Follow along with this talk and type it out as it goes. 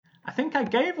I think I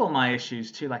gave all my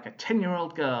issues to like a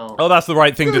 10-year-old girl. Oh, that's the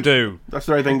right thing to do. That's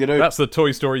the right thing to do. That's the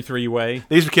Toy Story 3 way.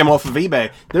 These came off of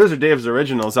eBay. Those are Dave's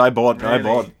originals. I bought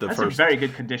the That's first. in very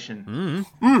good condition.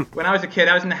 When I was a kid,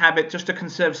 I was in the habit, just to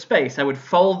conserve space, I would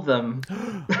fold them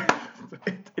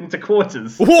into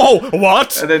quarters. Whoa!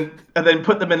 What? And then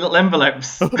put them in little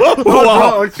envelopes.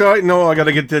 Oh, sorry. No, I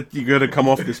gotta get that. You gotta come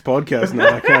off this podcast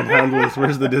now. I can't handle this.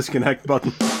 Where's the disconnect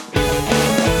button?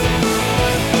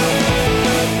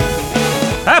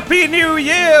 Happy New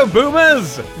Year,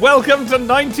 boomers! Welcome to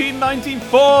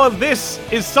 1994. This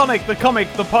is Sonic the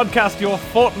Comic, the podcast, your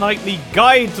fortnightly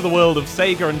guide to the world of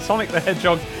Sega and Sonic the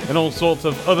Hedgehog and all sorts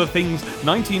of other things.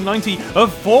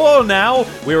 1994 now.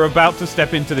 We're about to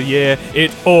step into the year.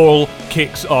 It all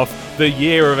kicks off. The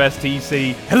year of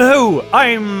STC. Hello,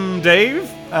 I'm Dave.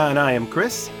 And I am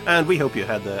Chris, and we hope you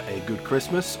had a good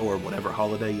Christmas, or whatever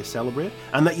holiday you celebrate,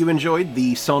 and that you enjoyed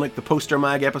the Sonic the Poster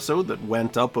Mag episode that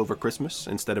went up over Christmas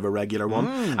instead of a regular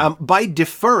one. By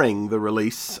deferring the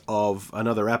release of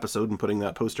another episode and putting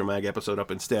that Poster Mag episode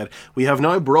up instead, we have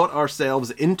now brought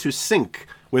ourselves into sync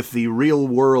with the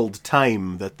real-world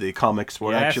time that the comics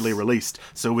were actually released.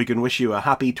 So we can wish you a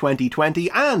happy 2020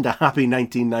 and a happy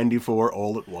 1994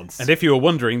 all at once. And if you were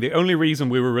wondering, the only reason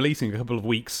we were releasing a couple of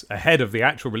weeks ahead of the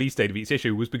actual release date of each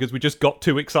issue was because we just got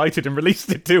too excited and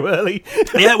released it too early.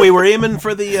 Yeah, we were aiming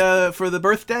for the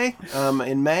birthday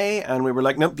in May, and we were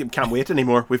like, nope, can't wait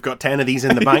anymore. We've got 10 of these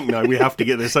in the bank now. We have to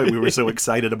get this out. We were so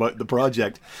excited about the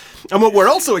project. And what we're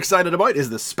also excited about is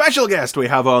the special guest we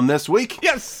have on this week.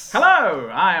 Yes! Hello,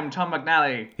 I am Tom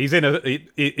McNally. He's in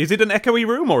is it an echoey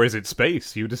room or is it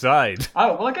space? You decide.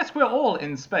 Oh, well, I guess we're all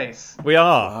in space. We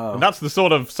are. And that's the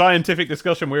sort of scientific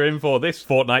discussion we're in for this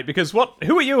fortnight, because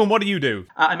who are you and what do you do?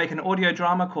 I make an audio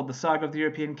drama called The Saga of the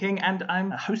European King, and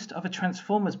I'm a host of a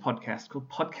Transformers podcast called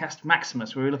Podcast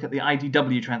Maximus, where we look at the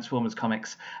IDW Transformers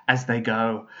comics as they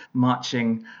go,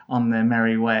 marching on their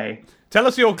merry way. Tell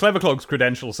us your Cleverclogs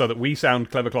credentials so that we sound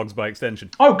Cleverclogs by extension.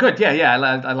 Oh, good. Yeah.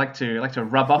 I like to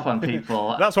rub off on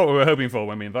people. That's what we were hoping for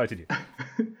when we invited you.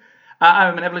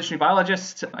 I'm an evolutionary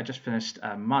biologist. I just finished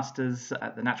a master's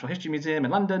at the Natural History Museum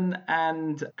in London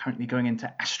and currently going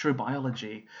into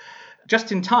astrobiology.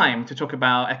 Just in time to talk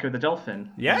about Echo the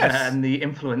Dolphin. Yes. And the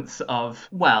influence of,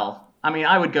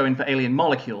 I would go in for alien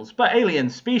molecules, but alien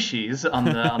species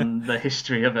on the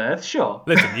history of Earth, sure.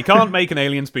 Listen, you can't make an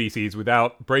alien species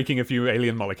without breaking a few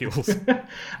alien molecules.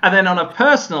 And then on a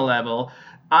personal level,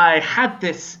 I had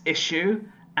this issue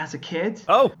as a kid.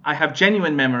 Oh. I have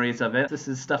genuine memories of it. This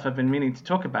is stuff I've been meaning to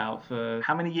talk about for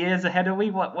how many years ahead are we?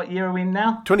 What year are we in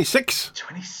now? 26.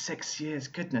 26 years.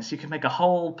 Goodness, you could make a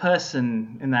whole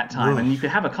person in that time, and you could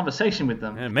have a conversation with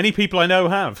them. Yeah, many people I know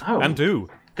have, and do.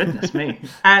 Goodness me.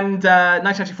 And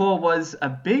 1994 was a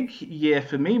big year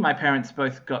for me. My parents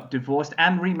both got divorced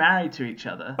and remarried to each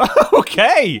other.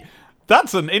 Okay.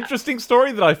 That's an interesting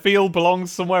story that I feel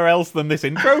belongs somewhere else than this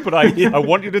intro, but I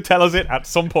want you to tell us it at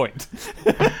some point.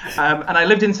 And I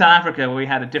lived in South Africa where we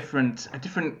had a different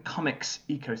comics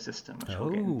ecosystem, which we'll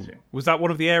get into. Was that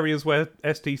one of the areas where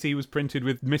STC was printed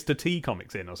with Mr. T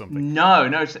comics in or something? No,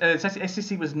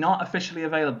 STC was not officially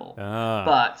available.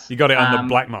 But you got it on the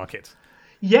black market.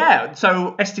 Yeah,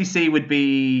 so STC would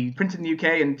be printed in the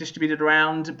UK and distributed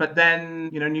around, but then,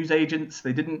 news agents,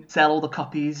 they didn't sell all the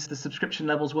copies, the subscription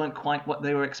levels weren't quite what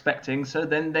they were expecting, so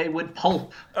then they would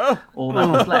pulp all that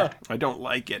was left. I don't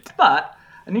like it. But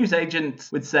a news agent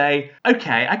would say,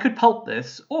 okay, I could pulp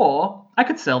this, or I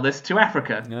could sell this to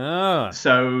Africa.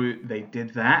 So they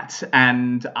did that,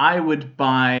 and I would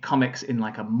buy comics in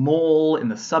like a mall in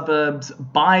the suburbs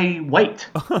by weight.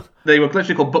 They were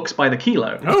literally called books by the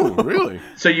kilo. Oh, really?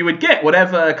 So you would get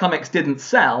whatever comics didn't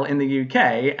sell in the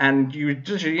UK, and you would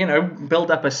just, build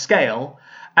up a scale,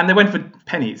 and they went for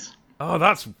pennies. Oh,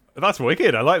 that's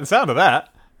wicked. I like the sound of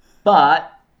that.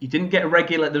 But you didn't get a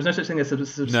regular. There was no such thing as a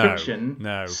subscription.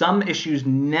 No. Some issues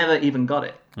never even got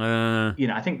it.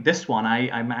 I think this one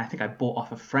I think I bought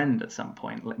off a friend at some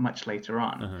point, much later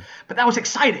on. But that was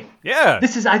exciting. Yeah.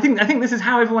 I think this is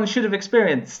how everyone should have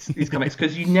experienced these comics,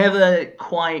 because you never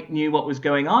quite knew what was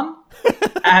going on.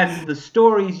 And the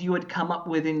stories you would come up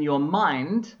with in your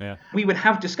mind, we would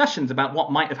have discussions about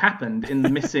what might have happened in the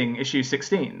missing issue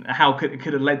 16. How it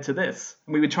could have led to this.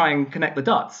 And we would try and connect the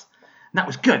dots. And that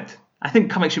was good. I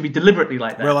think comics should be deliberately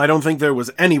like that. Well, I don't think there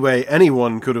was any way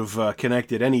anyone could have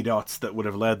connected any dots that would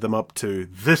have led them up to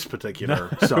this particular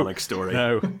Sonic story.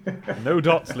 No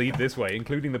dots lead this way,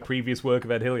 including the previous work of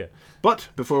Ed Hillier. But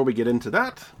before we get into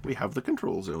that, we have the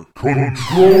Control Zone.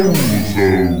 Control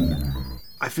Zone.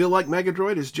 I feel like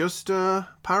Megadroid is just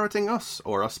parroting us,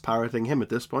 or us parroting him at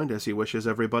this point, as he wishes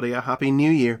everybody a happy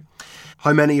new year.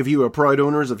 How many of you are proud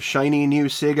owners of shiny new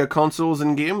Sega consoles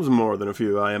and games? More than a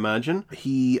few, I imagine.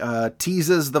 He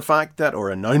teases the fact that,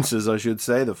 or announces, I should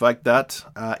say, the fact that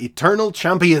Eternal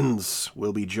Champions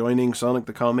will be joining Sonic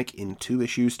the Comic in 2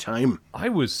 issues' time. I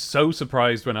was so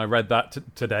surprised when I read that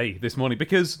today, this morning,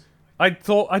 because I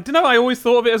always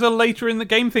thought of it as a later in the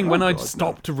game thing when I'd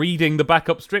stopped reading the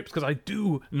backup strips, because I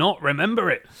do not remember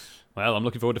it. Well, I'm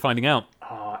looking forward to finding out.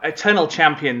 Eternal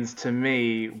Champions, to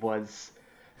me, was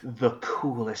the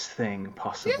coolest thing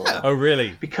possible. Yeah. Oh,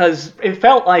 really? Because it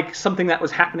felt like something that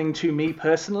was happening to me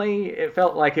personally. It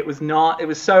felt like it was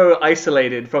so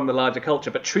isolated from the larger culture,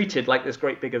 but treated like this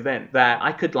great big event that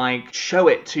I could show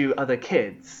it to other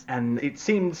kids. And it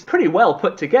seemed pretty well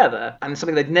put together and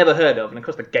something they'd never heard of. And of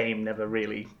course the game never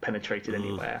really penetrated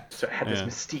anywhere. So it had this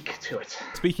mystique to it.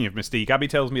 Speaking of mystique, Abby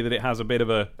tells me that it has a bit of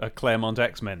a Claremont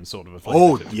X-Men sort of a flavor.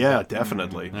 Oh, yeah,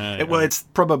 definitely. Well, it's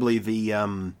probably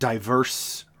the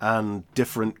diverse and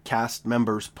different cast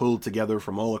members pulled together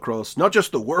from all across, not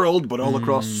just the world, but all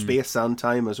across space and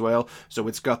time as well. So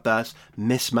it's got that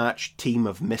mismatched team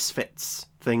of misfits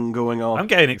thing going on. I'm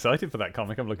getting excited for that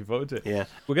comic. I'm looking forward to it. Yeah.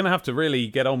 We're going to have to really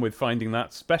get on with finding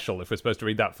that special if we're supposed to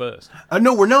read that first.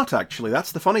 No, we're not, actually.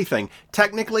 That's the funny thing.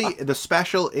 Technically, the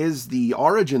special is the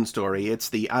origin story. It's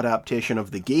the adaptation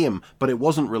of the game, but it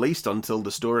wasn't released until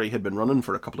the story had been running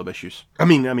for a couple of issues. I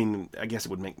mean, I guess it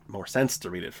would make more sense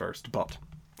to read it first, but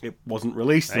it wasn't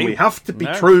released, and we have to be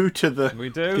true to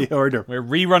the order. We're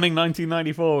rerunning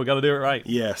 1994. We've got to do it right.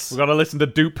 Yes. We've got to listen to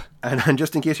Dupe. And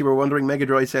just in case you were wondering,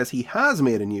 Megadroid says he has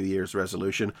made a New Year's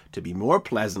resolution to be more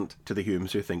pleasant to the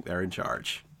humans who think they're in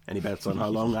charge. Any bets on how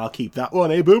long I'll keep that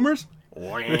one, eh, boomers?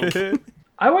 I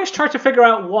always try to figure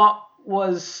out what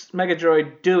was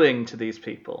Megadroid doing to these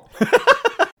people.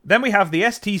 Then we have the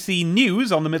STC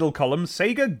News on the middle column.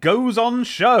 Sega goes on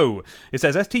show. It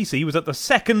says STC was at the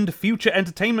 2nd Future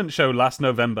Entertainment Show last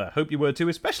November. Hope you were too,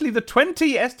 especially the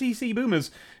 20 STC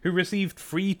boomers who received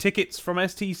free tickets from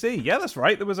STC. Yeah, that's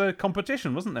right. There was a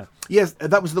competition, wasn't there? Yes,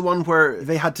 that was the one where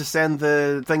they had to send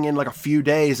the thing in a few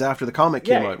days after the comic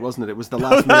came out, wasn't it? It was the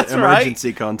last minute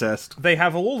emergency contest. They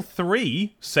have all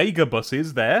 3 Sega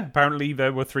buses there. Apparently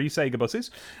there were 3 Sega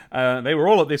buses. They were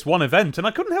all at this one event, and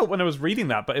I couldn't help when I was reading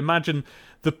that, but imagine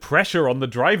the pressure on the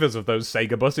drivers of those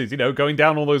Sega buses, going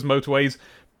down all those motorways,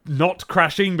 not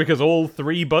crashing because all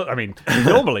 3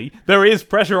 normally there is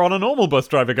pressure on a normal bus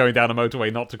driver going down a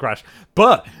motorway not to crash,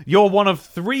 but you're one of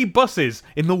 3 buses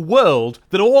in the world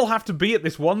that all have to be at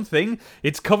this one thing.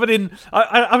 It's covered in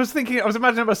I was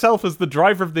imagining myself as the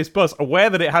driver of this bus, aware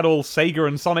that it had all Sega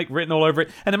and Sonic written all over it,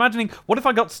 and imagining, what if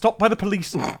I got stopped by the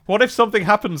police? What if something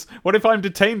happens? What if I'm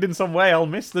detained in some way? I'll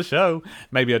miss the show.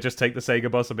 Maybe I just take the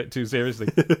Sega bus a bit too seriously.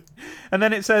 And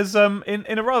then it says,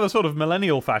 in a rather sort of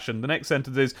millennial fashion, the next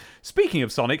sentence is, speaking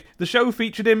of Sonic, the show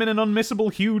featured him in an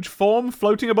unmissable huge form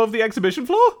floating above the exhibition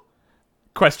floor?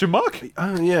 Question mark?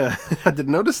 Oh, yeah. I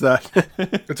didn't notice that.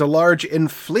 It's a large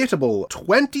inflatable,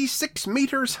 26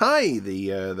 meters high,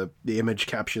 the image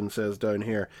caption says down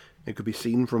here. It could be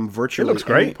seen from virtually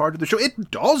any part of the show. It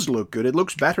does look good. It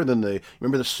looks better than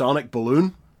remember the Sonic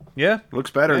balloon? Yeah. It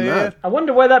looks better than that. I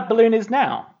wonder where that balloon is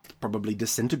now. Probably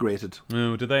disintegrated.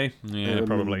 Oh, do they? Yeah,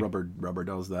 probably. Rubber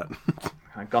does that.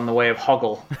 I've gone the way of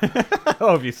Hoggle.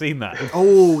 Oh, have you seen that?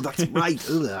 Oh, that's right.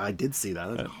 Ugh, I did see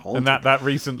that. And that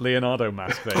recent Leonardo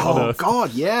mask thing. Oh,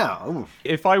 God, yeah. Oh.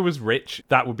 If I was rich,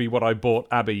 that would be what I bought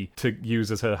Abby to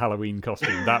use as her Halloween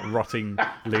costume. That rotting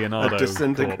Leonardo.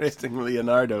 Disintegrating corpse.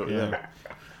 Leonardo, yeah.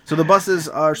 So the buses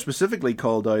are specifically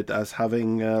called out as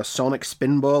having Sonic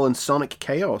Spinball and Sonic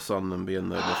Chaos on them, being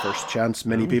the first chance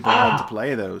many people had to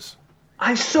play those.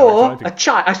 I saw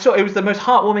it was the most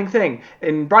heartwarming thing.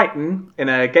 In Brighton, in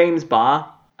a games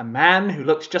bar, a man who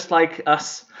looked just like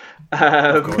us,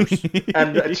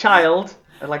 and a child,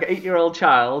 like an 8-year-old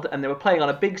child, and they were playing on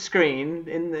a big screen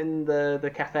in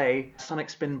the cafe, Sonic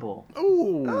Spinball.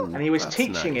 Ooh, and he was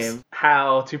teaching him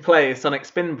how to play Sonic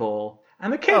Spinball.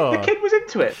 And the kid was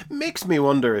into it. Makes me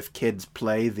wonder if kids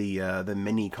play the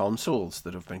mini consoles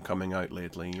that have been coming out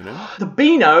lately, The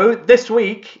Beano this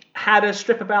week had a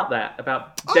strip about that,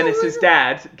 about Dennis's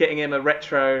dad getting him a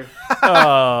retro,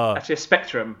 actually a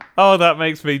Spectrum. Oh, that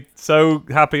makes me so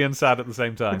happy and sad at the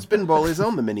same time. Spinball is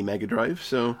on the Mini Mega Drive,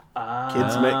 so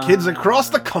kids across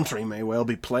the country may well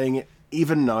be playing it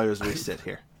even now as we sit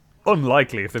here.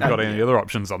 Unlikely if they've got any other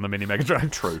options on the Mini Mega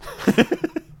Drive. True.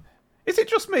 Is it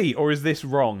just me, or is this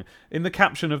wrong? In the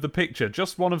caption of the picture,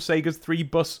 just one of Sega's 3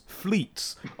 bus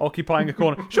fleets occupying a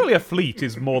corner. Surely a fleet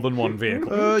is more than one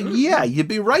vehicle. Yeah, you'd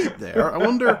be right there. I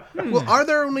wonder, well, are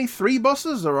there only 3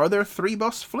 buses, or are there 3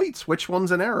 bus fleets? Which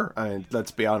one's an error?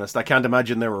 Let's be honest, I can't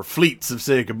imagine there were fleets of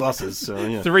Sega buses, so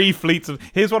yeah. 3 fleets of...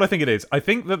 Here's what I think it is. I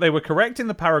think that they were correct in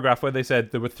the paragraph where they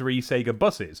said there were 3 Sega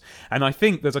buses, and I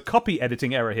think there's a copy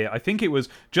editing error here. I think it was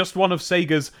just one of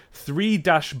Sega's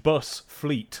 3-bus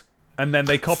fleet. And then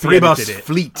they copy edited it. 3-bus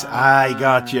fleet. I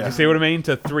gotcha. You see what I mean?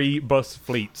 To 3-bus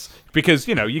fleets. Because,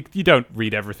 you don't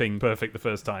read everything perfect the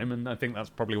first time, and I think that's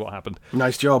probably what happened.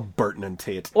 Nice job, Burton and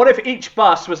Tate. What if each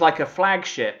bus was like a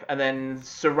flagship, and then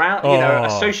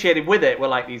associated with it were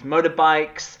like these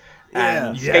motorbikes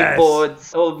and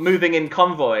skateboards, all moving in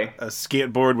convoy. A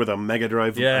skateboard with a Mega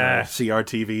Drive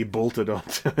CRTV bolted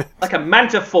onto it. Like a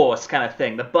Manta Force kind of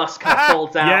thing. The bus kind of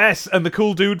folds out. Yes, and the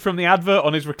cool dude from the advert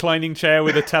on his reclining chair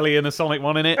with a telly and a Sonic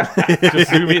 1 in it.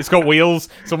 Just zoom, it's got wheels.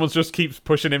 Someone just keeps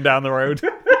pushing him down the road.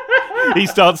 He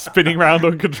starts spinning around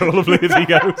uncontrollably as he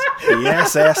goes.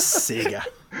 Yes, Sega.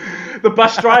 The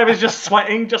bus driver's just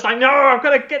sweating, just like, no, I've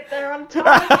got to get there on time.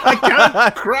 I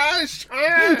can't crash.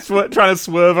 Trying to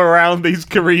swerve around these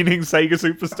careening Sega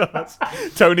superstars.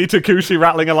 Tony Takushi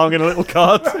rattling along in a little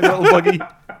cart, in a little buggy.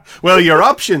 Well, your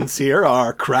options here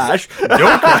are crash,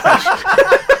 don't crash.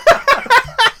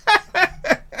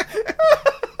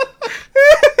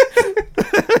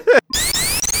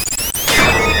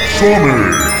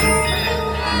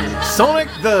 Sonic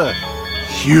the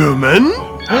Human?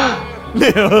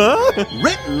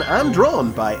 Written and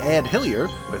drawn by Ed Hillier,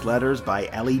 with letters by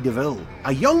Ellie DeVille.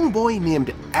 A young boy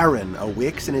named Aaron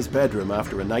awakes in his bedroom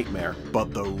after a nightmare,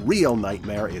 but the real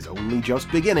nightmare is only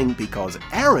just beginning because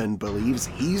Aaron believes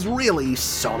he's really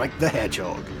Sonic the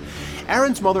Hedgehog.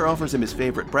 Aaron's mother offers him his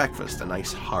favourite breakfast, a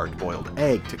nice hard-boiled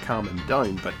egg to calm him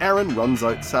down, but Aaron runs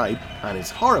outside and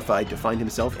is horrified to find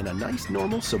himself in a nice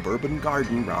normal suburban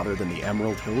garden rather than the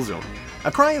Emerald Hill Zone.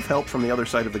 A cry of help from the other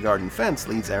side of the garden fence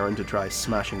leads Aaron to try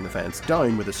smashing the fence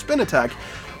down with a spin attack,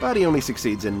 but he only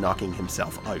succeeds in knocking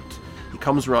himself out. He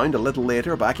comes round a little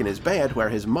later back in his bed where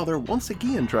his mother once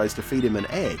again tries to feed him an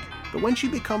egg, but when she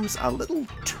becomes a little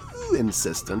too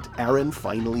insistent, Aaron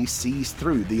finally sees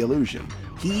through the illusion.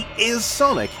 He is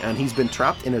Sonic, and he's been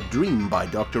trapped in a dream by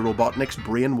Dr. Robotnik's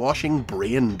brainwashing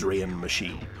brain drain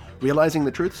machine. Realizing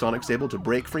the truth, Sonic's able to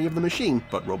break free of the machine,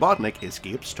 but Robotnik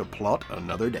escapes to plot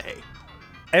another day.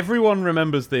 Everyone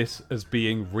remembers this as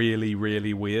being really,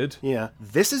 really weird. Yeah.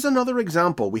 This is another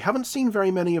example. We haven't seen very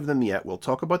many of them yet. We'll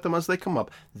talk about them as they come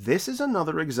up. This is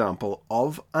another example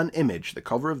of an image, the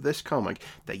cover of this comic,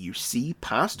 that you see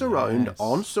passed around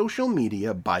on social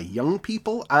media by young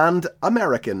people and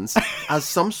Americans as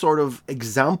some sort of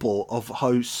example of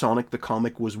how Sonic the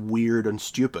comic was weird and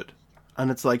stupid. And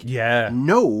it's like,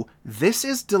 no, this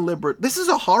is deliberate. This is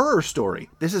a horror story.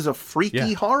 This is a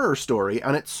freaky horror story,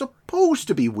 and it's supposed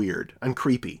to be weird and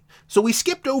creepy. So we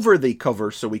skipped over the cover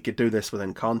so we could do this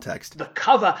within context. The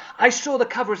cover. I saw the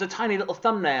cover as a tiny little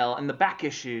thumbnail and the back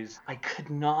issues. I could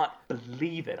not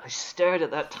believe it. I stared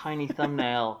at that tiny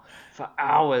thumbnail for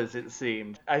hours, it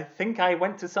seemed. I think I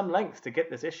went to some lengths to get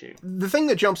this issue. The thing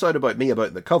that jumps out about me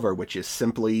about the cover, which is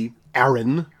simply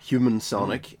Aaron, human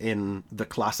Sonic, in the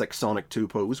classic Sonic 2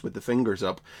 pose with the fingers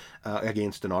up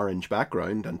against an orange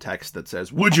background and text that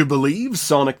says, "Would you believe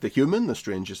Sonic the Human, the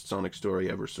strangest Sonic story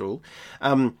ever sold?"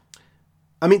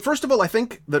 I mean, first of all, I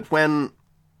think that when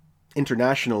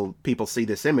international people see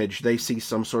this image, they see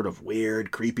some sort of weird,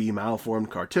 creepy,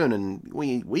 malformed cartoon, and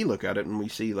we look at it and we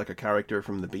see like a character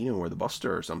from the Beano or the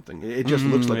Buster or something. It just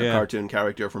looks like a cartoon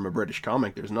character from a British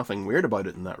comic. There's nothing weird about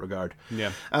it in that regard.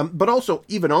 Yeah. But also,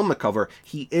 even on the cover,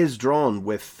 he is drawn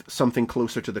with something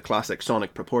closer to the classic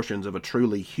Sonic proportions of a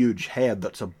truly huge head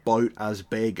that's about as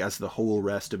big as the whole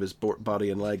rest of his body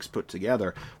and legs put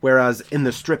together. Whereas in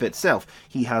the strip itself,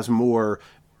 he has more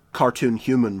cartoon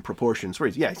human proportions,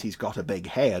 whereas yes, he's got a big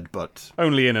head, but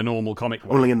only in a normal comic way.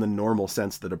 Only in the normal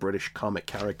sense that a British comic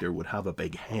character would have a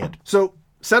big head. So,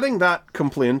 setting that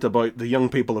complaint about the young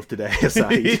people of today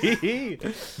aside,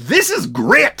 this is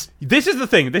great! This is the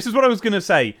thing. This is what I was going to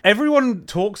say. Everyone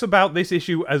talks about this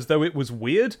issue as though it was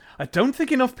weird. I don't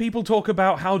think enough people talk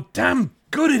about how damn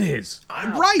good it is.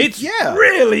 Right, it's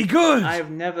really good.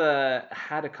 I've never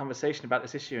had a conversation about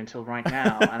this issue until right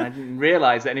now, and I didn't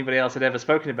realize that anybody else had ever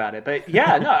spoken about it. But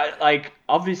yeah, no, like,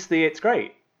 obviously it's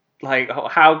great. Like,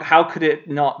 how could it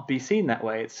not be seen that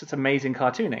way? It's just amazing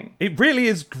cartooning. It really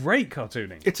is great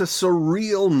cartooning. It's a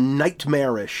surreal,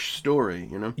 nightmarish story,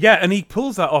 you know? Yeah, and he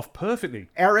pulls that off perfectly.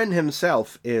 Aaron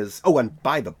himself is... Oh, and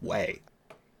by the way,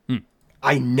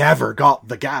 I never got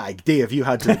the gag. Dave, you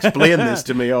had to explain this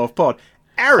to me off pod.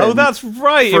 Aaron. Oh, that's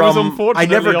right. It was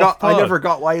unfortunately I never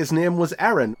got why his name was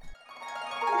Aaron.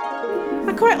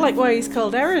 I quite like why he's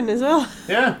called Aaron as well.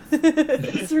 Yeah.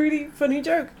 It's a really funny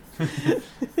joke.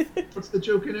 What's the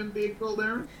joke in him being called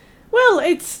Aaron? Well,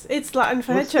 it's Latin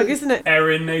for hedgehog, isn't it?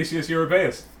 Erinaceus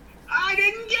europaeus. I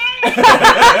didn't get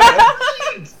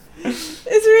it!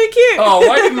 It's really cute. Oh,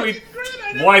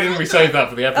 why didn't we save that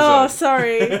for the episode? Oh,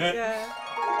 sorry. Yeah.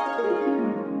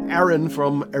 Aaron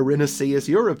from Erinaceus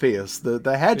europaeus,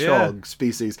 the hedgehog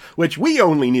species, which we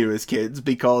only knew as kids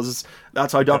because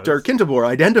that's how Dr. Kintabor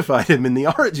identified him in the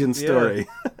origin story.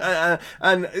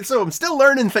 And so I'm still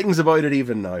learning things about it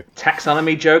even now.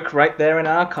 Taxonomy joke right there in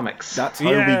our comics. That's how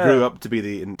we grew up to be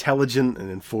the intelligent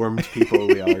and informed people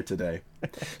we are today.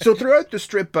 So throughout the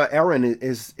strip, Aaron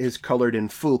is coloured in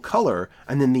full colour,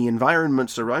 and then the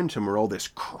environments around him are all this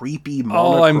creepy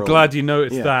monochrome. Oh, I'm glad you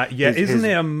noticed that. Yeah, isn't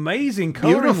it amazing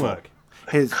colouring work?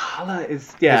 His colour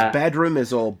is, His bedroom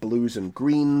is all blues and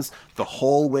greens. The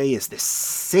hallway is this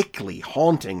sickly,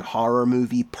 haunting horror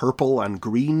movie, purple and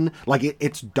green. Like,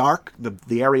 it's dark.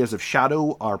 The areas of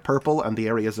shadow are purple, and the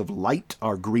areas of light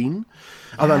are green.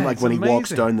 And then, like, when he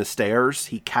walks down the stairs,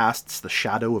 he casts the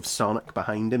shadow of Sonic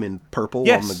behind him in purple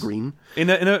on the green. In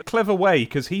a clever way,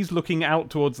 because he's looking out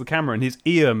towards the camera, and his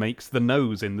ear makes the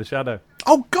nose in the shadow.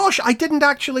 Oh gosh, I didn't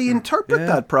actually interpret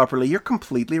that properly. You're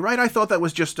completely right. I thought it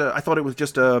was just like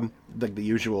the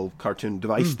usual cartoon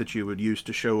device that you would use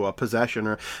to show a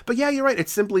possession. But yeah, you're right.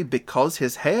 It's simply because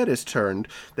his head is turned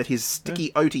that his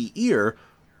sticky outy ear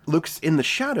looks in the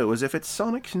shadow as if it's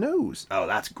Sonic's nose. Oh,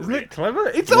 that's great. Clever.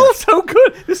 It's all so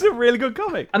good. This is a really good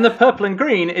comic. And the purple and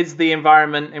green is the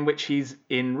environment in which he's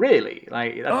in, really.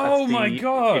 Like, that's my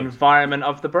God. Environment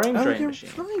of the brain drain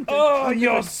machine. Oh,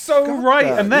 you're so right.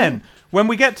 And then, when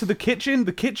we get to the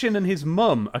kitchen and his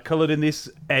mum are coloured in this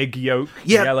egg yolk,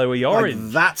 yellowy orange.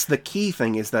 Like, that's the key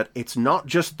thing, is that it's not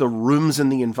just the rooms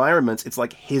and the environments, it's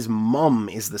like his mum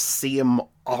is the same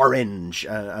orange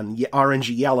and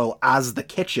orangey yellow as the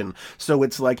kitchen. So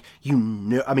it's like, I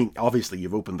mean, obviously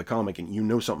you've opened the comic and you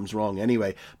know something's wrong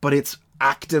anyway, but it's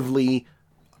actively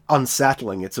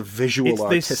unsettling. It's a visual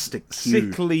artistic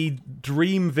cue. Sickly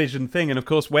dream vision thing. And of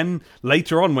course,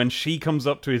 later on when she comes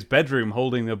up to his bedroom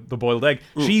holding the boiled egg,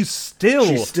 she's still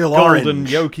golden orange.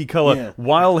 Yolky colour,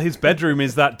 while his bedroom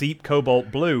is that deep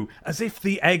cobalt blue, as if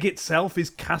the egg itself is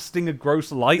casting a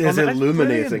gross light on it. It's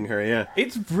illuminating her.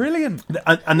 It's brilliant.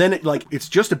 And then it's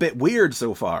just a bit weird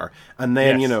so far. And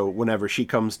then whenever she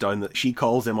comes down, she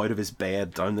calls him out of his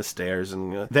bed down the stairs,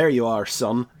 and there you are,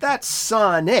 son. That's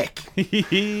Sonic.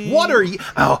 What are you?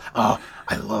 Oh,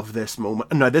 I love this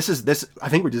moment. No, this. I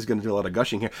think we're just going to do a lot of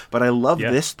gushing here, but I love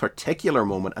this particular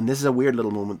moment, and this is a weird little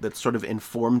moment that's sort of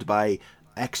informed by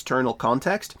external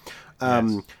context.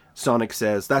 Sonic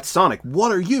says, "That's Sonic.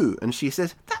 What are you?" And she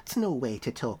says, "That's no way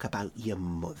to talk about your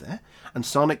mother." And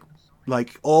Sonic,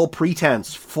 like all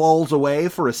pretense, falls away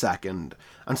for a second,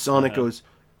 and Sonic goes,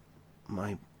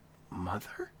 "My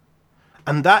mother?"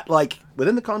 And that, like,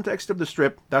 within the context of the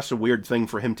strip, that's a weird thing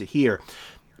for him to hear.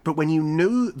 But when you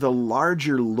knew the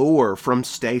larger lore from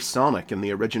Stay Sonic in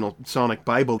the original Sonic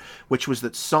Bible, which was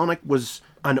that Sonic was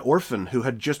an orphan who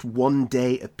had just one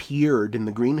day appeared in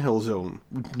the Green Hill Zone.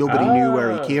 Nobody knew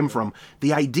where he came from.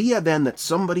 The idea then that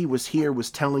somebody was here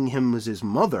was telling him was his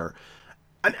mother.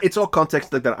 And it's all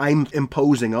context like that I'm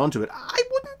imposing onto it. I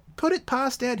wouldn't put it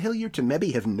past Ed Hilliard to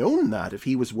maybe have known that if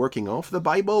he was working off the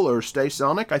Bible or Stay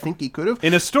Sonic. I think he could have.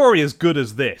 In a story as good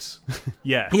as this.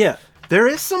 Yeah. There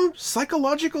is some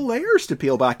psychological layers to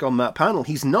peel back on that panel.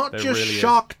 He's not just really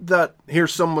shocked that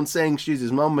here's someone saying she's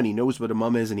his mum and he knows what a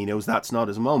mum is and he knows that's not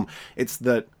his mum. It's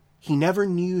that he never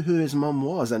knew who his mum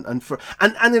was. And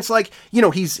it's like,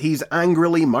 he's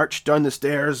angrily marched down the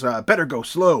stairs, better go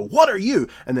slow. What are you?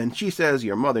 And then she says,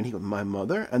 your mother. And he goes, my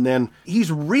mother? And then he's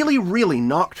really, really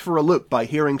knocked for a loop by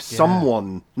hearing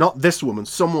someone, not this woman,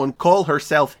 someone call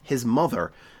herself his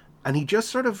mother. And he just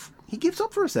sort of, he gives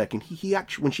up for a second. He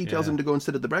actually, when she tells him to go and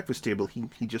sit at the breakfast table,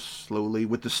 he just slowly,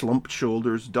 with the slumped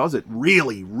shoulders, does it.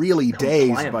 Really, really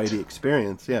dazed by the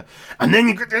experience. Yeah. And then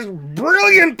you get this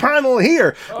brilliant panel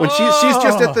here when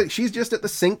she's just at the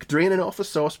sink draining off a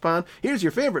saucepan. Here's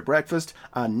your favorite breakfast: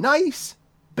 a nice,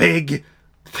 big,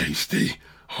 tasty,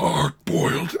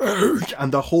 hard-boiled egg,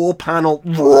 and the whole panel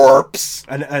warps,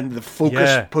 and the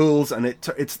focus pulls, and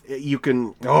it's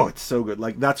so good.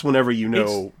 Like, that's whenever you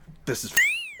know this is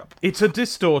up. It's a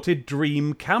distorted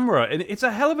dream camera, and it's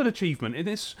a hell of an achievement.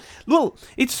 It's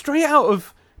straight out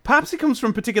of, perhaps it comes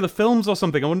from particular films or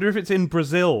something. I wonder if it's in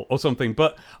Brazil or something,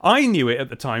 but I knew it at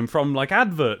the time from like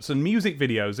adverts and music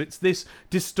videos. It's this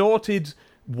distorted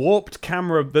warped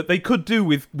camera that they could do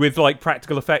with like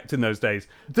practical effect in those days,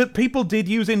 that people did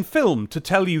use in film to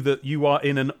tell you that you are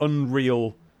in an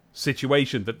unreal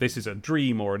situation, that this is a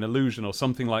dream or an illusion or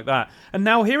something like that. And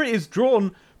now here it is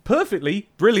drawn perfectly,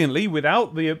 brilliantly,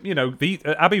 without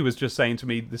Abby was just saying to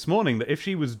me this morning that if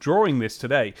she was drawing this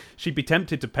today, she'd be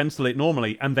tempted to pencil it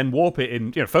normally and then warp it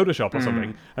in Photoshop or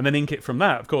something, and then ink it from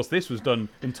that. Of course, this was done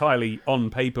entirely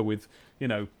on paper with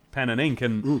pen and ink,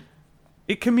 and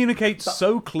it communicates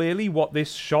so clearly what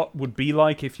this shot would be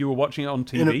like if you were watching it on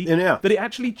TV that it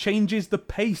actually changes the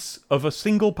pace of a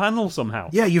single panel somehow.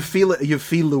 Yeah, you feel it. You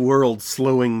feel the world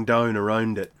slowing down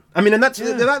around it. I mean, and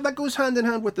that goes hand in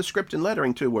hand with the script and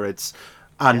lettering too, where it's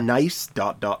a nice ...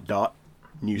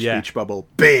 new speech bubble,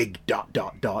 big ...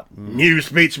 new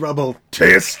speech bubble,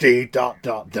 tasty ...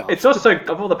 It's also,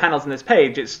 of all the panels in this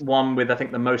page, it's one with, I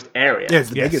think, the most area. Yeah, it's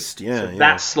the biggest. So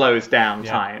that slows down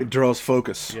time. It draws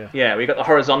focus. Yeah, we got the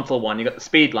horizontal one. You got the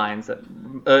speed lines that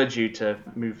urge you to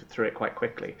move through it quite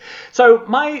quickly. So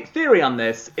my theory on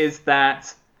this is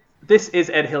that this is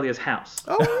Ed Hillier's house.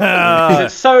 Because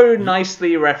it's so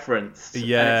nicely referenced.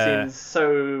 Yeah. And it seems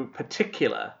so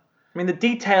particular. I mean, the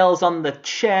details on the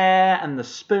chair and the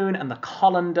spoon and the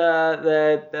colander,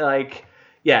 they're like...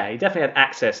 Yeah, he definitely had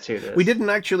access to this. We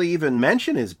didn't actually even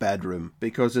mention his bedroom,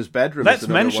 because his bedroom is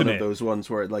another one of those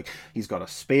ones where he's got a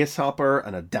space hopper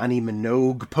and a Danny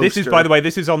Minogue poster. This is, by the way,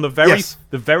 on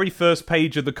the very first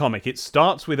page of the comic. It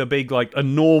starts with a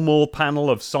normal panel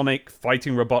of Sonic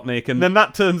fighting Robotnik, and then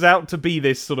that turns out to be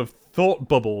this sort of thought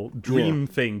bubble dream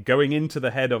thing going into the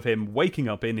head of him waking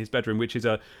up in his bedroom, which is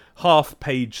a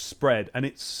half-page spread, and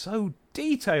it's so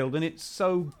detailed and it's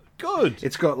so good.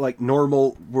 It's got like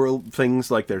normal world things,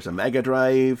 like there's a Mega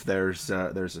Drive, there's a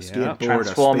skateboard, a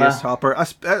space hopper,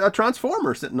 a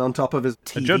transformer sitting on top of his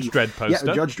TV. A Judge Dredd poster.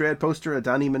 Yeah, a Judge Dredd poster, a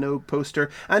Danny Minogue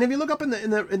poster, and if you look up in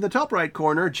the top right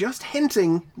corner, just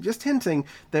hinting,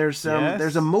 there's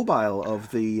a mobile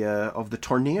of the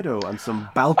tornado and some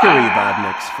Valkyrie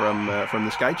badniks from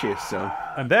the Sky Chase. So,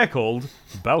 and they're called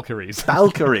Valkyries.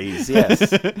 Valkyries,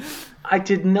 yes. I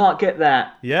did not get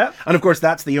that. Yeah. And of course,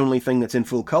 that's the only thing that's in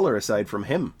full color aside from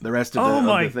him. The rest of the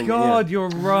thing. Oh my god, you're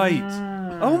right.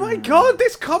 Oh my god,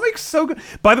 this comic's so good.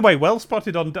 By the way, well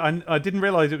spotted on. I didn't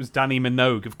realize it was Danny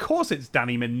Minogue. Of course, it's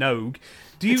Danny Minogue.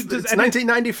 It's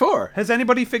 1994. Has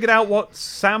anybody figured out what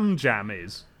Sam Jam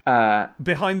is?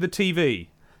 Behind the TV.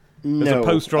 There's a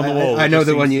poster on the wall. I know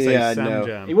the one you. Yeah, no.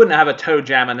 Jam. You wouldn't have a Toe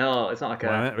Jam and Earl. It's not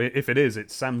like if it is,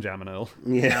 it's Sam Jam and Earl.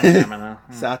 Yeah.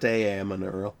 Sat A.M. and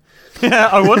Earl. Yeah,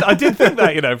 I did think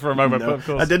that, for a moment, but of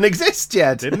course. It didn't exist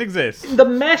yet. Didn't exist. The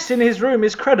mess in his room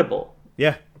is credible.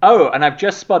 Yeah. Oh, and I've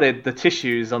just spotted the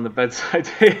tissues on the bedside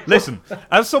table. Listen,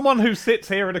 as someone who sits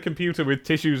here at a computer with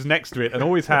tissues next to it and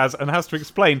always has and has to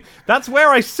explain, that's where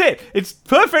I sit. It's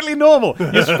perfectly normal.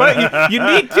 You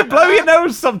need to blow your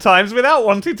nose sometimes without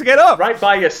wanting to get up. Right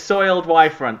by your soiled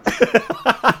Y-front.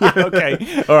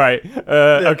 Okay. All right.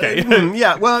 Okay.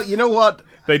 Yeah, well, you know what?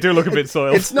 They do look a bit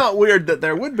soiled. It's not weird that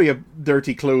there would be a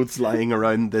dirty clothes lying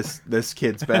around this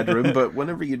kid's bedroom, but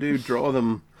whenever you do draw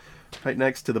them right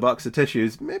next to the box of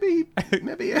tissues, maybe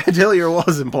Ed Hillier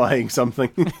was implying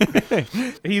something.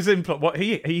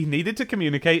 He needed to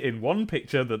communicate in one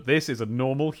picture that this is a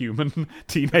normal human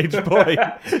teenage boy,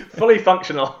 fully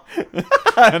functional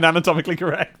and anatomically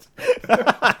correct.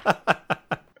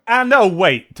 And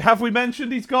wait, have we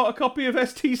mentioned he's got a copy of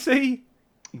STC?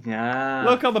 Yeah.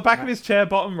 Look on the back of his chair,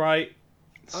 bottom right.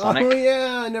 Sonic. Oh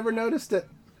yeah, I never noticed it.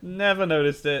 Never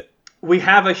noticed it. We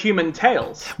have a human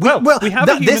Tails. Well, we have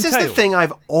a human this is Tails. the thing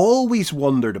I've always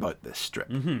wondered about this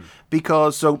strip,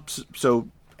 because so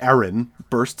Erin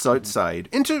bursts outside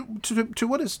into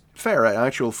what is fair, an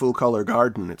actual full color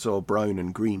garden. It's all brown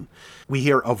and green. We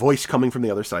hear a voice coming from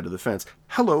the other side of the fence.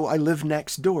 "Hello, I live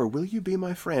next door. Will you be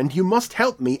my friend? You must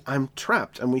help me. I'm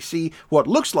trapped." And we see what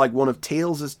looks like one of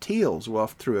Tails' tails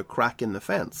waft through a crack in the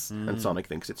fence. And Sonic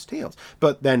thinks it's Tails.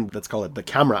 But then, let's call it, the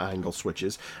camera angle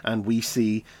switches, and we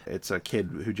see it's a kid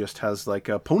who just has like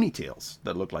ponytails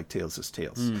that look like Tails'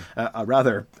 tails. A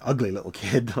rather ugly little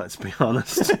kid, let's be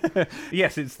honest.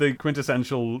 Yes, it's the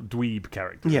quintessential dweeb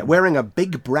character. Yeah, wearing a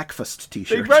Big Breakfast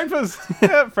t-shirt. Big Breakfast!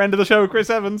 Yeah, friend of the show, Chris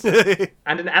Evans.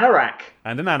 And an anorak.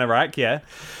 And an anorak, yeah.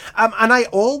 And I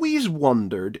always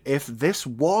wondered if this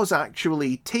was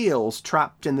actually Tails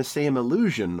trapped in the same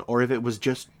illusion, or if it was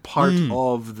just part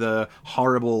of the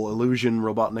horrible illusion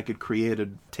Robotnik had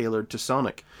created tailored to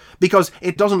Sonic. Because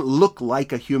it doesn't look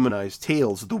like a humanized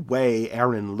Tails the way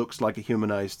Erin looks like a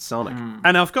humanized Sonic.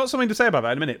 And I've got something to say about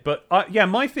that in a minute, but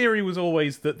my theory was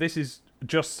always that this is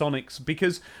just Sonic's,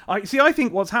 because I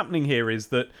think what's happening here is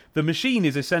that the machine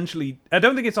is essentially, I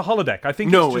don't think it's a holodeck. I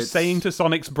think it's just saying to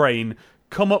Sonic's brain,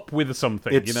 come up with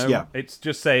something, It's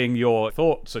just saying your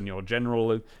thoughts and your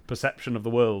general perception of the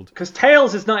world. Because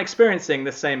Tails is not experiencing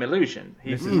the same illusion.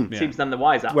 He seems none the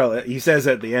wiser. Well, he says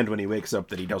at the end when he wakes up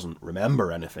that he doesn't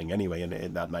remember anything anyway,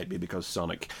 and that might be because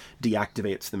Sonic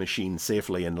deactivates the machine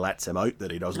safely and lets him out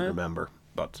that he doesn't remember.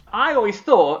 But I always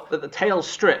thought that the Tails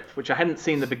strip, which I hadn't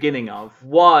seen the beginning of,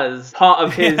 was part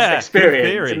of his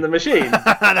experience in the machine.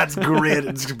 That's great. It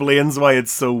explains why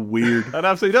it's so weird. It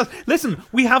absolutely does. Listen,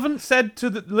 we haven't said to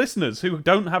the listeners who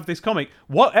don't have this comic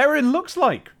what Aaron looks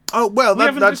like. Oh, well,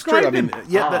 that's true. I mean,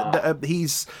 him.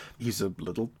 He's a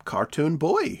little cartoon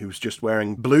boy who's just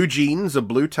wearing blue jeans, a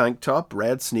blue tank top,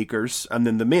 red sneakers, and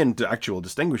then the main actual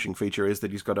distinguishing feature is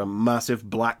that he's got a massive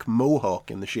black mohawk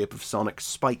in the shape of Sonic's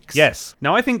spikes. Yes.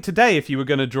 Now, I think today, if you were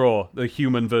going to draw the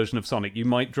human version of Sonic, you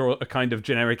might draw a kind of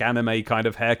generic anime kind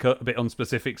of haircut, a bit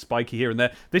unspecific, spiky here and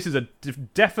there. This is a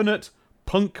definite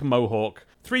punk mohawk,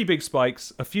 3 big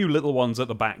spikes, a few little ones at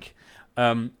the back.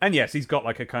 And yes, he's got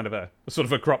like a kind of a sort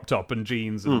of a crop top and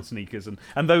jeans and sneakers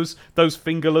and those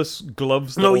fingerless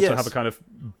gloves that also have a kind of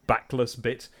backless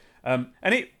bit. And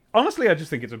it honestly, I just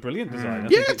think it's a brilliant design.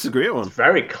 It's a great one. It's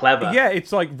very clever. Yeah,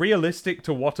 it's like realistic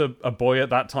to what a boy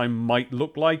at that time might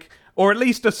look like, or at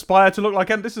least aspire to look like.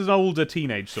 And this is an older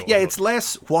teenage sort. Yeah, it's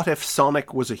less what if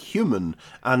Sonic was a human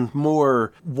and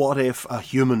more what if a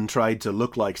human tried to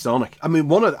look like Sonic. I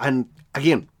mean, and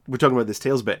again, we're talking about this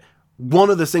Tails bit.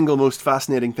 One of the single most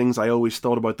fascinating things I always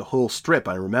thought about the whole strip,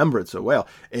 I remember it so well,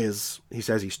 is he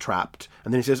says he's trapped.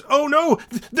 And then he says, oh no,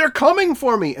 they're coming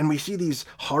for me. And we see these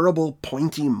horrible,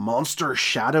 pointy monster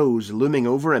shadows looming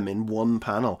over him in one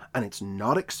panel. And it's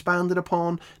not expanded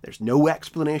upon. There's no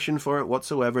explanation for it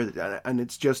whatsoever. And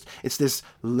it's this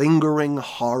lingering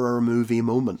horror movie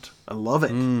moment. I love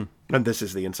it. And this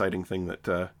is the inciting thing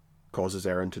that causes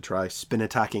Aaron to try spin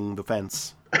attacking the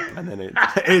fence. And then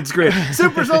it's great.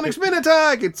 Supersonic spin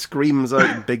attack! It screams out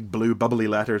in big blue bubbly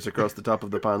letters across the top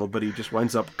of the panel, but he just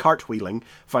winds up cartwheeling,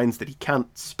 finds that he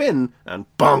can't spin, and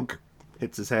bonk!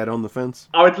 Hits his head on the fence.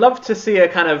 I would love to see a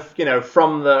kind of,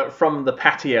 from the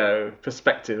patio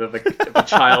perspective of a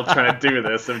child trying to do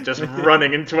this, of just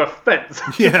running into a fence.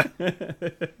 Yeah.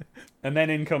 And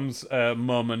then in comes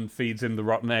Mum and feeds him the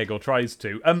rotten egg, or tries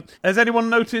to. Has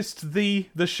anyone noticed the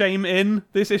shame in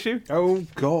this issue? Oh,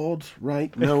 God.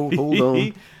 Right. No, hold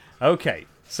on. Okay,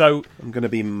 so... I'm going to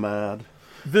be mad.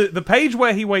 The page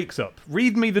where he wakes up.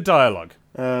 Read me the dialogue.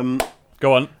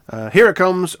 Go on. Here it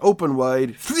comes, open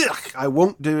wide. I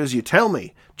won't do as you tell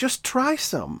me. Just try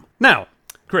some. Now,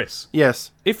 Chris.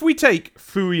 Yes. If we take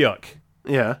foo yuck.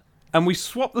 Yeah. And we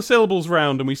swap the syllables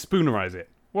round and we spoonerize it,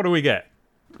 what do we get?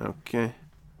 Okay.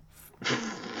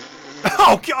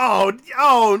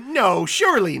 Oh, no,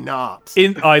 surely not.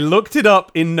 I looked it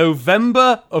up in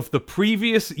November of the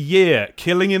previous year.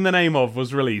 Killing in the Name of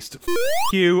was released. F***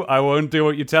 you, I won't do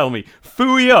what you tell me.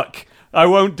 Foo yuck, I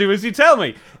won't do as you tell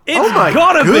me. It's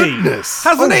gotta goodness. Be.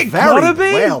 Hasn't it gotta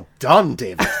be? Well done,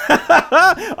 David.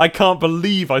 I can't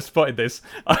believe I spotted this.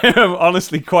 I am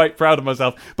honestly quite proud of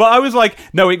myself. But I was like,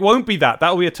 no, it won't be that.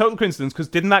 That'll be a total coincidence, because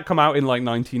didn't that come out in like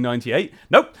 1998?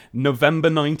 Nope,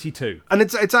 November 92. And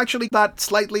it's actually that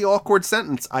slightly awkward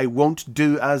sentence, I won't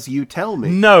do as you tell me.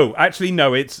 No, actually,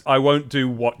 no, it's I won't do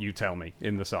what you tell me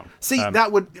in the song. See,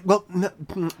 that would,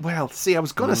 I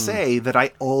was going to say that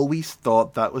I always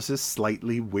thought that was a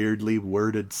slightly weirdly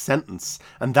worded sentence,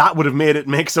 and that would have made it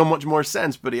make so much more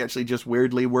sense, but he actually just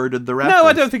weirdly worded the reference. No,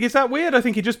 I don't think it's that weird. I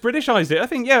think he just Britishized it. I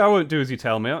think, I won't do as you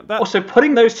tell me. Also,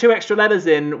 putting those 2 extra letters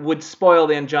in would spoil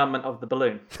the enjambment of the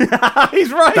balloon.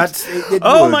 He's right.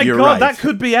 My God, right. That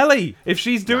could be Ellie. If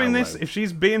she's doing this, if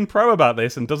she's being pro about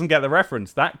this and doesn't get the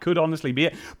reference, that could honestly be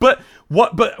it. But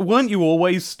weren't you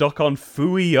always stuck on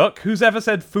fooey yuck? Who's ever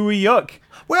said fooey yuck?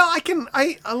 Well, I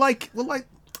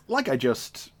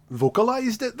just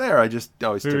vocalized it there. I just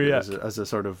always took it as a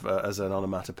sort of as an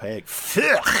onomatopoeic.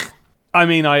 I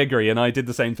mean, I agree, and I did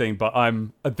the same thing. But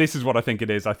this is what I think it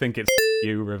is. I think it's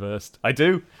you reversed. I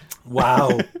do. Wow,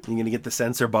 you're gonna get the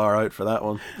censor bar out for that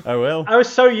one. I will. I was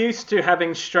so used to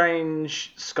having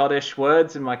strange Scottish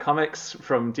words in my comics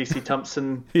from DC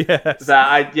Thompson yes. that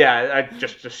I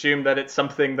just assumed that it's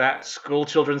something that school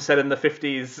children said in the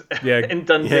 50s in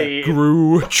Dundee. Yeah.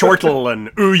 Grue, chortle,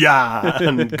 and ooyah,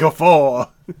 and guffaw.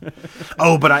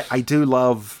 Oh, but I do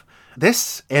love...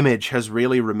 This image has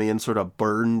really remained sort of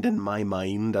burned in my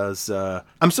mind as...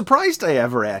 I'm surprised I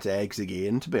ever ate eggs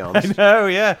again, to be honest. I know,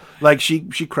 yeah. Like, she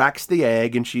cracks the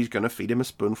egg and she's going to feed him a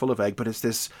spoonful of egg, but it's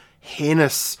this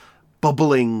heinous,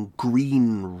 bubbling,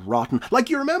 green, rotten. Like,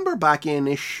 you remember back in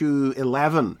issue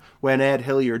 11 when Ed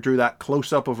Hilliard drew that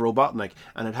close-up of Robotnik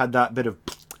and it had that bit of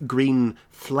green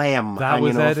phlegm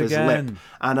hanging off his lip.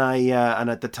 And and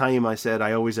at the time I said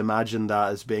I always imagined that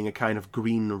as being a kind of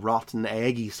green, rotten,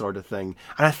 eggy sort of thing.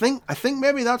 And I think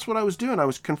maybe that's what I was doing. I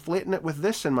was conflating it with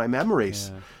this in my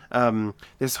memories. Yeah.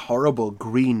 This horrible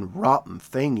green, rotten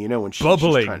thing, you know, and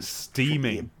bubbling,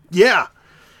 steaming. Yeah.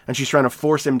 And she's trying to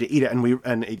force him to eat it,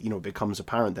 and it becomes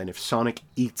apparent then if Sonic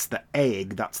eats the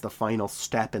egg, that's the final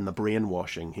step in the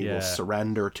brainwashing. He will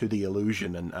surrender to the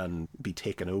illusion and be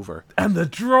taken over. And the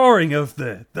drawing of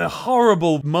the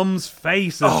horrible mum's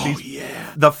face as she's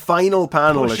the final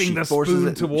panel as pushing she forces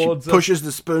it towards him. Pushes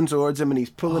the spoon towards him, and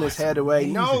he's pulling his head away.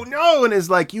 Amazing. No, and is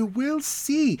like, you will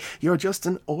see, you're just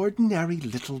an ordinary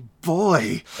little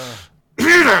boy. Eat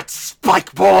it,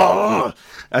 Spike Ball!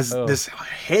 As this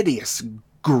hideous,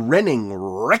 grinning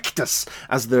rictus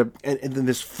in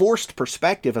this forced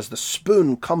perspective as the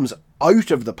spoon comes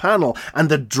out of the panel and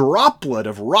the droplet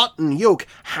of rotten yolk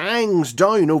hangs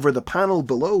down over the panel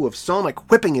below of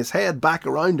Sonic whipping his head back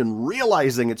around and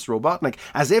realizing it's Robotnik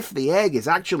as if the egg is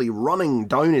actually running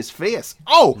down his face.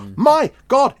 Oh my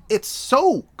god, it's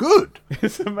so good.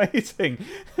 It's amazing.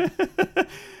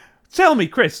 Tell me,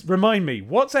 Chris, remind me,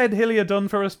 what's Ed Hilliard done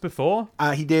for us before?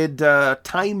 He did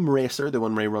Time Racer, the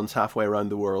one where he runs halfway around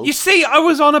the world. You see, I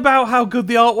was on about how good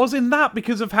the art was in that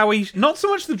because of how he... Not so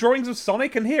much the drawings of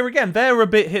Sonic, and here again, they're a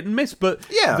bit hit and miss, but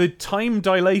the time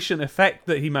dilation effect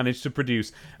that he managed to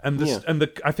produce, and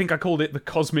the I think I called it the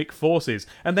cosmic forces.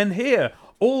 And then here,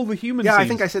 all the human scenes. I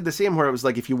think I said the same, where it was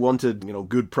like, if you wanted,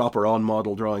 good, proper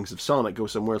on-model drawings of Sonic, go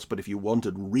somewhere else, but if you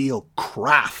wanted real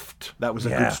craft, that was a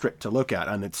good strip to look at,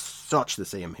 and it's such the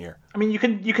same here. I mean, you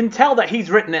can tell that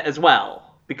he's written it as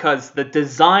well, because the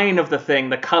design of the thing,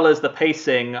 the colours, the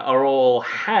pacing are all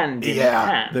hand in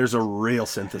hand. There's a real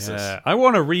synthesis. Yeah, I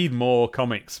want to read more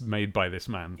comics made by this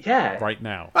man right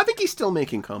now. I think he's still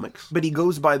making comics, but he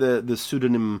goes by the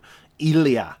pseudonym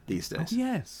Ilya these days. Oh,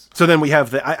 yes. So then we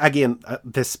have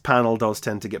this panel does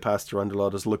tend to get past through under a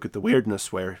lot as look at the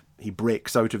weirdness where he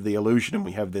breaks out of the illusion and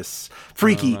we have this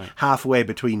freaky halfway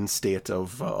between state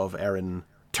of Aaron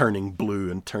turning blue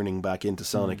and turning back into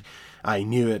Sonic. I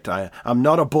knew it. I'm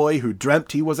not a boy who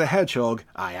dreamt he was a hedgehog.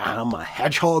 I am a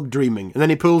hedgehog dreaming. And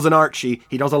then he pulls an Archie.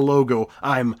 He does a logo.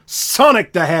 I'm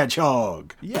Sonic the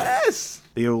Hedgehog. Yes!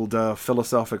 The old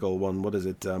philosophical one. What is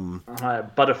it?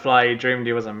 Butterfly dreamed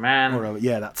he was a man.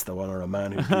 That's the one. Or a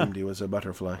man who dreamed he was a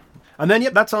butterfly. And then,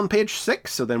 that's on page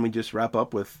 6. So then we just wrap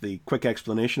up with the quick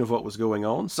explanation of what was going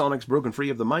on. Sonic's broken free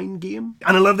of the mind game.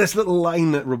 And I love this little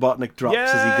line that Robotnik drops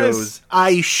as he goes,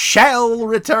 I shall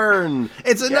return.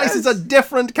 It's it's a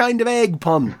different kind of egg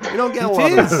pun. You don't get a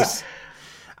lot of this.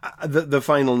 The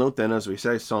final note then, as we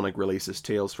say, Sonic releases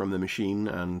Tails from the machine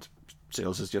and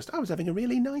Tails is just, I was having a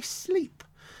really nice sleep.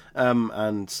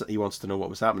 And he wants to know what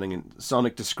was happening, and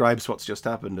Sonic describes what's just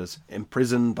happened as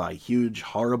imprisoned by huge,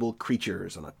 horrible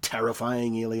creatures on a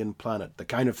terrifying alien planet, the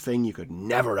kind of thing you could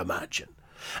never imagine.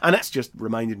 And that's just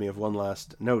reminded me of one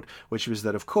last note, which was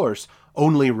that, of course,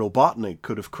 only Robotnik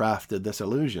could have crafted this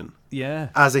illusion. Yeah.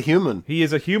 As a human. He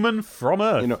is a human from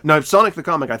Earth. Now, Sonic the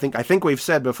Comic, I think we've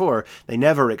said before, they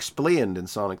never explained in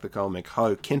Sonic the Comic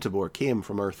how Kintobor came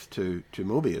from Earth to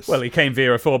Mobius. Well, he came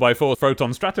via a 4x4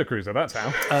 Photon Stratocruiser, that's how.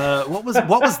 What was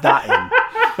that in?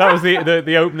 That was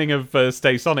the opening of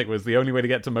Stay Sonic, was the only way to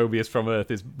get to Mobius from Earth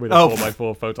is with a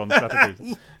 4x4 Photon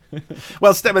Stratocruiser.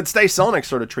 Well, Stay Sonic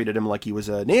sort of treated him like he was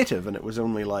a native, and it was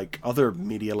only like other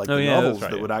media, like the novels,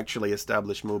 that would actually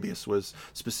establish Mobius was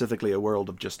specifically a world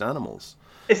of just animals.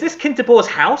 Is this Kintobor's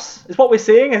house? Is what we're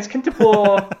seeing? Has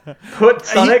Kintobor put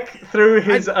Sonic through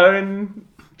his own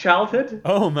childhood?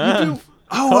 Oh, man.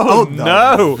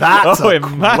 No! That's a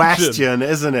imagine. question,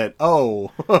 isn't it?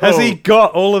 Has he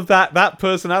got all of that? That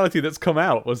personality that's come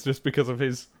out was just because of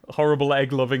his horrible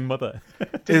egg-loving mother.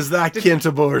 Is that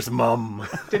Kintobor's mum?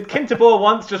 Did Kintobor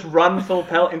once just run full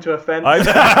pelt into a fence?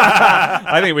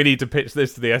 I think we need to pitch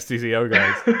this to the STCO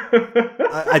guys.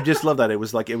 I just love that. It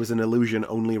was an illusion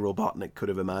only Robotnik could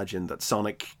have imagined, that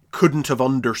Sonic couldn't have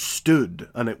understood,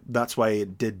 and that's why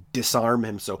it did disarm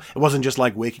him. So it wasn't just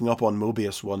like waking up on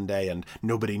Mobius one day and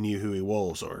nobody knew who he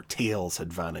was, or Tails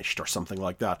had vanished, or something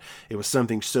like that. It was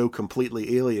something so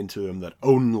completely alien to him that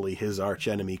only his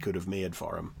archenemy could have made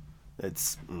for him.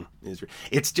 It's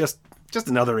just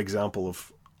another example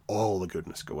of all the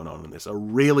goodness going on in this. A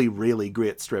really, really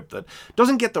great strip that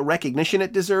doesn't get the recognition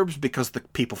it deserves because the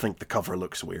people think the cover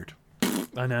looks weird.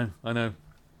 I know.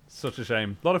 Such a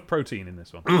shame. A lot of protein in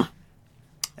this one.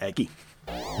 Eggy.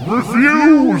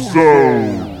 Review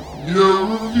Zone!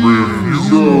 Review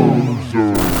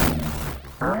Zone!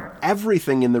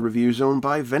 Everything in the review zone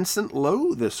by Vincent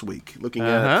Lowe this week. Looking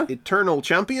at Eternal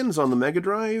Champions on the Mega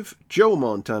Drive, Joe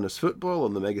Montana's Football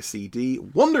on the Mega CD,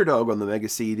 Wonder Dog on the Mega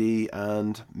CD,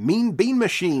 and Mean Bean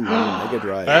Machine on the Mega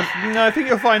Drive. No, I think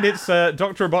you'll find it's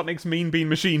Dr. Robotnik's Mean Bean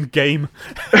Machine game.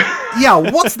 Yeah,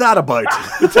 what's that about?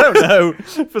 I don't know.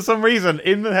 For some reason,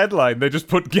 in the headline, they just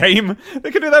put game.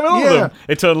 They could do that with all of them.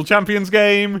 Eternal Champions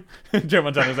game, Joe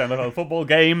Montana's NFL Football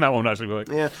game. That won't actually work.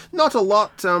 Yeah, not a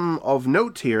lot of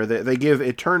note here. They give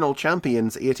Eternal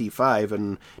Champions 85,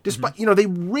 and despite, they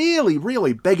really,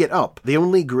 really big it up. The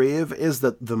only grave is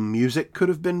that the music could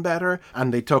have been better,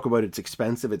 and they talk about it's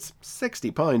expensive. It's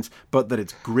 £60, but that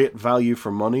it's great value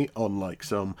for money, unlike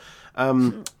some.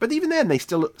 But even then, they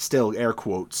still air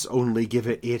quotes, only give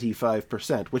it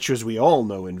 85%, which, as we all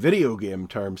know in video game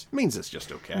terms, means it's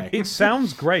just okay. It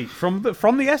sounds great. From the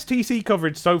STC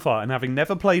coverage so far, and having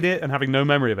never played it and having no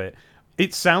memory of it,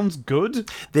 it sounds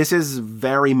good. This is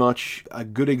very much a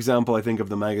good example, I think, of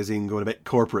the magazine going a bit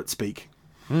corporate speak.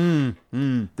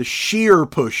 The sheer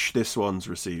push this one's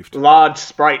received. Large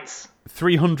sprites.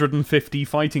 350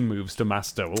 fighting moves to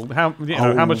master. Well, how much do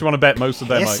you want to bet most of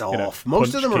them? Piss off.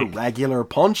 Most of them are regular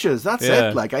punches. That's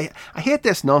it. Like I hate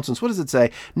this nonsense. What does it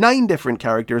say? 9 different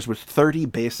characters with 30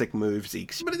 basic moves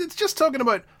each. But it's just talking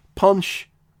about punch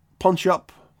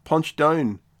up, punch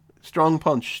down, strong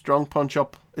punch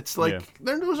up. It's like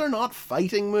those are not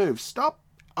fighting moves. Stop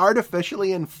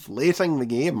artificially inflating the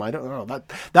game. I don't know.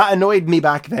 That annoyed me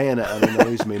back then, and it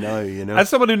annoys me now, As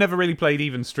someone who never really played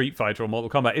even Street Fighter or Mortal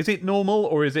Kombat, is it normal,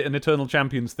 or is it an Eternal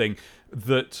Champions thing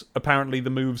that apparently the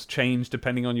moves change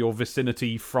depending on your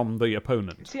vicinity from the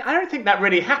opponent? See, I don't think that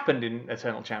really happened in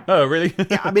Eternal Champions. Oh, really?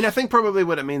 Yeah, I mean, I think probably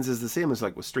what it means is the same as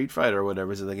like with Street Fighter or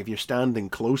whatever. Is like if you're standing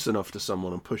close enough to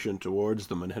someone and pushing towards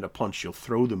them and hit a punch, you'll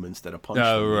throw them instead of punching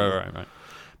them. Oh, right.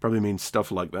 Probably means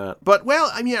stuff like that. But, well,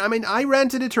 I mean, I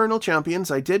rented Eternal Champions.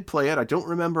 I did play it. I don't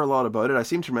remember a lot about it. I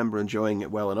seem to remember enjoying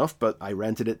it well enough, but I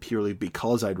rented it purely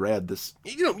because I'd read this.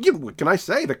 What can I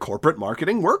say? The corporate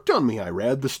marketing worked on me. I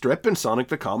read the strip in Sonic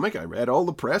the Comic. I read all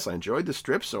the press. I enjoyed the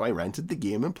strip, so I rented the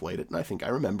game and played it, and I think I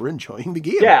remember enjoying the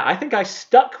game. Yeah, I think I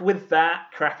stuck with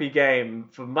that crappy game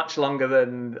for much longer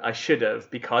than I should have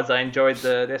because I enjoyed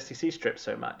the STC strip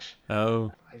so much.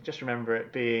 Oh. I just remember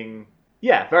it being...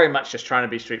 Yeah, very much just trying to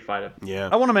be Street Fighter. Yeah.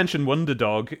 I want to mention Wonder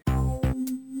Dog.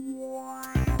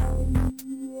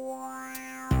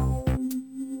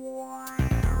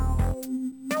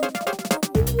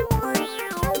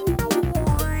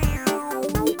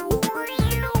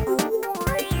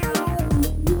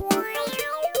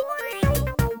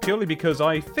 Purely because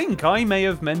I think I may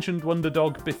have mentioned Wonder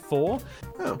Dog before.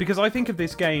 Oh. Because I think of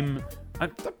this game... I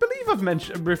believe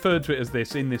I've referred to it as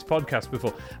this in this podcast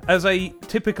before, as a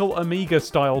typical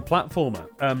Amiga-style platformer.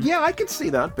 Yeah, I could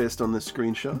see that based on this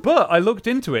screenshot. But I looked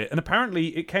into it, and apparently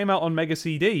it came out on Mega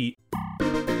CD.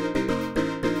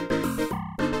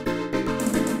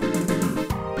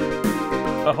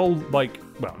 A whole,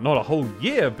 not a whole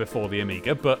year before the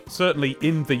Amiga, but certainly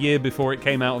in the year before it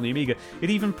came out on the Amiga.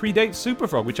 It even predates Super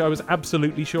Frog, which I was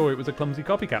absolutely sure it was a clumsy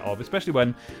copycat of, especially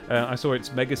when I saw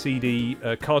its Mega CD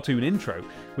cartoon intro,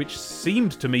 which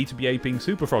seemed to me to be aping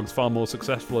Super Frog's far more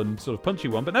successful and sort of punchy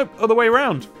one, but no, other way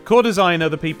around. Core Design are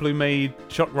the people who made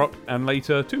Shock Rock and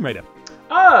later Tomb Raider.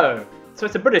 Oh, so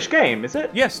it's a British game, is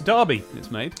it? Yes, Derby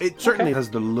it's made. It certainly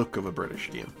has the look of a British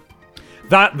game.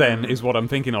 That, then, is what I'm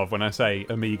thinking of when I say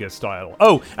Amiga style.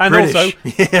 Oh, and British. also...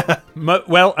 Yeah.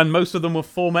 And most of them were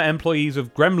former employees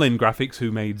of Gremlin Graphics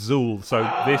who made Zool, so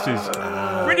this is...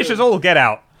 British as all get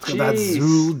out. So that's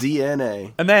Zool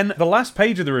DNA. And then the last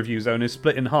page of the review zone is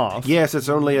split in half. Yes, it's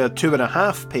only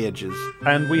 2.5 pages.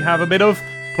 And we have a bit of...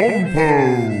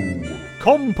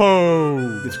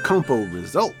 Compo! It's Compo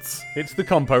results. It's the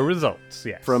Compo results,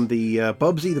 yes. From the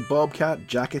Bubsy the Bobcat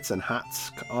jackets and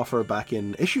hats offer back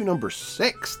in issue number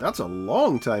 6. That's a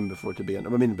long time before to be in. I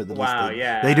mean, but at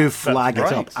least they do flag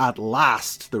it up at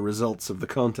last, the results of the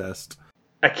contest.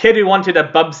 A kid who wanted a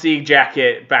Bubsy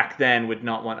jacket back then would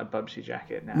not want a Bubsy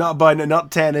jacket now.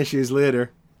 Not 10 issues later.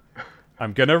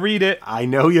 I'm gonna read it. I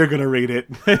know you're gonna read it.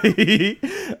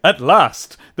 At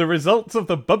last, the results of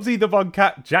the Bubsy the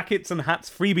Bobcat jackets and hats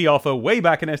freebie offer way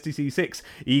back in STC 6.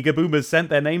 Eager boomers sent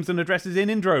their names and addresses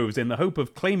in droves in the hope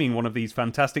of claiming one of these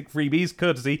fantastic freebies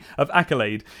courtesy of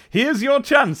Accolade. Here's your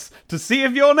chance to see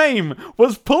if your name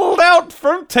was pulled out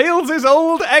from Tails'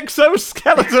 old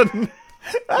exoskeleton.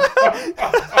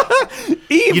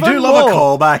 You do love a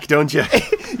callback, don't you?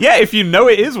 Yeah, if you know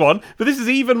it is one. But this is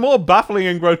even more baffling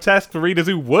and grotesque for readers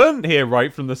who weren't here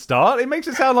right from the start. It makes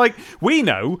it sound like we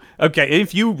know. Okay,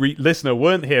 if you, listener,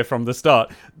 weren't here from the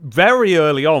start, very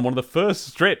early on, one of the first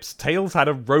strips, Tails had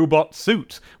a robot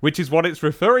suit, which is what it's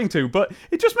referring to. But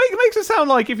it just makes it sound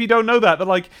like, if you don't know that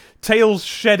like, Tails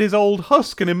shed his old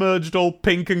husk and emerged all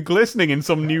pink and glistening in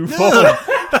some new form.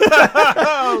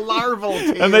 Larval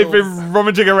Tails. And they've been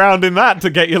rummaging around in that to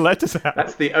get your letters out.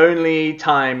 That's the only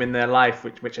time in their life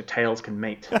which a Tails can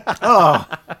mate. Oh.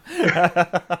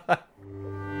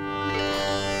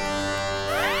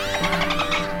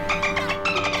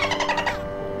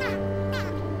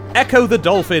 Echo the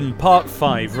Dolphin, Part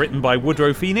 5, written by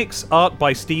Woodrow Phoenix, art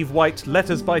by Steve White,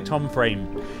 letters by Tom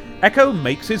Frame. Echo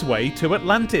makes his way to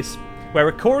Atlantis, where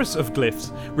a chorus of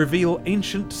glyphs reveal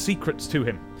ancient secrets to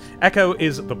him. Echo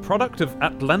is the product of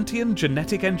Atlantean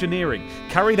genetic engineering,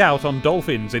 carried out on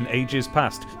dolphins in ages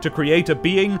past, to create a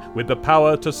being with the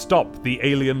power to stop the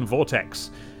alien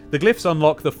vortex. The glyphs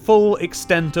unlock the full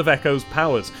extent of Echo's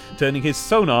powers, turning his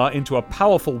sonar into a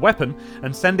powerful weapon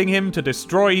and sending him to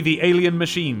destroy the alien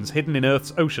machines hidden in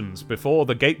Earth's oceans before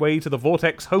the gateway to the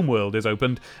Vortex homeworld is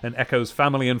opened and Echo's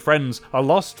family and friends are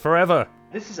lost forever.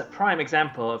 This is a prime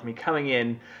example of me coming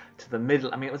in to the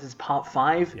middle. I mean, was this Part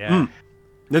 5? Yeah.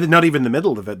 Not even the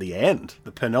middle of it, the end,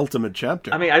 the penultimate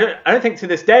chapter. I mean, I don't think to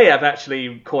this day I've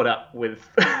actually caught up with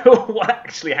what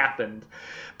actually happened.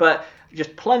 But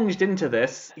just plunged into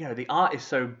this. You know, the art is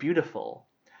so beautiful.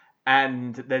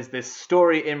 And there's this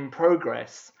story in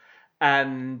progress.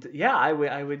 And yeah,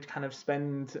 I would kind of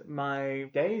spend my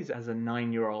days as a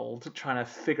 9-year-old trying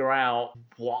to figure out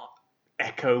what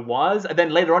Echo was, and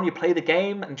then later on you play the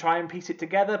game and try and piece it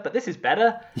together, but this is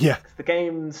better. Yeah. The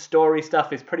game's story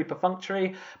stuff is pretty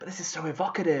perfunctory, but this is so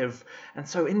evocative and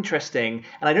so interesting,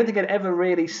 and I don't think I'd ever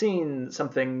really seen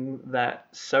something that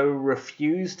so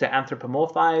refused to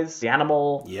anthropomorphize the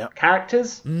animal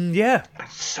characters. Yeah.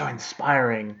 It's so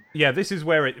inspiring. Yeah, this is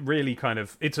where it really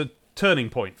it's a turning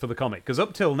point for the comic, because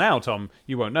up till now, Tom,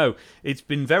 you won't know, it's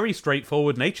been very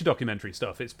straightforward nature documentary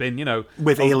stuff. It's been,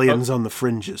 with aliens on the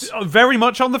fringes. Very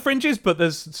much on the fringes, but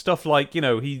there's stuff like,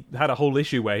 he had a whole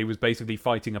issue where he was basically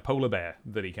fighting a polar bear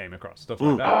that he came across, stuff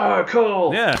like that. Oh,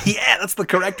 cool. Yeah. Yeah, that's the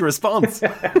correct response.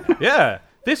 Yeah.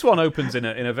 This one opens in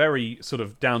a very sort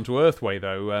of down-to-earth way,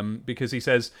 though, because he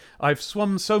says, "I've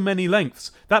swum so many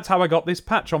lengths. That's how I got this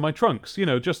patch on my trunks,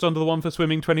 just under the one for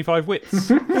swimming 25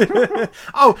 widths."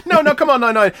 Oh, no, come on,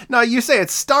 no. No, you say it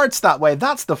starts that way.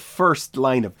 That's the first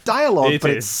line of dialogue,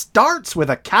 it starts with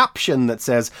a caption that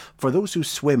says, "For those who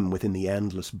swim within the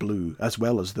endless blue, as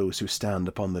well as those who stand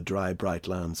upon the dry, bright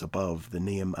lands above, the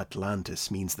name Atlantis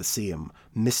means the same,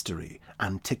 mystery,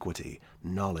 antiquity,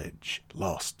 knowledge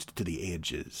lost to the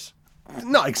ages."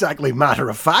 Not exactly matter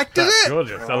of fact, is it?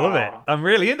 Gorgeous. I love it. I'm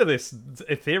really into this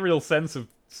ethereal sense of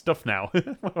stuff now.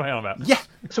 What am I on about? Yeah.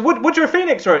 So Woodrow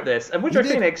Phoenix wrote this, and Woodrow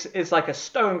Phoenix is like a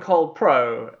stone cold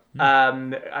pro.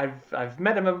 I've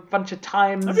met him a bunch of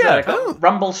times. Oh, yeah. I got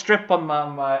Rumble Strip on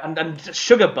my and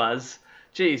Sugar Buzz.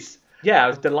 Jeez. Yeah, I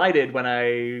was delighted when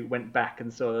I went back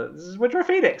and saw this is Woodrow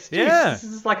Phoenix. Jeez, yeah. This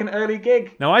is like an early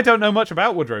gig. Now, I don't know much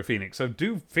about Woodrow Phoenix, so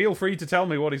do feel free to tell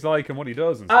me what he's like and what he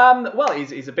does. Well,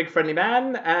 he's a big friendly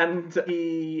man, and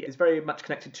he is very much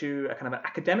connected to a kind of an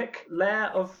academic layer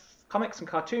of comics and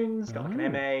cartoons. He's got like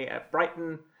an MA at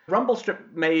Brighton. Rumble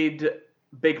Strip made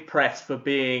big press for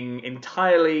being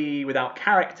entirely without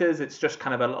characters. It's just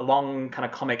kind of a long kind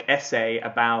of comic essay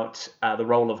about the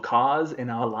role of cars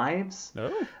in our lives.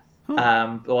 Oh.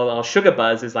 Well, Sugar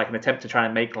Buzz is like an attempt to try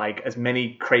and make like as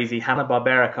many crazy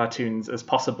Hanna-Barbera cartoons as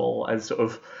possible as sort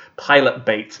of pilot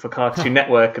bait for Cartoon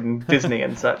Network and Disney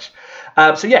and such.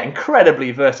 So yeah,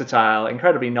 incredibly versatile,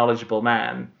 incredibly knowledgeable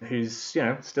man who's,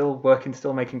 still working,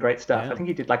 still making great stuff. Yeah. I think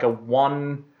he did like to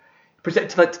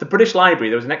the British Library.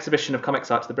 There was an exhibition of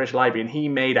comics art to the British Library, and he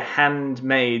made a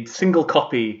handmade single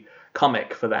copy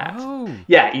comic for that. Oh.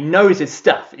 Yeah, he knows his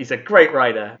stuff. He's a great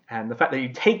writer, and the fact that he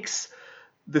takes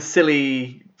the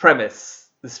silly premise,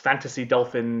 this fantasy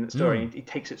dolphin story, he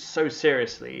takes it so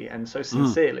seriously and so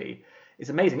sincerely is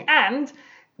amazing. And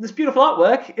this beautiful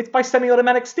artwork, it's by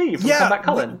Semi-Automatic Steve from Combat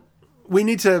Cullen. We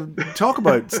need to talk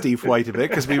about Steve White a bit,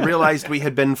 because we realised we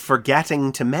had been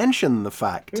forgetting to mention the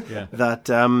fact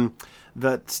that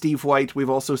that Steve White, we've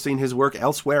also seen his work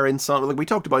elsewhere in Sonic. Like, we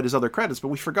talked about his other credits, but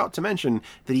we forgot to mention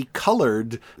that he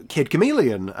coloured Kid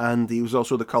Chameleon, and he was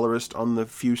also the colourist on the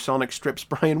few Sonic strips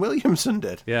Brian Williamson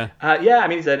did. Yeah. I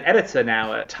mean, he's an editor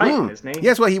now at Titan, isn't he?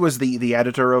 Yes, well, he was the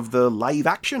editor of the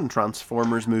live-action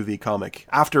Transformers movie comic,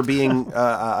 after being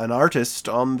an artist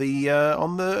on the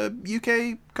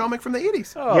UK comic from the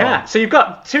 80s. Oh. Yeah, so you've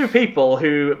got two people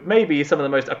who may be some of the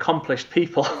most accomplished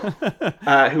people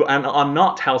who are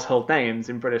not household names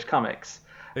in British comics.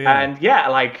 Yeah.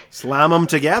 And slam them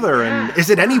together, and is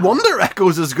it any wonder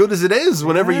Echo's as good as it is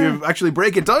whenever you actually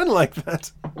break it down like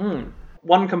that?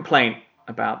 One complaint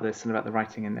about this and about the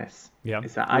writing in this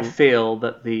is that I feel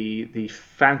that the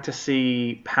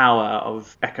fantasy power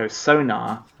of Echo's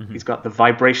sonar, he's got the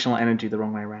vibrational energy the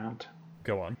wrong way around.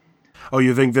 Go on. Oh,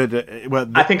 you think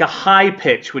that? I think a high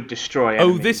pitch would destroy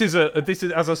enemies. Oh, this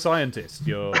is as a scientist.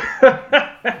 You're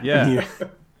Yeah.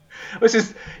 This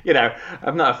is,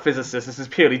 I'm not a physicist. This is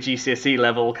purely GCSE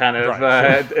level kind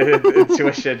of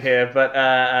intuition here. But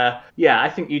I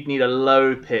think you'd need a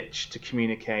low pitch to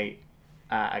communicate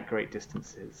at great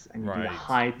distances, and you need a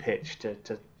high pitch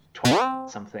to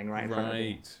something right in front of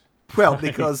you. Well,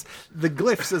 because the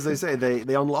glyphs, as they say,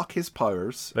 they unlock his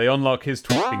powers. They unlock his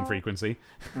twitching frequency.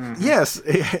 Yes,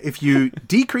 if you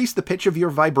decrease the pitch of your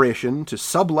vibration to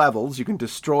sub-levels, you can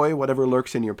destroy whatever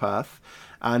lurks in your path.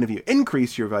 And if you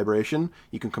increase your vibration,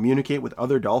 you can communicate with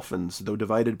other dolphins, though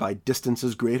divided by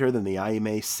distances greater than the eye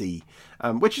may see.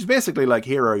 Which is basically like,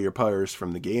 here are your powers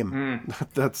from the game.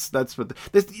 That's what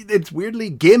it's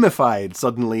weirdly gamified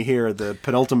suddenly here, the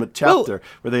penultimate chapter,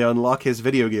 where they unlock his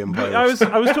video game powers.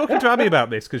 I was talking to Abby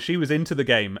about this because she was into the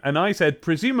game, and I said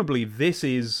presumably this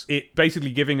is it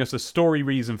basically giving us a story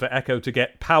reason for Echo to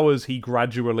get powers he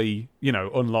gradually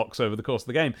unlocks over the course of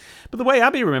the game. But the way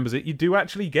Abby remembers it, you do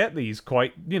actually get these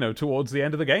quite towards the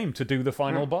end of the game to do the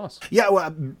final boss. Yeah,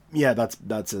 well,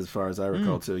 that's as far as I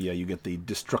recall too. Yeah, you get the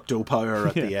Destructo power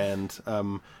at the end,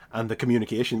 and the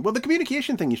communication. Well, the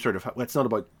communication thing, you sort of, it's not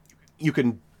about, you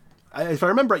can, if I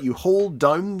remember right, you hold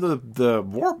down the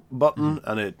warp button,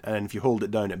 and if you hold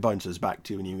it down, it bounces back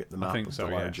to you, and you get the map of the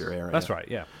larger area. That's right.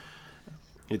 Yeah.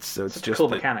 It's just a cool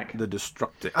mechanic. The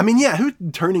destructive. I mean, yeah, who's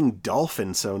turning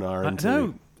dolphin sonar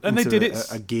into? And they did it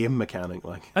a game mechanic,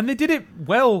 like. And they did it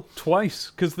well twice,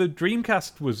 because the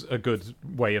Dreamcast was a good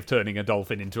way of turning a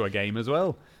dolphin into a game as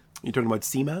well. You're talking about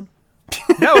Seaman?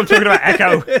 No, I'm talking about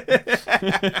Echo.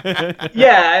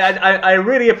 I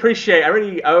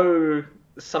really owe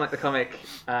Sonic the Comic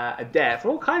a debt for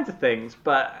all kinds of things,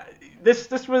 but this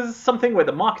was something where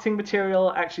the marketing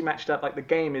material actually matched up. Like, the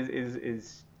game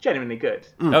is genuinely good.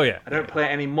 Oh yeah. I don't play it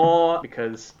anymore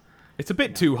because it's a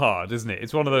bit too hard, isn't it?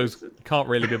 It's one of those can't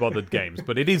really be bothered games,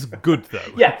 but it is good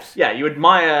though. Yeah, you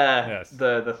admire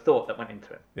the thought that went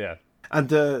into it. Yeah. And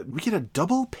we get a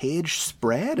double-page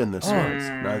spread in this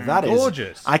one. Now that is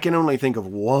gorgeous. I can only think of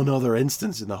one other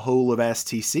instance in the whole of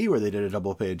STC where they did a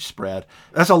double-page spread.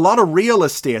 That's a lot of real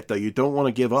estate that you don't want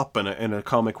to give up in a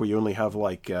comic where you only have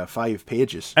 5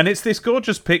 pages. And it's this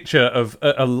gorgeous picture of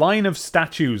a line of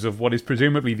statues of what is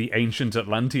presumably the ancient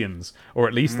Atlanteans, or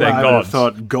at least their gods. I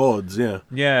thought gods, yeah.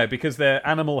 Yeah, because they're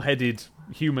animal-headed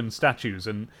human statues,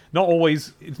 and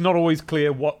it's not always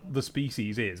clear what the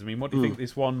species is. I mean, what do you think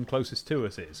this one closest to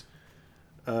us is?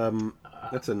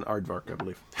 That's an aardvark, I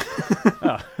believe.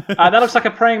 That looks like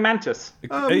a praying mantis.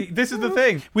 This is the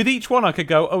thing. With each one, I could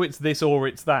go, oh, it's this or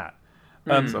it's that.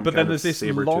 But then there's this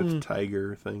long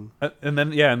tiger thing, and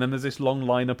then there's this long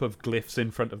lineup of glyphs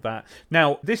in front of that.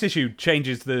 Now, this issue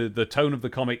changes the tone of the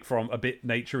comic from a bit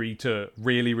naturey to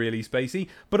really, really spacey,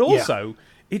 but also.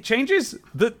 It changes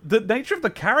the nature of the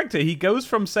character. He goes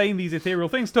from saying these ethereal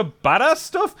things to badass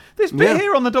stuff. This bit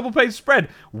here on the double-page spread.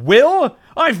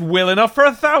 I've will enough for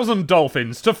 1,000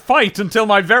 dolphins to fight until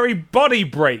my very body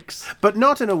breaks. But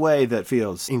not in a way that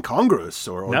feels incongruous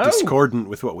or discordant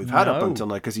with what we've had up until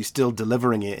now, because he's still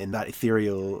delivering it in that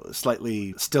ethereal,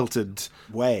 slightly stilted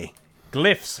way.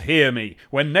 Glyphs, hear me.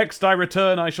 When next I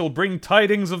return, I shall bring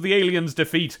tidings of the aliens'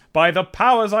 defeat. By the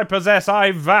powers I possess,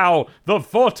 I vow, the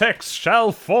vortex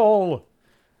shall fall.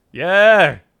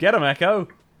 Yeah, get him, Echo.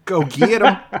 Go get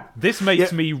him. This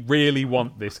makes me really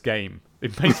want this game.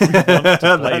 It makes me want to play this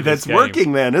game. That's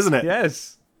working, then, isn't it?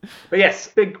 Yes. But yes,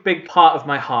 big part of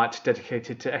my heart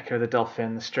dedicated to Echo the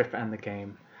Dolphin, the strip and the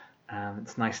game.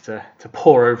 It's nice to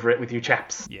pore over it with you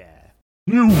chaps. Yeah.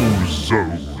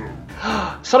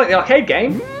 Sonic the arcade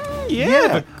game?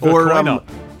 Yeah. Or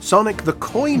Sonic the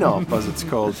Coin-Op, as it's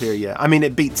called here, yeah. I mean,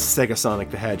 it beats Sega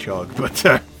Sonic the Hedgehog,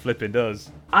 but... Flipping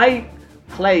does. I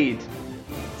played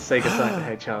Sega Sonic the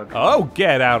Hedgehog. Oh,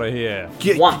 get out of here.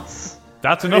 Once.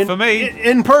 That's enough for me.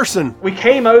 In person. We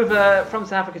came over from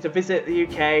South Africa to visit the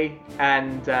UK,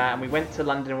 and we went to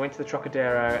London, we went to the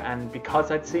Trocadero, and because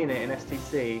I'd seen it in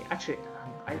STC, actually,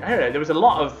 I don't know, there was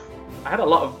I had a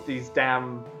lot of these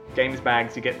damn games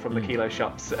bags you get from the Kilo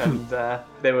shops, and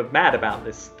they were mad about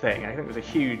this thing. I think it was a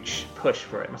huge push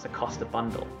for it. It must have cost a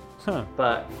bundle. Huh.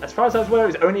 But as far as I was aware, it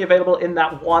was only available in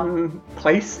that one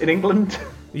place in England.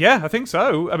 Yeah, I think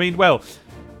so. I mean, well...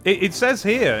 It says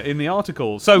here in the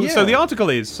article. So the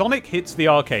article is Sonic hits the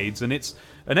arcades, and it's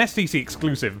an STC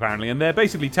exclusive apparently, and they're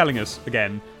basically telling us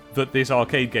again that this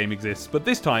arcade game exists, but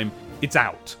this time it's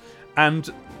out. And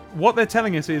what they're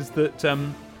telling us is that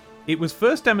it was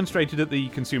first demonstrated at the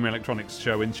Consumer Electronics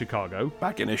Show in Chicago.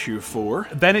 Back in issue 4.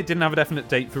 Then it didn't have a definite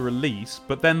date for release,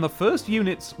 but then the first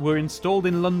units were installed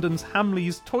in London's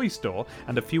Hamleys toy store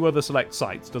and a few other select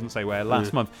sites, doesn't say where,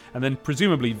 last month. And then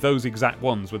presumably those exact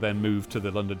ones were then moved to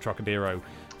the London Trocadero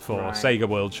for Sega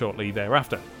World shortly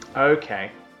thereafter.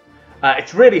 Okay.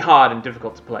 It's really hard and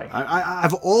difficult to play.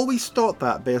 I've always thought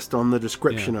that based on the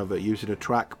description of it, using a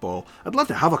trackball. I'd love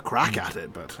to have a crack at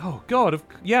it, but... Oh, God.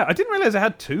 Yeah, I didn't realise it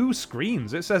had 2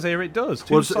 screens. It says here it does.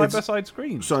 2 side-by-side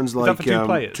screens. Sounds like for 2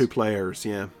 players? 2 players,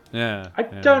 yeah. Yeah. I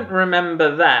don't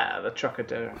remember that at the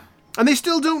Trocadero. And they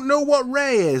still don't know what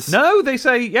Ray is. No, they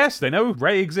say, yes, they know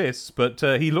Ray exists, but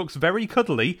he looks very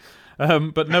cuddly.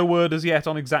 But no word as yet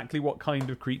on exactly what kind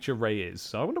of creature Ray is.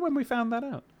 So I wonder when we found that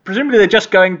out. Presumably they're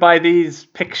just going by these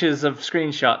pictures of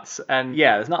screenshots, and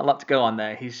yeah, there's not a lot to go on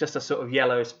there. He's just a sort of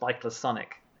yellow, spikeless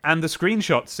Sonic. And the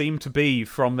screenshots seem to be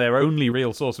from their only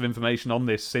real source of information on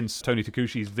this since Tony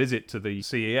Takushi's visit to the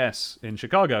CES in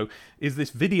Chicago, is this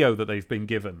video that they've been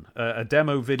given, a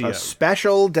demo video. A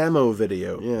special demo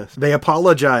video, yes. They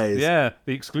apologise. Yeah,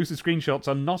 the exclusive screenshots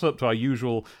are not up to our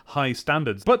usual high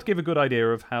standards, but give a good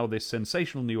idea of how this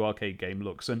sensational new arcade game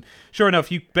looks. And sure enough,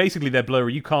 they're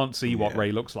blurry, you can't see what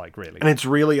Ray looks like, really. And it's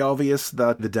really obvious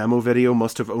that the demo video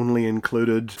must have only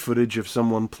included footage of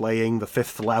someone playing the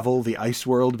 5th level, the Ice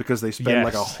World, because they spend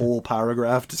like a whole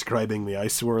paragraph describing the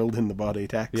Ice World in the body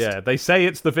text. Yeah, they say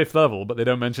it's the 5th level, but they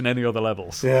don't mention any other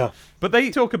levels. Yeah. But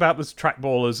they talk about this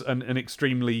trackball as an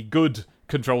extremely good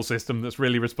control system that's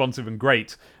really responsive and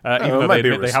great. Even though it might be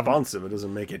they responsive, it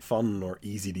doesn't make it fun or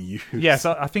easy to use. Yes,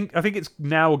 I think it's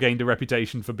now gained a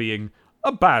reputation for being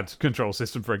a bad control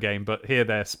system for a game, but here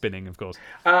they're spinning, of course.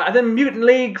 And then Mutant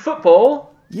League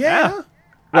Football. Yeah.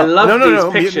 I love these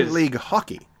pictures. Mutant League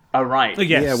Hockey. Oh, right.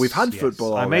 Yes, yeah, we've had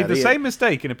football already. I made the same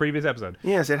mistake in a previous episode.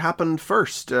 Yes, it happened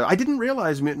first. I didn't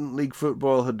realise Mutant League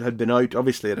Football had been out,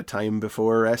 obviously, at a time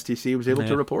before STC was able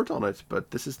to report on it,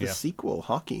 but this is the sequel,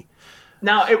 Hockey.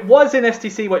 Now, it was in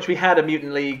STC which we had a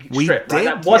Mutant League strip, right?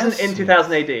 That wasn't in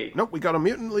 2000 AD. Nope, we got a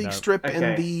Mutant League strip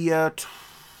in the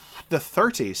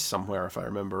 30s somewhere, if I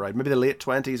remember right. Maybe the late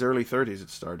 20s, early 30s it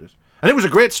started. And it was a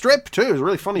great strip, too. It was a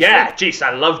really funny strip. Yeah, jeez,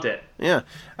 I loved it. Yeah.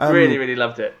 Really, really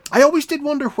loved it. I always did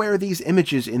wonder where these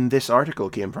images in this article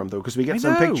came from, though, because we get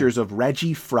some pictures of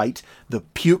Reggie Fright, the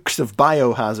Pukes of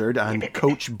Biohazard, and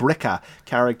Coach Bricka,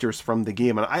 characters from the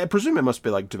game. And I presume it must be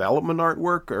like development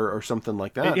artwork or something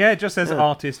like that. It just says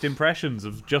artist impressions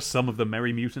of just some of the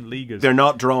Merry Mutant Leaguers. They're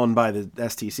not drawn by the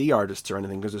STC artists or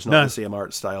anything, because it's not the same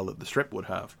art style that the strip would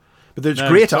have. But there's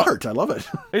great art. I love it.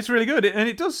 It's really good. And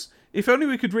it does... If only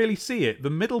we could really see it. The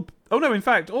middle... Oh, no, in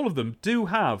fact, all of them do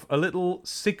have a little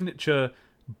signature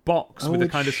box with a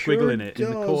kind of squiggle in it in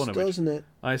the corner. Doesn't it?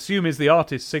 I assume is the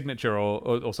artist's signature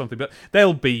or something. But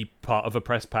they'll be part of a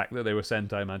press pack that they were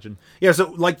sent, I imagine. Yeah,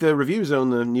 so like the review zone,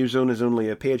 the news zone is only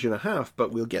a page and a half,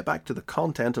 but we'll get back to the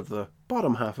content of the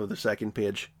bottom half of the second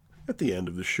page at the end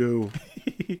of the show.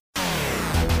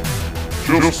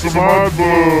 Just some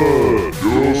advert!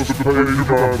 Just a page of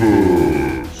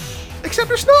adverts! Except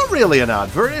it's not really an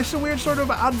advert, it's a weird sort of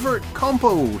advert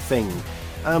compo thing.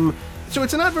 So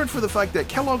it's an advert for the fact that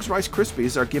Kellogg's Rice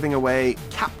Krispies are giving away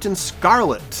Captain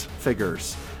Scarlet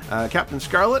figures. Captain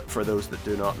Scarlet, for those that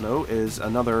do not know, is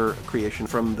another creation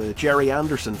from the Jerry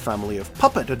Anderson family of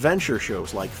puppet adventure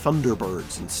shows like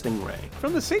Thunderbirds and Stingray.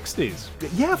 From the 60s?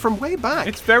 Yeah, from way back.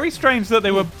 It's very strange that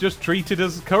they were just treated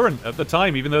as current at the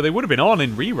time, even though they would have been on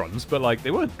in reruns, but like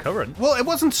they weren't current. Well, it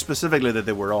wasn't specifically that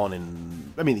they were on in...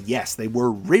 I mean, yes, they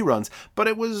were reruns, but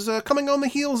it was coming on the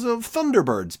heels of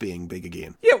Thunderbirds being big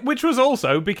again. Yeah, which was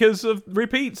also because of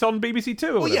repeats on BBC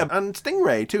Two. Well, yeah, and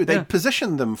Stingray too. They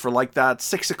positioned them for like that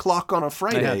 6 o'clock on a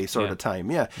Friday sort of time.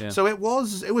 Yeah. So it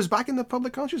was back in the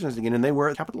public consciousness again, and they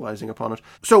were capitalizing upon it.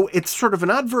 So it's sort of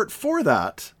an advert for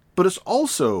that. but it's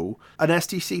also an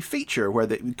STC feature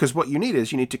because what you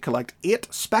need to collect 8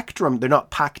 Spectrum. They're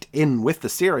not packed in with the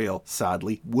cereal,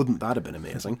 sadly. Wouldn't that have been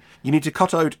amazing? You need to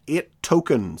cut out 8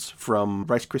 tokens from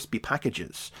Rice Krispie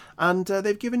packages, and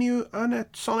they've given you a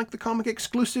Sonic the Comic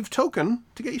exclusive token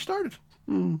to get you started.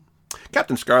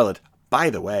 Captain Scarlet, by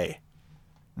the way,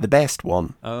 the best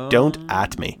one. Don't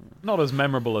at me. Not as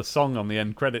memorable a song on the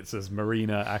end credits as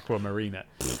Marina Aquamarina.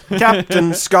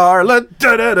 Captain Scarlet.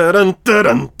 That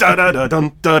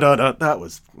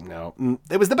was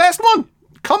it was the best one.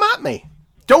 Come at me.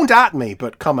 Don't at me,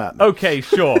 but come at me. Okay,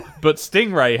 sure. But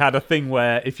Stingray had a thing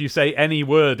where if you say any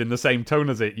word in the same tone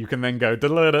as it, you can then go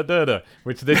da-da-da-da-da,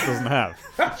 which this doesn't have.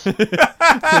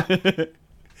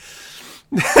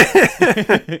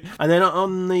 And then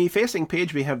on the facing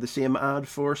page, we have the same ad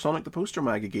for Sonic the Poster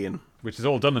Mag again. Which is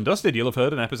all done and dusted. You'll have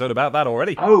heard an episode about that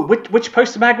already. Oh, which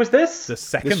poster mag was this? The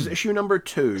second. This is issue number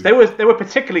 2. They were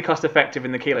particularly cost effective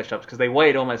in the Kilo shops because they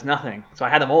weighed almost nothing. So I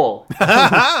had them all.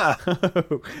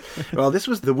 Well, this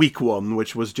was the weak one,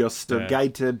 which was just a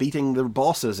guide to beating the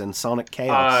bosses in Sonic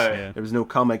Chaos. There was no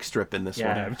comic strip in this one.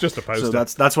 Yeah, it was just a poster. So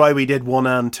that's why we did 1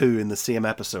 and 2 in the same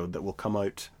episode that will come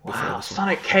out before Wow, this one.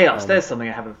 Sonic Chaos. There's something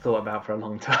I haven't thought about for a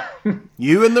long time.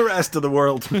 You and the rest of the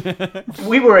world.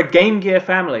 We were a Game Gear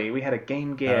family. We had a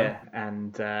Game Gear.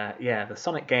 And the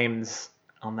Sonic games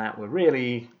on that were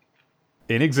really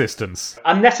in existence.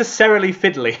 Unnecessarily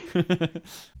fiddly.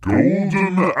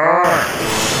 Golden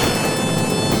Axe!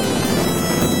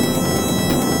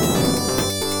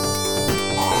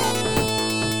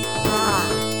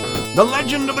 The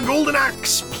Legend of the Golden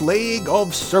Axe, Plague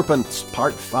of Serpents,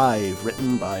 Part 5,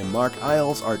 written by Mark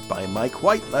Isles, art by Mike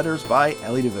White, letters by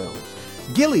Ellie DeVille.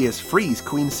 Gilius frees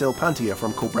Queen Silpantia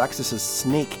from Cobraxis'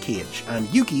 snake cage,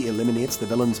 and Yuki eliminates the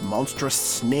villain's monstrous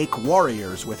snake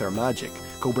warriors with her magic.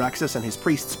 Cobraxis and his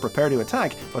priests prepare to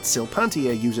attack, but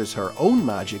Silpantia uses her own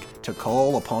magic to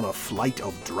call upon a flight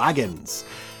of dragons.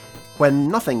 When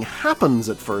nothing happens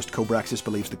at first, Cobraxis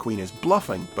believes the queen is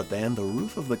bluffing, but then the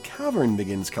roof of the cavern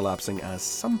begins collapsing as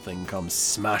something comes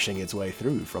smashing its way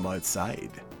through from outside.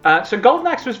 So Golden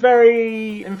Axe was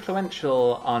very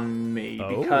influential on me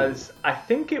because I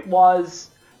think it was,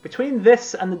 between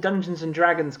this and the Dungeons &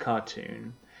 Dragons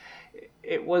cartoon,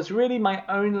 it was really my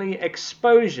only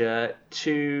exposure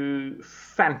to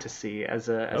fantasy as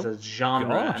a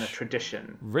genre and a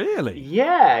tradition. Really?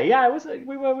 Yeah. It was.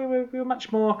 We were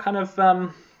much more kind of.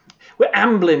 We're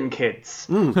Amblin kids,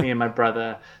 me and my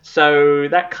brother. So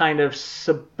that kind of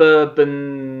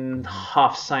suburban,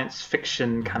 half science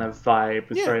fiction kind of vibe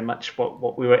was very much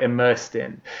what we were immersed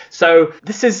in. So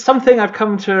this is something I've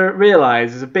come to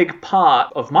realize is a big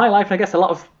part of my life, and I guess a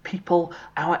lot of people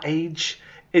our age,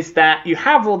 is that you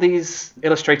have all these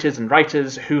illustrators and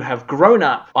writers who have grown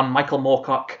up on Michael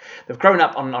Moorcock, they've grown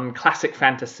up on classic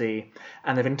fantasy,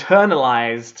 and they've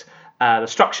internalized the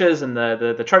structures and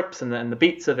the tropes and the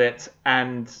beats of it,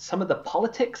 and some of the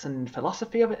politics and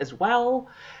philosophy of it as well.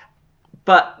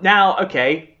 But now,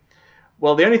 okay,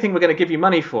 well, the only thing we're going to give you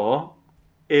money for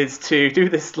is to do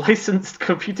this licensed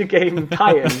computer game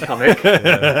tie-in comic.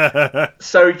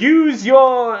 So use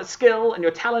your skill and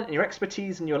your talent and your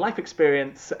expertise and your life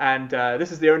experience, and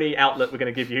this is the only outlet we're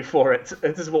going to give you for it.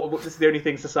 This is the only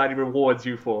thing society rewards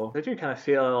you for. I do kind of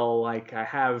feel like I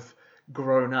have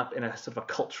grown up in a sort of a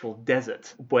cultural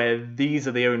desert where these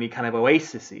are the only kind of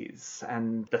oases,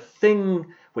 and the thing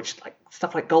which, like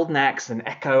stuff like Golden Axe and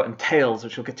Echo and Tales,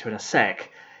 which we'll get to in a sec,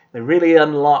 they really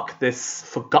unlock this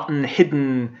forgotten,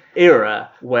 hidden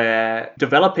era where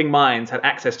developing minds had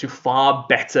access to far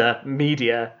better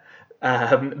media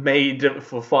made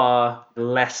for far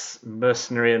less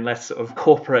mercenary and less sort of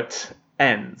corporate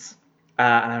ends.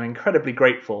 And I'm incredibly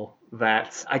grateful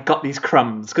that I got these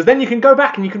crumbs, because then you can go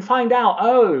back and you can find out,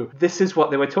 oh, this is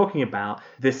what they were talking about.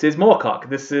 This is Moorcock.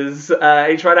 This is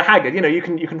H. Rider Haggard. You know, you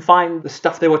can find the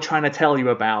stuff they were trying to tell you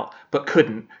about, but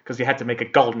couldn't, because you had to make a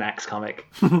Golden Axe comic.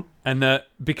 And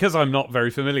because I'm not very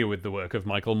familiar with the work of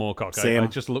Michael Moorcock, I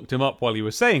just looked him up while you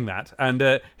were saying that.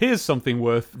 And here's something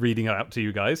worth reading out to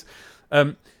you guys.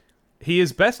 He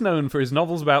is best known for his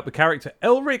novels about the character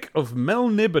Elric of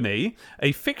Melniboné,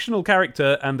 a fictional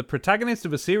character and the protagonist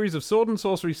of a series of sword and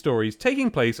sorcery stories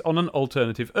taking place on an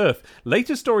alternative Earth.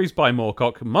 Later stories by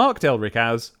Moorcock marked Elric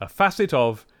as a facet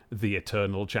of the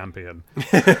Eternal Champion.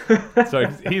 So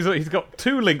he's got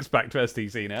 2 links back to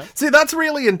STC now. See, that's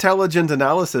really intelligent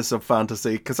analysis of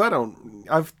fantasy, because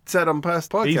I've said on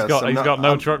past podcasts... He's got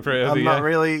no truck for it. I'm not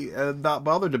really that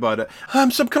bothered about it.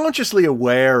 I'm subconsciously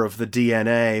aware of the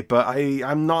DNA, but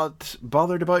I'm not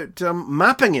bothered about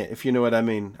mapping it, if you know what I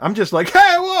mean. I'm just like,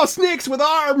 hey, whoa, snakes with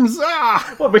arms!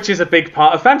 Ah! Well, which is a big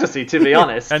part of fantasy, to be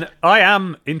honest. And I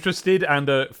am interested and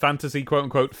a fantasy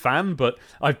quote-unquote fan, but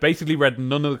I've basically read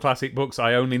none of the classic books.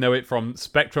 I only know it from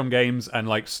Spectrum games and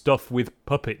like stuff with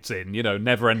puppets in,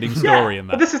 never-ending story and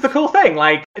that. But this is the cool thing,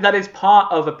 like, that is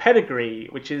part of a pedigree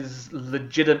which is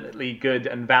legitimately good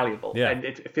and valuable. Yeah. And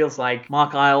it feels like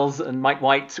Mark Isles and Mike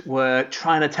White were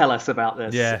trying to tell us about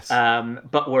this, yes.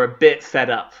 But were a bit fed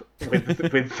up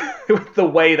with the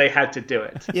way they had to do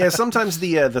it. Yeah, sometimes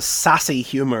the sassy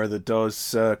humour that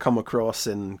does come across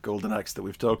in Golden Axe that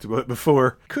we've talked about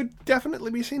before could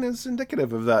definitely be seen as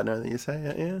indicative of that. Now that you say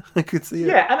it, yeah, I could see it.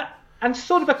 Yeah, and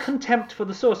sort of a contempt for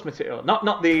the source material,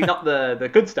 not the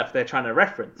good stuff they're trying to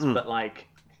reference, but like,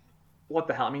 what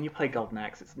the hell? I mean, you play Golden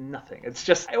Axe, it's nothing. It's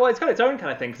just, well, it's got its own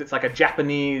kind of thing, because it's like a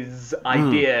Japanese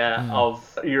idea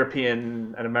of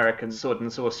European and American sword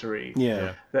and sorcery.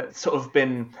 Yeah. That's sort of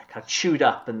been kind of chewed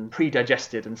up and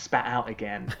pre-digested and spat out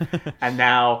again. And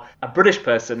now a British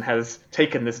person has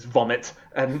taken this vomit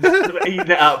and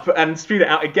eaten it up and spewed it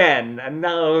out again. And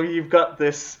now you've got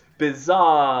this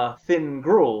bizarre thin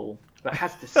gruel that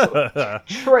has this sort of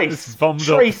trace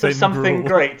of something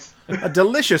great. A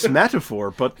delicious metaphor,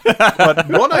 but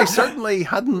one I certainly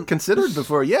hadn't considered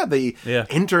before. Yeah, the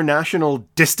international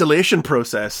distillation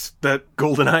process that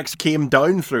Golden Axe came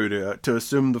down through to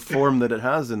assume the form that it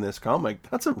has in this comic.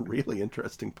 That's a really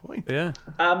interesting point. Yeah.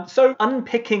 So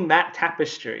unpicking that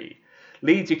tapestry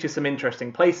leads you to some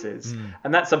interesting places.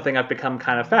 And that's something I've become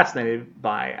kind of fascinated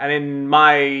by. And in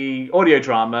my audio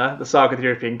drama, The Saga of the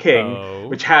European King,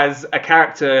 which has a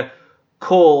character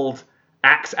called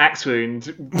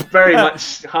Axewound, very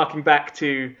much harking back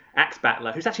to Axe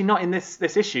Battler, who's actually not in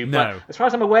this issue. No. But as far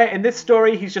as I'm aware, in this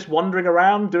story, he's just wandering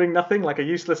around doing nothing, like a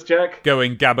useless jerk.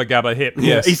 Going gabba gabba hip.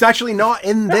 Yes. He's actually not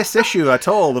in this issue at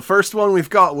all. The first one we've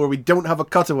got where we don't have a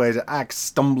cutaway to Axe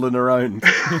stumbling around.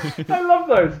 I love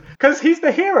those. Because he's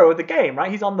the hero of the game, right?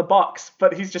 He's on the box,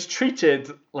 but he's just treated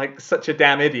like such a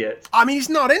damn idiot. I mean, he's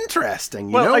not interesting,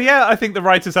 you know? Yeah, I think the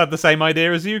writers had the same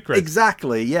idea as you, Chris.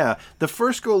 Exactly, yeah. The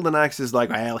first Golden Axe is like,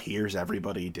 well, here's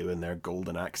everybody doing their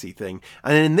Golden Axe-y thing.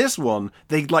 And in this one,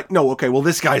 they like, no, okay, well,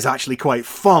 this guy's actually quite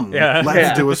fun. Yeah.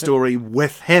 Let's do a story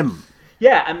with him.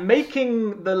 Yeah, and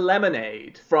making the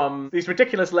lemonade from these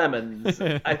ridiculous lemons,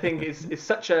 I think, is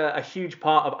such a huge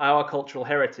part of our cultural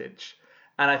heritage.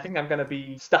 And I think I'm going to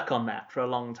be stuck on that for a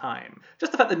long time.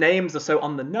 Just the fact the names are so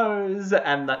on the nose,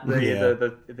 and that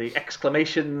the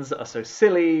exclamations are so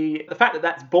silly. The fact that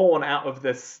that's born out of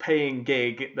this paying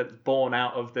gig, that's born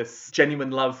out of this genuine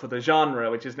love for the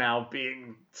genre, which is now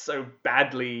being so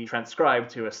badly transcribed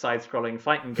to a side-scrolling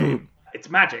fighting game. It's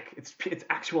magic. It's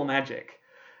actual magic.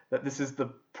 That this is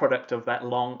the product of that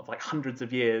of like hundreds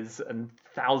of years and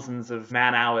thousands of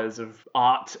man-hours of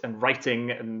art and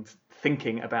writing and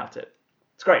thinking about it.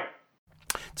 It's great.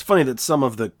 It's funny that some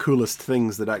of the coolest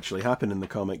things that actually happen in the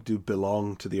comic do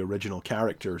belong to the original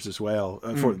characters as well,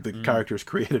 for the characters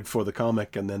created for the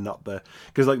comic, and then not the...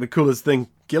 Because like the coolest thing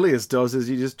Gilius does is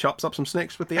he just chops up some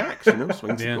snakes with the axe,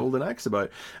 swings the golden axe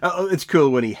about. It's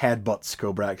cool when he headbutts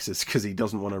Cobraxis because he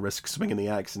doesn't want to risk swinging the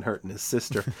axe and hurting his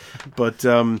sister. But,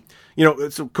 so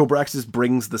Cobraxis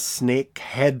brings the snake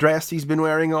headdress he's been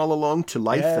wearing all along to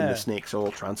life, and the snakes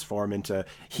all transform into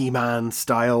He-Man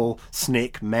style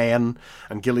snake men,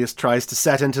 and Gilius tries to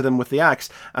set into them with the axe,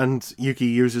 and Yuki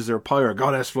uses her power.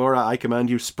 Goddess Flora, I command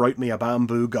you, sprout me a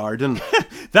bamboo garden.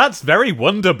 That's very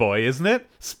Wonder Boy, isn't it?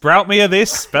 Sprout me of this,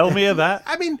 spell me of that.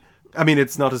 I mean,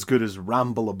 it's not as good as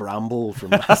Ramble a Bramble from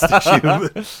last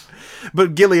issue.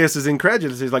 But Gilius is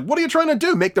incredulous. He's like, what are you trying to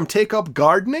do? Make them take up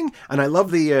gardening? And I love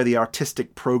the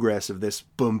artistic progress of this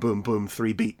boom, boom, boom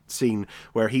 3-beat scene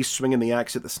where he's swinging the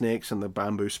axe at the snakes and the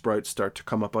bamboo sprouts start to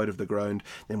come up out of the ground.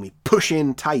 Then we push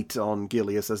in tight on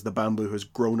Gilius as the bamboo has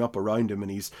grown up around him,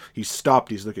 and he's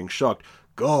stopped. He's looking shocked.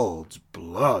 God's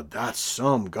blood, that's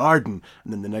some garden.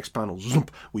 And then the next panel, zoom,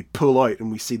 we pull out and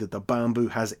we see that the bamboo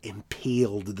has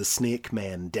impaled the snake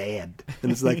man dead.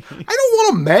 And it's like, I don't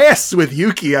want to mess with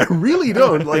Yuki, I really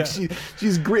don't. Like,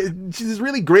 she's great. She's this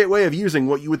really great way of using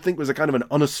what you would think was a kind of an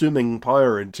unassuming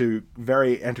power into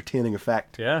very entertaining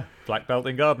effect. Yeah, black belt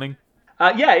in gardening.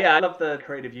 I love the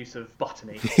creative use of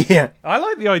botany. Yeah. I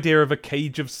like the idea of a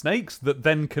cage of snakes that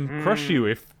then can crush you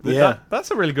if...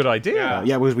 That's a really good idea.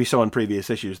 Yeah, we saw in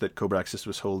previous issues that Cobraxis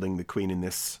was holding the queen in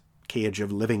this cage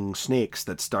of living snakes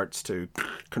that starts to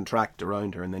contract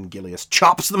around her, and then Gilius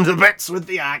chops them to bits with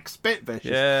the axe. Bit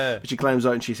vicious. Yeah. But she climbs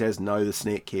out and she says, now the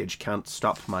snake cage can't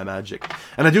stop my magic.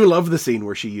 And I do love the scene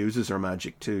where she uses her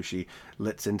magic too. She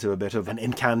lets into a bit of an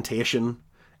incantation.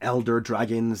 Elder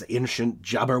dragons, ancient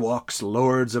jabberwocks,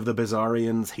 lords of the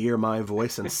Bizarrians, hear my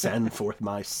voice and send forth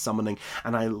my summoning.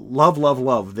 And I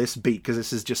love this beat, because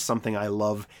this is just something I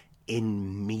love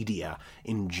in media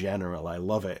in general. I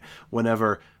love it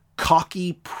whenever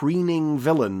cocky, preening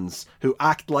villains who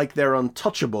act like they're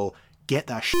untouchable get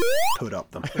that shit put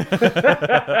up them.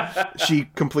 She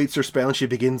completes her spell and she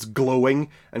begins glowing,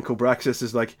 and Cobraxis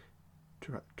is like,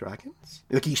 dragons?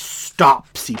 Like, he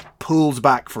stops, he pulls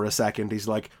back for a second, he's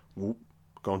like,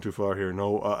 gone too far here,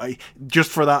 no.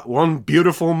 Just for that one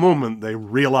beautiful moment, they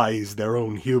realize their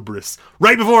own hubris,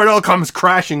 right before it all comes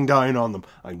crashing down on them.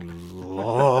 I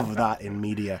love that in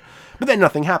media. But then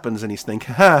nothing happens, and he's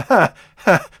thinking, a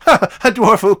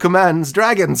dwarf who commands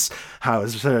dragons. How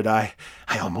absurd, I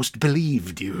almost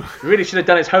believed you. He really should have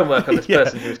done his homework on this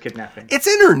person who was kidnapping. It's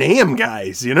in her name,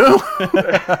 guys, you know?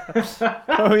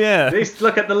 Oh, yeah. At least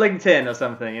look at the LinkedIn or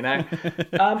something, you know?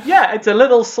 Yeah, it's a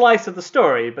little slice of the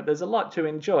story, but there's a lot to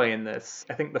enjoy in this.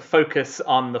 I think the focus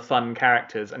on the fun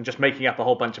characters and just making up a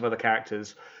whole bunch of other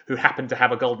characters who happen to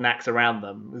have a golden axe around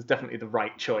them was definitely the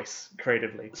right choice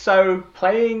creatively. So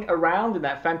playing around in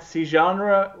that fantasy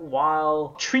genre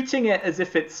while treating it as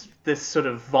if it's this sort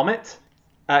of vomit,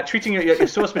 treating your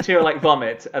source material like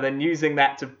vomit, and then using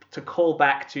that to call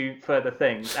back to further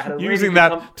things. Using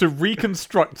that to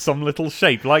reconstruct some little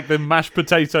shape, like the mashed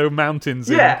potato mountains.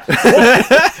 Yeah.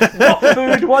 What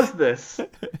food was this?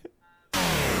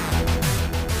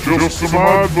 Just some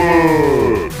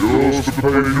advert! Just a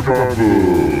page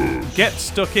advert! Get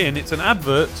Stuck In. It's an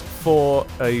advert for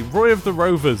a Roy of the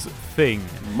Rovers thing.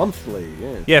 Monthly,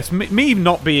 yeah. Yes, me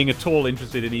not being at all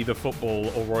interested in either football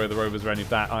or Roy of the Rovers or any of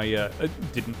that, I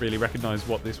didn't really recognise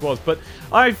what this was. But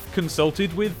I've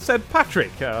consulted with Seb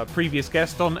Patrick, previous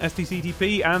guest on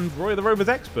STCTP and Roy of the Rovers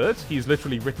expert. He's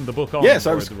literally written the book on Yes,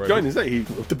 Roy I was of the Rovers. going to say,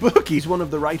 the book, he's one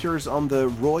of the writers on the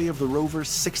Roy of the Rovers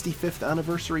 65th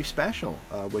anniversary special,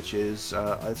 which is,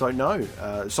 it's out now.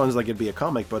 It sounds like it'd be a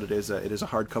comic, but it is a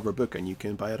hardcover book, and you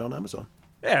can buy it on Amazon.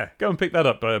 Yeah, go and pick that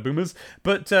up, boomers.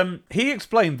 But he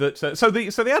explained that. So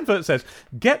the advert says,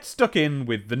 "Get stuck in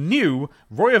with the new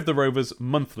Roy of the Rovers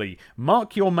monthly.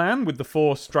 Mark your man with the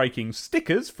 4 striking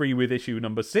stickers, free with issue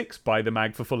number 6. Buy the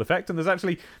mag for full effect." And there's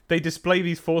actually, they display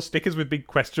these 4 stickers with big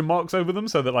question marks over them,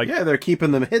 so that they're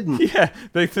keeping them hidden. Yeah,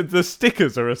 the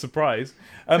stickers are a surprise.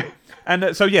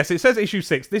 So yes, it says issue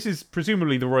 6. This is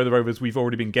presumably the Roy of the Rovers we've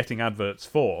already been getting adverts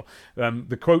for.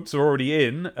 The quotes are already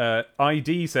in.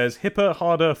 ID says, "Hipper,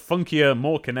 harder, funkier,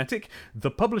 more kinetic."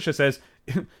 The publisher says,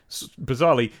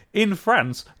 bizarrely, "In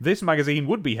France, this magazine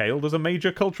would be hailed as a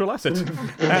major cultural asset."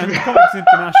 And Comics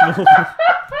International...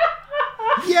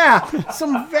 Yeah,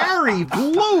 some very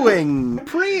glowing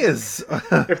praise.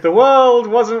 If the world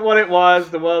wasn't what it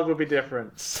was, the world would be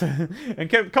different.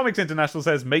 And Comics International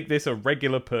says, "Make this a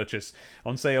regular purchase.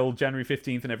 On sale January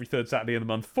 15th and every third Saturday of the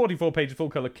month. 44 pages full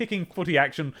colour, kicking, footy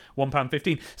action,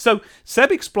 £1.15. So,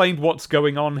 Seb explained what's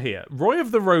going on here. Roy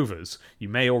of the Rovers, you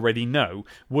may already know,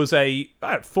 was a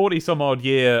 40-some-odd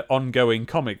year ongoing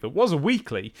comic that was a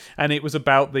weekly, and it was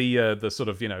about the sort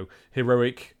of,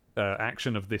 heroic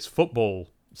action of this football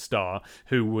star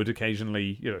who would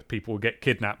occasionally, people would get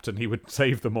kidnapped and he would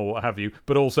save them or what have you.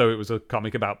 But also it was a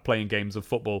comic about playing games of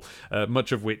football,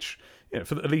 much of which,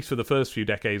 at least for the first few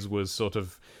decades, was sort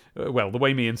of, the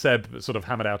way me and Seb sort of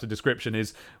hammered out a description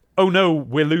is, "Oh no,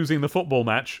 we're losing the football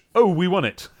match. Oh, we won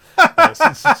it."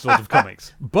 Sort of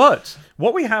comics. But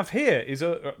what we have here is,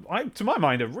 to my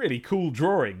mind, a really cool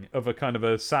drawing of a kind of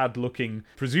a sad-looking,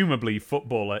 presumably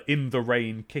footballer in the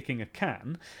rain kicking a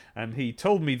can. And he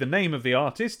told me the name of the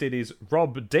artist. It is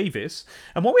Rob Davis.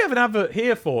 And what we have an advert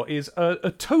here for is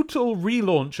a total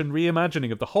relaunch and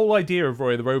reimagining of the whole idea of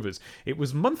Roy of the Rovers. It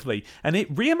was monthly, and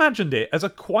it reimagined it as a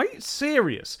quite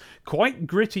serious, quite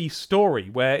gritty story,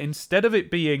 where instead of it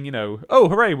being, "Oh,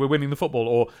 hooray, we're winning the football,"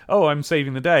 or "Oh, I'm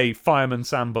saving the day, Fireman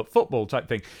Sam but football" type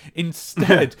thing.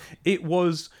 Instead, it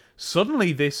was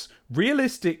suddenly this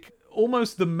realistic,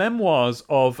 almost the memoirs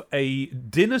of a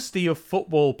dynasty of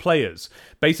football players.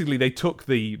 Basically, they took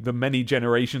the many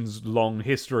generations long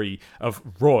history of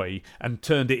Roy and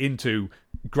turned it into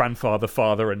grandfather,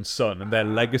 father, and son, and their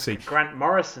legacy. Grant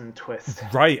Morrison twist.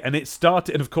 Right, and it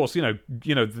started, and of course,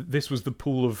 this was the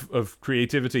pool of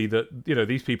creativity that,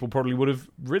 these people probably would have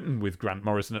written with Grant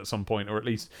Morrison at some point, or at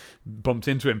least bumped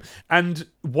into him. And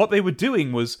what they were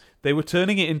doing was they were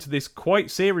turning it into this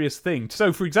quite serious thing.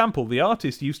 So, for example, the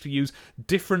artist used to use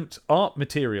different art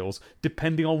materials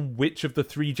depending on which of the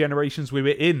 3 generations we were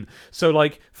in. So,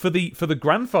 like, for the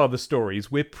grandfather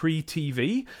stories, we're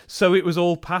pre-TV, so it was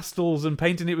all pastels and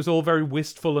painting. It was all very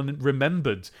wistful and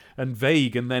remembered and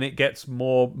vague, and then it gets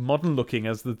more modern looking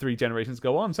as the 3 generations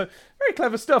go on. So, very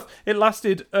clever stuff. It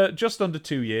lasted just under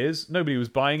 2 years. Nobody was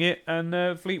buying it, and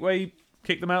Fleetway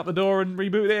kicked them out the door and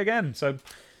rebooted it again. So...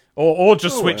 Or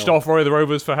just switched off Roy of the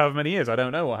Rovers for however many years. I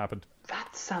don't know what happened.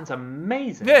 That sounds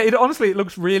amazing. Yeah, honestly, it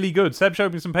looks really good. Seb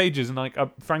showed me some pages, and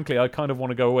frankly, I kind of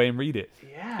want to go away and read it.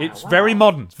 Yeah, it's very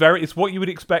modern. It's what you would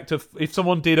expect if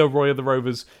someone did a Roy of the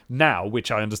Rovers now, which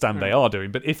I understand they are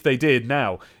doing. But if they did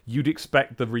now, you'd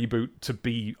expect the reboot to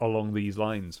be along these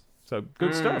lines. So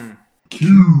good stuff.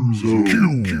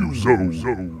 Q-Zone.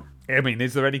 I mean,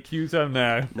 is there any Q-Zone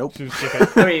now? Nope.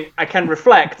 I mean, I can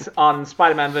reflect on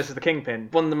Spider-Man vs. the Kingpin,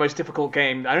 one of the most difficult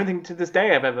games. I don't think to this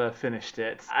day I've ever finished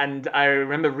it. And I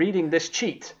remember reading this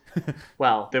cheat.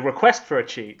 Well, the request for a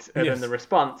cheat, and then the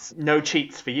response, no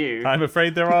cheats for you. I'm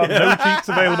afraid there are no cheats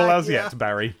available as yet,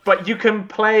 Barry. But you can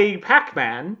play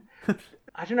Pac-Man.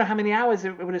 I don't know how many hours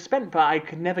it would have spent, but I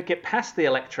could never get past the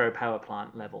Electro Power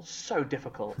Plant level. So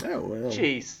difficult. Oh, well.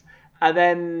 Jeez. And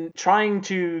then trying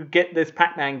to get this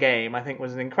Pac-Man game, I think,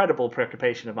 was an incredible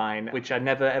preoccupation of mine, which I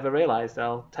never ever realized.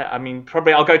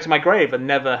 Probably I'll go to my grave and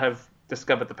never have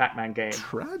discovered the Pac-Man game.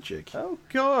 Tragic. Oh,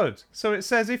 God. So it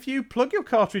says if you plug your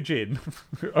cartridge in,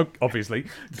 obviously,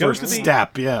 First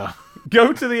step, yeah.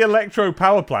 Go to the Electro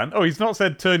Power Plant. Oh, he's not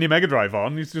said turn your Mega Drive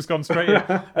on. He's just gone straight in.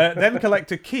 Then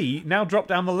collect a key. Now drop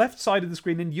down the left side of the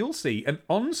screen and you'll see an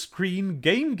on-screen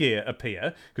Game Gear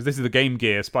appear. Because this is the Game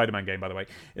Gear Spider-Man game, by the way.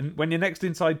 And when you're next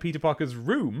inside Peter Parker's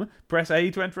room, press A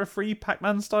to enter a free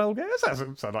Pac-Man style game. That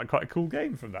sounds like quite a cool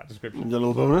game from that description.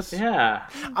 Little bonus. Yeah.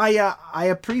 I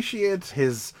appreciate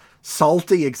his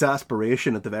salty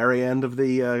exasperation at the very end of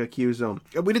the Q-Zone.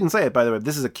 We didn't say it, by the way.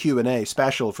 This is a Q&A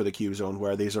special for the Q-Zone,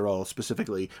 where these are all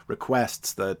specifically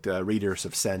requests that readers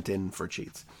have sent in for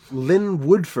cheats. Lynn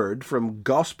Woodford from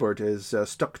Gosport is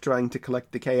stuck trying to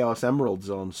collect the Chaos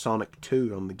Emeralds on Sonic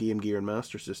 2 on the Game Gear and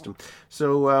Master System.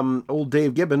 So old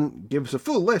Dave Gibbon gives a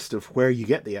full list of where you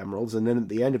get the emeralds, and then at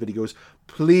the end of it he goes,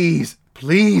 please,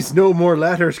 no more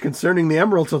letters concerning the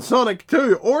emeralds on Sonic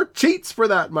 2, or cheats for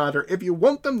that matter. If you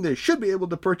want them, they should be able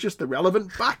to purchase the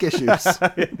relevant back issues.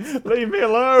 Leave me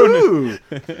alone. Ooh.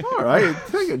 All right,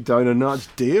 take it down a notch,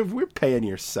 Dave. We're paying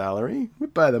your salary. We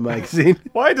buy the magazine.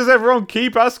 Why does everyone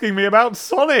keep asking me about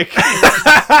Sonic?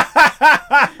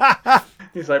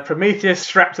 He's like Prometheus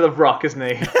strapped to the rock, isn't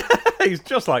he? He's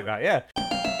just like that, yeah.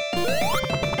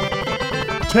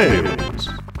 Tales.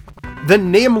 The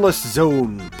Nameless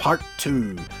Zone, Part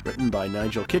 2, written by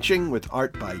Nigel Kitching, with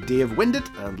art by Dave Windett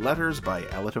and letters by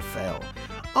Elliot Fell.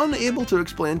 Unable to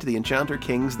explain to the Enchanter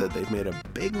Kings that they've made a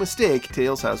big mistake,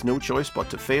 Tails has no choice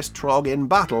but to face Trog in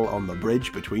battle on the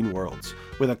bridge between worlds.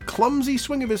 With a clumsy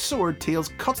swing of his sword, Tails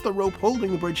cuts the rope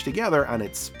holding the bridge together and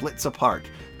it splits apart.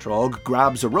 Trog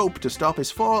grabs a rope to stop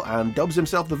his fall and dubs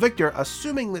himself the victor,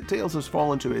 assuming that Tails has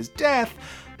fallen to his death,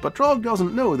 but Trog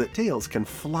doesn't know that Tails can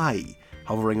fly.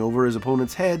 Hovering over his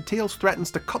opponent's head, Tails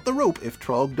threatens to cut the rope if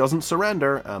Trog doesn't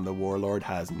surrender, and the Warlord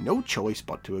has no choice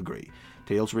but to agree.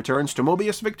 Tails returns to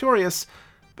Mobius victorious,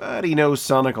 but he knows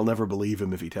Sonic will never believe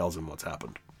him if he tells him what's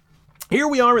happened. Here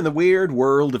we are in the weird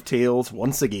world of Tails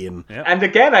once again. Yep. And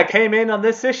again, I came in on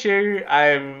this issue.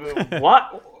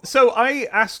 What? So I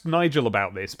asked Nigel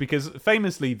about this, because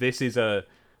famously this is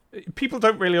people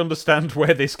don't really understand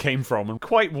where this came from and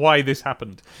quite why this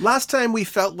happened. Last time we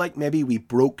felt like maybe we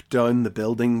broke down the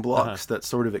building blocks that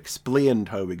sort of explained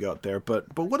how we got there,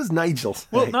 but what does Nigel say?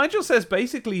 Well, Nigel says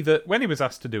basically that when he was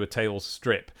asked to do a Tails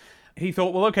strip, he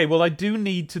thought, I do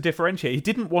need to differentiate. He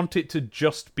didn't want it to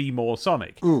just be more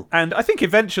Sonic. And I think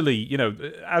eventually,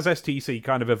 as STC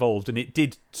kind of evolved and it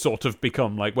did sort of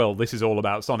become like, well, this is all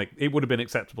about Sonic, it would have been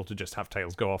acceptable to just have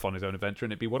Tails go off on his own adventure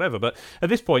and it'd be whatever. But at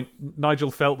this point, Nigel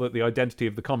felt that the identity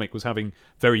of the comic was having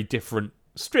very different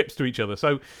strips to each other.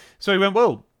 So he went,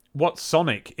 well, what's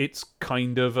Sonic? It's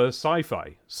kind of a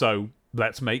sci-fi. So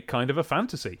let's make kind of a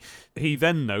fantasy. He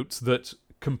then notes that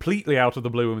completely out of the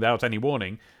blue and without any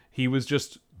warning, he was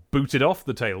just booted off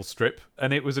the Tales strip,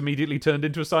 and it was immediately turned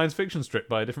into a science fiction strip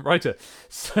by a different writer.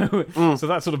 So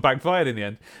that sort of backfired in the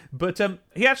end. But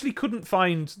he actually couldn't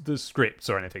find the scripts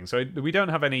or anything, so we don't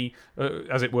have any,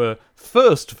 as it were,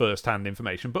 first-hand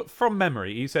information. But from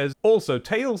memory, he says, also,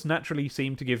 Tales naturally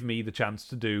seemed to give me the chance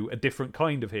to do a different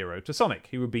kind of hero to Sonic.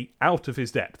 He would be out of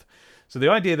his depth. So the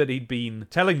idea that he'd been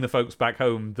telling the folks back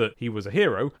home that he was a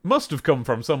hero must have come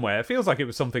from somewhere. It feels like it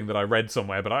was something that I read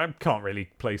somewhere, but I can't really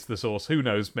place the source. Who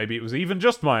knows? Maybe it was even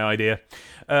just my idea.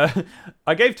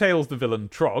 I gave Tails the villain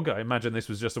Trog. I imagine this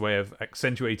was just a way of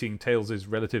accentuating Tails'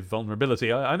 relative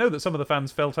vulnerability. I know that some of the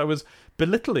fans felt I was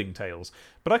belittling Tails,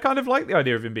 but I kind of like the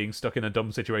idea of him being stuck in a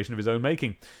dumb situation of his own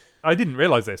making. I didn't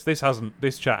realise this.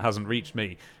 This chat hasn't reached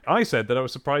me. I said that I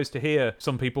was surprised to hear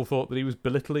some people thought that he was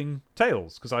belittling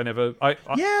Tails, because I've never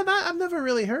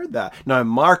really heard that. Now,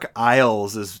 Mark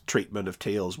Isles' treatment of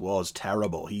Tails was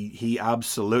terrible. He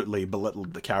absolutely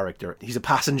belittled the character. He's a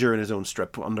passenger in his own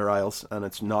strip under Isles, and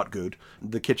it's not good.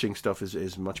 The kitching stuff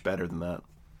is much better than that.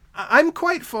 I'm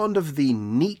quite fond of the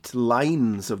neat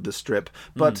lines of the strip,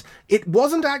 but it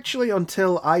wasn't actually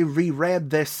until I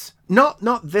reread this, not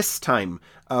this time,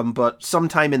 but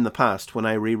sometime in the past, when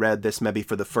I reread this maybe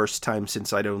for the first time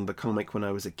since I'd owned the comic when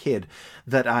I was a kid,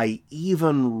 that I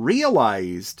even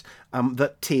realised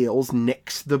that Tails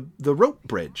nicks the rope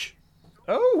bridge.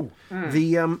 Oh!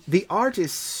 The art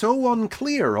is so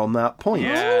unclear on that point.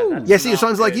 Yeah, yes, it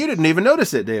sounds like you didn't even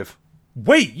notice it, Dave.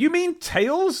 Wait, you mean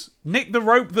Tails nicked the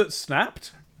rope that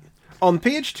snapped? On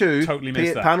page 2, Totally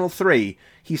missed that. panel 3,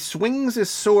 he swings his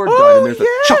sword down and there's a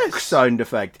chuck sound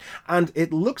effect. And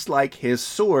it looks like his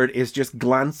sword is just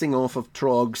glancing off of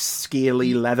Trog's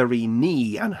scaly, leathery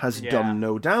knee and has done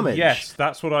no damage. Yes,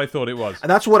 that's what I thought it was. And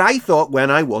that's what I thought when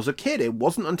I was a kid. It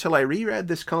wasn't until I reread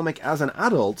this comic as an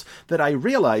adult that I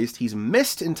realised he's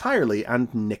missed entirely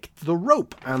and nicked the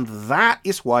rope. And that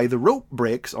is why the rope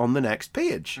breaks on the next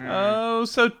page. Oh,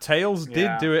 so Tails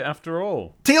did do it after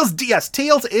all. Tails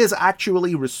is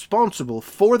actually responsible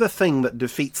for the thing that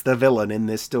defeats the villain in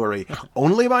this story.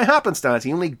 Only by happenstance.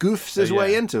 He only goofs his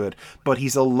way into it, but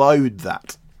he's allowed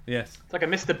that. Yes. It's like a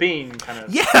Mr. Bean kind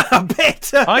of... Yeah, a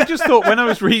bit! I just thought when I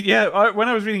was reading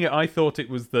it, I thought it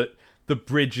was that the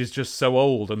bridge is just so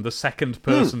old and the second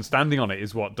person standing on it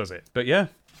is what does it. But yeah.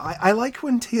 I like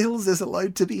when Tails is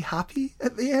allowed to be happy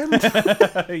at the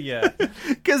end. Yeah.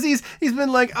 Because he's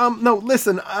been like, no,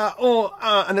 listen,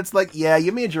 and it's like, yeah,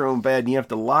 you made your own bed and you have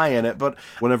to lie in it, but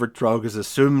whenever Trog is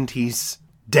assumed he's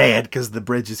dead because the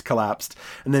bridge is collapsed,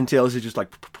 and then Tails is just like,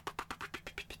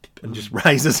 and just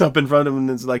rises up in front of him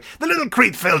and it's like, the little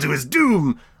creep fell to his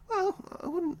doom. Well, I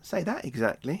wouldn't say that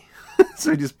exactly.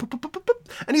 So he just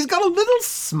and he's got a little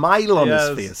smile on his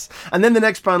face. And then the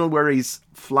next panel where he's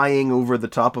flying over the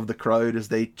top of the crowd as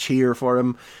they cheer for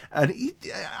him, and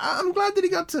I'm glad that he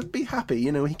got to be happy.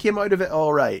 You know, he came out of it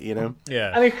all right. You know,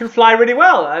 and he can fly really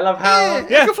well. I love how he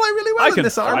can fly really well in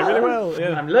this armor. Really well.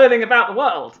 Yeah. I'm learning about the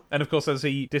world. And of course, as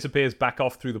he disappears back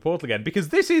off through the portal again, because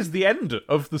this is the end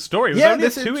of the story. It was only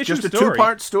this is just a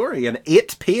 2-part story, an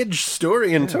 8-page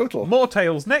story in total. More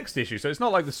Tales next issue, so it's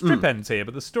not like the strip ends here,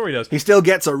 but the story does. He still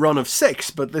gets a run of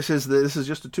 6, but this is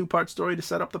just a 2-part story to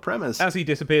set up the premise. As he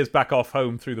disappears back off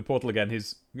home through the portal again,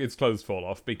 his clothes fall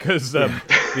off because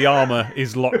the armor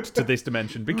is locked to this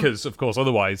dimension. Because, of course,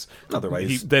 otherwise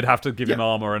they'd have to give him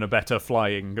armor and a better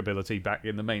flying ability back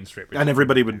in the main strip. And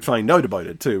everybody would find out about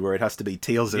it too, where it has to be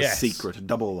Tails' secret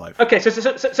double life. Okay,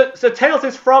 so Tails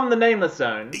is from the Nameless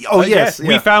Zone. Oh yes,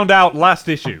 we found out last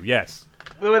issue. Yes,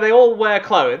 where they all wear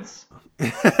clothes. So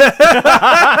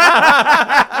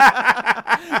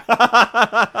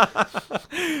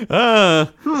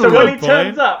when he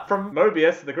turns up from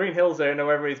Mobius, the Green Hill Zone, or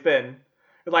wherever he's been,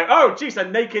 it's like, oh, geez, a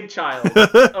naked child.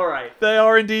 All right. They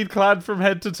are indeed clad from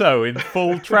head to toe in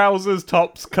full trousers,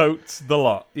 tops, coats, the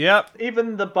lot. Yep.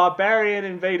 Even the barbarian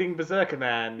invading Berserker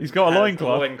Man. He's got a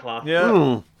loincloth.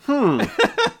 Yeah.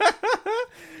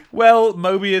 Well,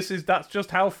 that's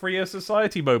just how free a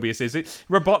society Mobius is.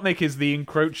 Robotnik is the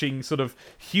encroaching sort of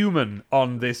human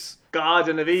on this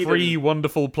Garden of Eden. Free,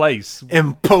 wonderful place.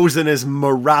 Imposing his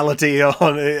morality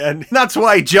on it. And that's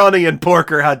why Johnny and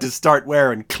Porker had to start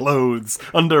wearing clothes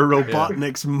under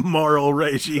Robotnik's moral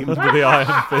regime. Under the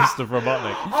iron fist of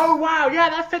Robotnik. Oh, wow. Yeah,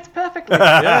 that fits perfectly.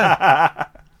 Yeah.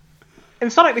 In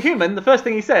Sonic the Human, the first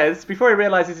thing he says, before he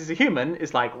realizes he's a human,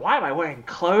 is like, why am I wearing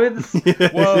clothes?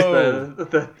 Whoa.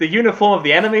 The uniform of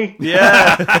the enemy?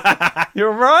 Yeah.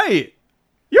 You're right.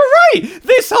 You're right!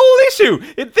 This whole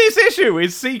this issue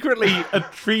is secretly a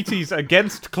treatise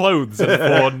against clothes and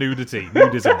for nudism.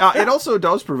 It also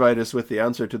does provide us with the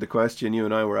answer to the question you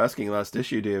and I were asking last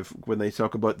issue, Dave, when they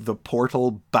talk about the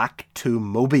portal back to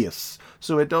Mobius.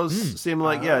 So it does seem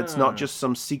like, it's not just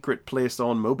some secret place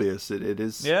on Mobius. It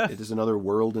is another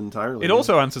world entirely. It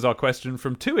also answers our question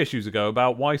from 2 issues ago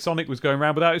about why Sonic was going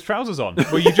around without his trousers on.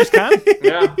 Well, you just can.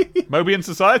 Yeah. Mobian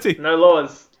society. No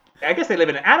laws. I guess they live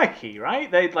in anarchy,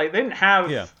 right? They didn't have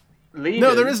leaders.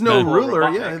 No, there is no ruler.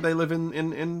 robotic. Yeah, they live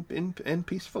in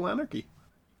peaceful anarchy.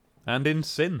 And in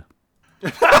sin.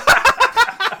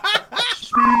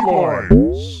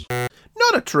 Speedlines.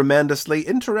 Not a tremendously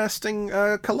interesting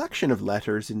collection of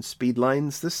letters in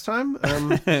Speedlines this time.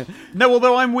 No,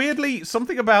 although I'm weirdly...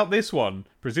 Something about this one,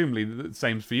 presumably the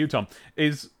same for you, Tom,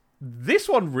 is this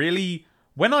one really...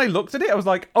 When I looked at it, I was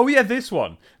like, oh yeah, this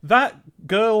one. That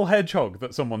girl hedgehog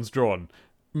that someone's drawn.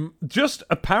 Just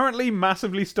apparently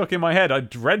massively stuck in my head. I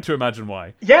dread to imagine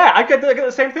why. Yeah, I get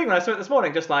the same thing when I saw it this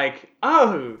morning. Just like,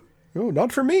 oh... Oh,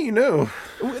 not for me, no.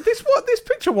 This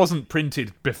picture wasn't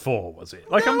printed before, was it?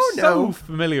 Like, I'm so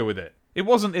familiar with it. It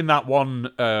wasn't in that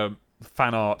one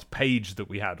fan art page that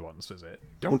we had once, was it?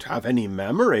 Don't have any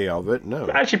memory of it, no.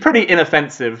 Actually, pretty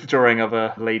inoffensive drawing of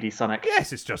a lady Sonic.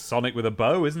 Yes, it's just Sonic with a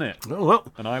bow, isn't it? Oh,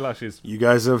 well. And eyelashes. You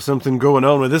guys have something going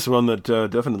on with this one that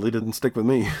definitely didn't stick with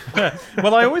me.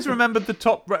 Well, I always remembered the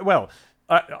top... Well...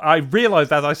 I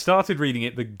realised as I started reading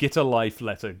it, the Get a Life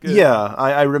letter. Yeah,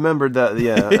 I remembered that,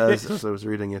 as I was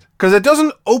reading it. Because it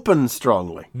doesn't open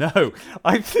strongly. No.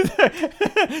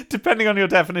 Depending on your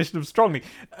definition of strongly.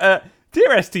 Dear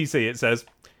STC, it says,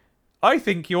 I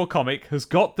think your comic has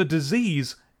got the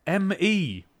disease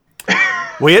ME.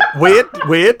 Wait.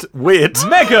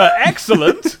 Mega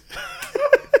excellent!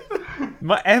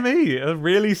 My ME, a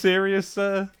really serious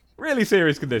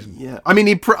condition. Yeah, I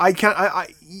mean,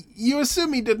 you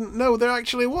assume he didn't know there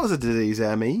actually was a disease,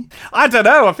 ME? I don't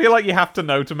know. I feel like you have to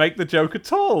know to make the joke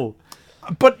at all.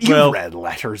 But you've read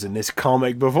letters in this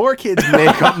comic before. Kids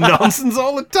make up nonsense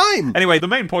all the time. Anyway, the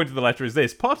main point of the letter is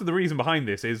this. Part of the reason behind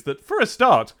this is that, for a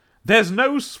start, there's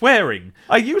no swearing.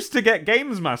 I used to get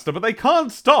Games Master, but they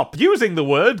can't stop using the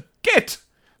word git.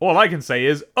 All I can say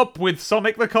is, up with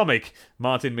Sonic the Comic.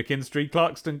 Martin McKinstry,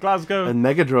 Clarkston, Glasgow. And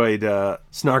Megadroid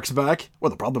snarks back.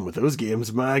 Well, the problem with those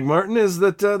games, Martin, is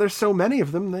that there's so many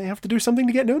of them, they have to do something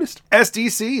to get noticed.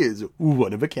 SDC is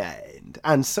one of a kind,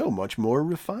 and so much more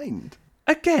refined.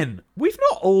 Again, we've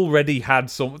not already had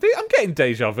some... I'm getting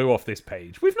deja vu off this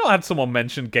page. We've not had someone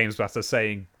mention Games Master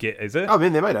saying git, is it? I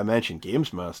mean, they might have mentioned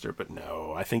Games Master, but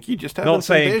no, I think you just have not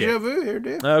saying deja vu here,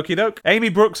 Dave. Okie doke. Amy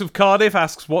Brooks of Cardiff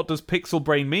asks, what does pixel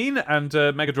brain mean? And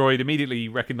Megadroid immediately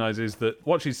recognises that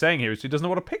what she's saying here is she doesn't know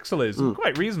what a pixel is.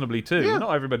 Quite reasonably, too. Yeah.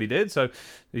 Not everybody did, so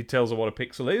he tells her what a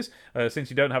pixel is.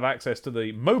 Since you don't have access to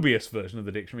the Mobius version of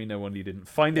the dictionary, no wonder you didn't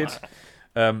find it.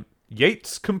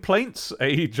 Yates complaints,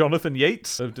 a Jonathan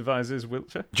Yates of Devizes,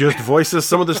 Wiltshire. Just voices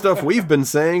some of the stuff we've been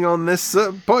saying on this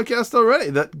podcast already,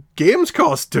 that games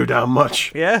cost too damn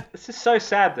much. Yeah. This is so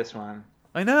sad, this one.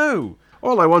 I know.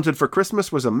 All I wanted for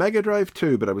Christmas was a Mega Drive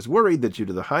 2, but I was worried that due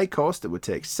to the high cost, it would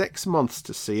take 6 months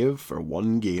to save for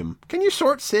one game. Can you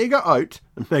sort Sega out?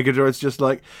 And Mega Drive's just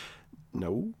like,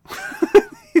 no.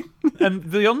 And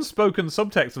the unspoken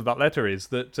subtext of that letter is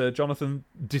that Jonathan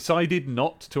decided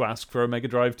not to ask for a Mega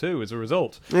Drive 2 as a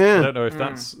result. Yeah. I don't know if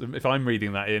that's if I'm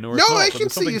reading that in or no, if not. I can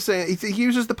see you saying he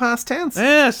uses the past tense.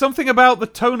 Yeah, something about the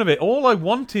tone of it. All I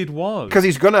wanted was... Because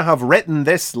he's going to have written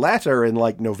this letter in,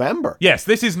 like, November. Yes,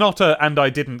 this is not a and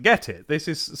I didn't get it. This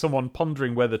is someone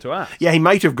pondering whether to ask. Yeah, he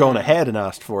might have gone ahead and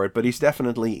asked for it, but he's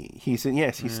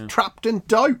trapped in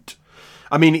doubt.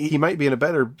 I mean, he might be in a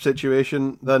better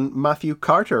situation than Matthew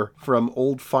Carter from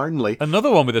Old Farnley. Another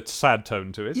one with a sad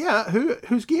tone to it. Yeah,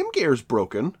 whose Game Gear's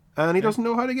broken, and he doesn't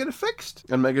know how to get it fixed.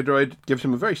 And Megadroid gives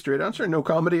him a very straight answer, no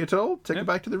comedy at all. Take it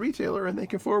back to the retailer, and they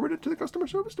can forward it to the customer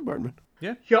service department.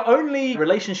 Yeah. Your only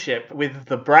relationship with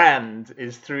the brand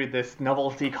is through this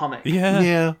novelty comic.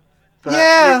 Yeah.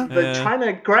 But trying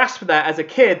to grasp that as a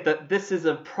kid, that this is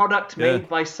a product made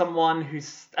by someone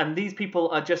and these people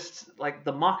are just like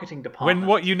the marketing department. When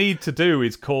what you need to do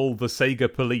is call the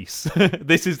Sega police.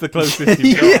 This is the closest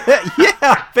you've got.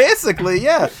 Yeah, basically,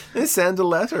 yeah. They send a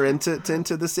letter into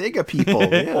the Sega people.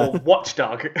 Yeah. Or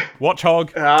Watchdog.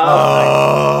 Watchhog.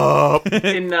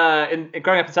 In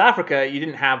growing up in South Africa, you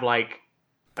didn't have like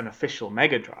an official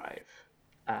Mega Drive.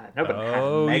 Nobody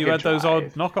had Mega you had Drive. Those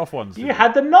odd knockoff ones. You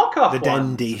had the knockoff the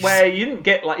ones, dandies, where you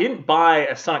didn't buy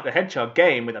a Sonic the Hedgehog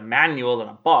game with a manual and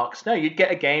a box. No, you'd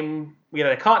get a game,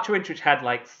 a cartridge which had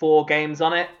like 4 games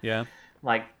on it. Yeah.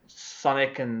 Like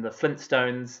Sonic and the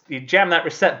Flintstones, you jam that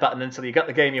reset button until you got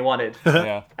the game you wanted.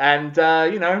 Yeah. And,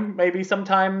 maybe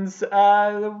sometimes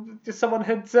just someone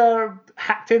had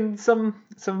hacked in some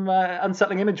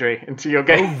unsettling imagery into your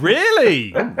game. Oh,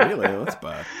 really? Really? Oh, that's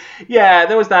bad. Yeah,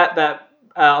 there was that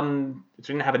we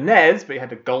didn't have a NES, but you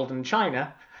had a Golden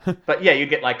China. But yeah, you'd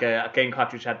get like a game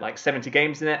cartridge had like 70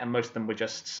 games in it, and most of them were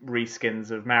just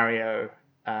reskins of Mario.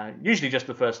 Usually just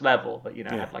the first level, but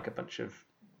had like a bunch of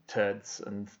turds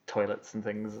and toilets and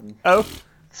things and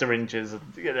syringes and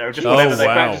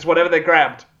just whatever they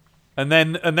grabbed. And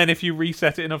then if you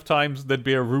reset it enough times, there'd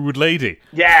be a rude lady.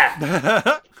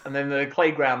 Yeah. And then the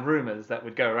playground rumors that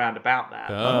would go around about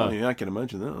that. Oh, yeah, I can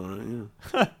imagine that. All right,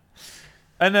 yeah.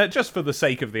 And just for the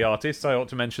sake of the artists, I ought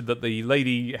to mention that the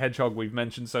lady hedgehog we've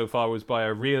mentioned so far was by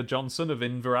Rhea Johnson of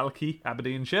Inveralkie,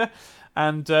 Aberdeenshire.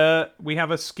 And we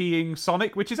have a skiing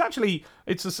Sonic, which is actually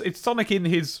it's Sonic in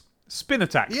his spin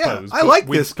attack pose. I like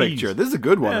this skis. picture. This is a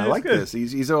good one. Yeah, I like good. this.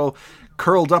 He's all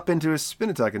curled up into his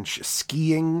spin attack and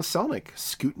skiing Sonic,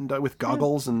 scooting down with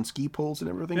goggles and ski poles and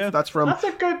everything. Yeah. That's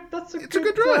a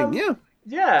good drawing. Yeah.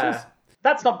 Yeah.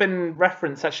 That's not been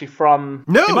referenced actually from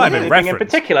anything in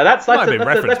particular. That's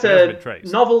a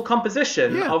novel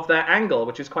composition of that angle,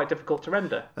 which is quite difficult to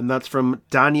render. And that's from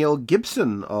Daniel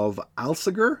Gibson of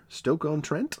Alsager,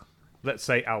 Stoke-on-Trent. Let's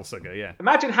say Alsager, yeah.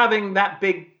 Imagine having that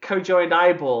big co-joined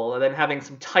eyeball and then having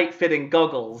some tight-fitting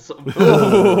goggles.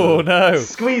 Oh, no.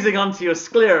 Squeezing onto your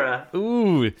sclera.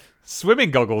 Ooh,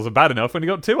 swimming goggles are bad enough when you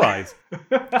got two eyes.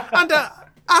 And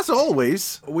as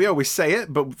always, we always say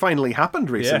it, but finally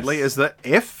happened recently, is that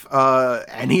if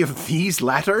any of these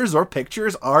letters or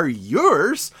pictures are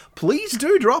yours, please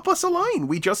do drop us a line.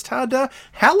 We just had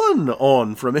Helen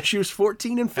on from issues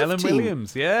 14 and 15. Helen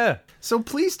Williams, yeah. So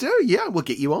please do, we'll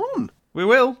get you on. We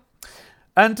will.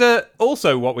 And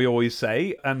also what we always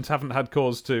say, and haven't had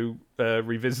cause to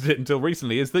revisit it until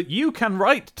recently, is that you can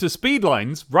write to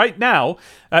Speedlines right now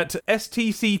at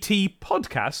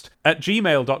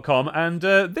stctpodcast@gmail.com. And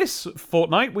this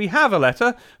fortnight we have a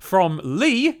letter from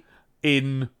Lee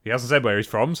he hasn't said where he's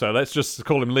from, so let's just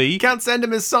call him Lee. Can't send him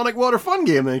his Sonic Water Fun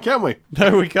game then, can we?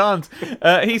 No, we can't.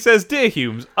 He says, Dear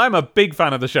Humes, I'm a big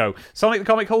fan of the show. Sonic the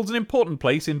Comic holds an important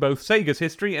place in both Sega's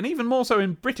history and even more so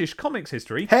in British comics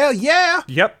history. Hell yeah!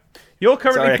 Yep. You're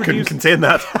currently couldn't contain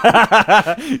that.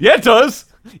 Yeah, it does.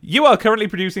 You are currently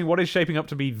producing what is shaping up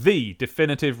to be the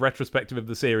definitive retrospective of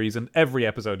the series, and every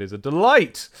episode is a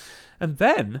delight. And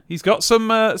then he's got some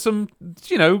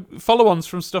follow-ons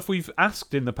from stuff we've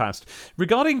asked in the past.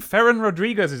 Regarding Ferran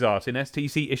Rodriguez's art in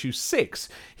STC issue 6,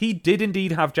 he did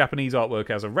indeed have Japanese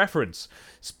artwork as a reference.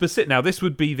 Now, this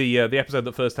would be the episode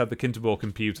that first had the Kinterbor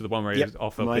computer, the one where he was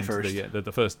off up into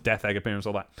the first Death Egg appearance,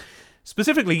 all that.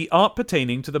 Specifically, art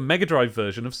pertaining to the Mega Drive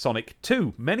version of Sonic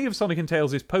 2. Many of Sonic and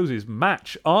Tails' poses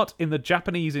match art in the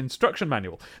Japanese instruction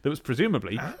manual that was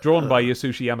presumably drawn by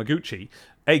Yasushi Yamaguchi,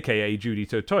 aka Judy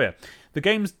Totoya, the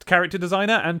game's character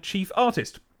designer and chief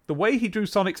artist. The way he drew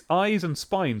Sonic's eyes and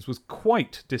spines was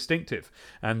quite distinctive,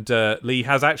 and Lee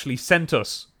has actually sent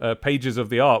us pages of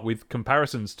the art with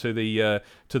comparisons to the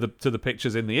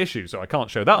pictures in the issue. So I can't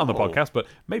show that on the podcast, but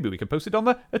maybe we can post it on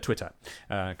the Twitter.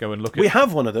 Go and look. We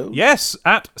have one of those. Yes,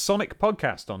 at Sonic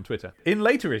Podcast on Twitter. In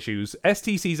later issues,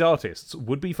 STC's artists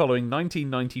would be following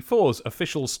 1994's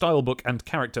official stylebook and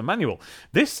character manual.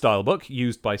 This stylebook,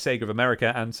 used by Sega of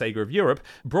America and Sega of Europe,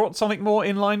 brought Sonic more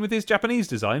in line with his Japanese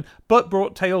design, but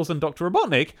brought Tails and Dr.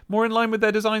 Robotnik more in line with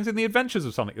their designs in the Adventures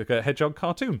of Sonic the Hedgehog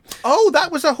cartoon. Oh,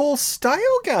 that was a whole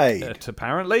style guide.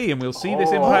 Apparently, and we'll see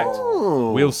this impact.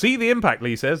 We'll see the impact,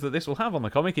 Lee says, that this will have on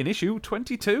the comic in issue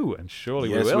 22, and surely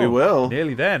we will. Yes, we will.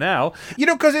 Nearly there now.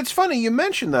 Because it's funny you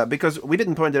mentioned that, because we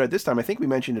didn't point it out this time. I think we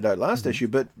mentioned it out last issue,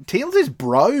 but Tails is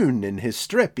brown in his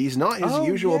strip. He's not his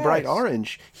usual bright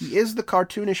orange. He is the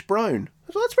cartoonish brown.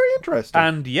 So that's very interesting.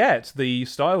 And yet, the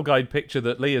style guide picture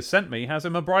that Lee has sent me has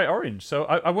him a bright orange. So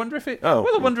I wonder if it... Oh,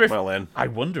 well, then. I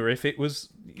wonder if it was...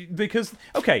 Because,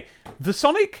 okay, the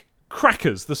Sonic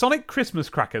crackers, the Sonic Christmas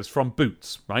crackers from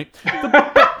Boots, right?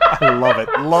 I love it.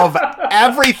 Love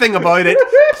everything about it.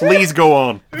 Please go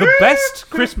on. The best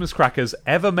Christmas crackers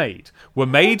ever made were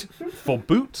made for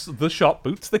Boots, the shop,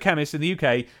 Boots the chemist in the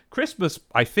UK, Christmas,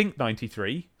 I think,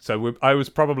 93, so I was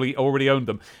probably already owned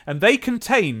them, and they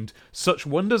contained such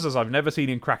wonders as I've never seen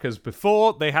in crackers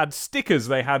before. They had stickers,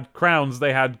 they had crowns,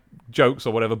 they had jokes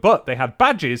or whatever, but they had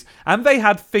badges, and they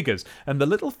had figures, and the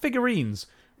little figurines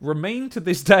remain to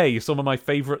this day some of my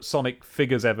favourite Sonic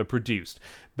figures ever produced.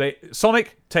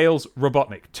 Sonic, Tails,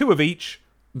 Robotnik, 2 of each.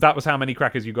 That was how many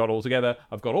crackers you got altogether.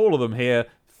 I've got all of them here,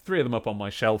 3 of them up on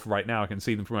my shelf right now. I can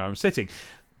see them from where I'm sitting.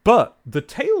 But the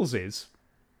Tails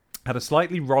had a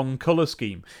slightly wrong colour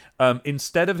scheme.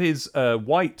 Instead of his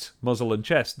white muzzle and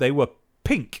chest, they were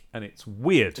pink, and it's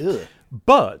weird. Ugh.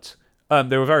 But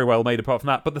they were very well made apart from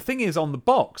that. But the thing is, on the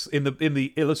box, in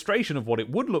the illustration of what it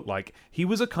would look like, he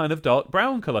was a kind of dark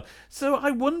brown colour. So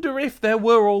I wonder if there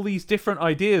were all these different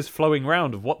ideas flowing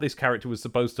around of what this character was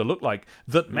supposed to look like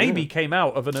that maybe came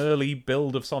out of an early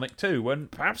build of Sonic 2 when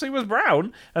perhaps he was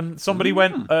brown and somebody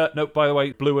went, no, by the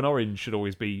way, blue and orange should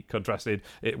always be contrasted.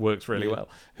 It works really well.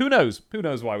 Who knows? Who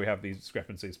knows why we have these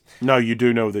discrepancies? No, you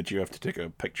do know that you have to take a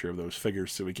picture of those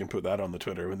figures so we can put that on the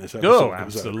Twitter when this episode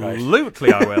comes out, right?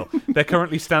 Absolutely I will. They're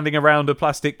currently standing around a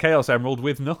plastic Chaos Emerald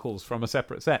with Knuckles from a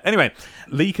separate set. Anyway,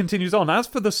 Lee continues on. As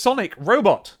for the Sonic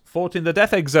robot fought in the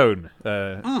Death Egg Zone,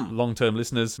 long-term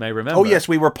listeners may remember. Oh yes,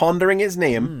 we were pondering his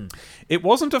name. It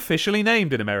wasn't officially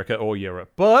named in America or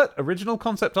Europe, but original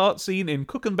concept art seen in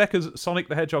Cook and Becker's Sonic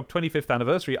the Hedgehog 25th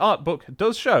Anniversary art book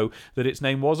does show that its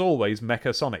name was always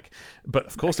Mecha Sonic. But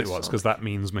of course it was, because that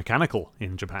means mechanical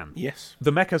in Japan. Yes.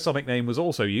 The Mecha Sonic name was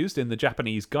also used in the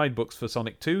Japanese guidebooks for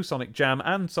Sonic 2, Sonic Jam,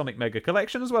 and Sonic Mega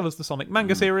Collection, as well as the Sonic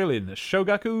manga serial in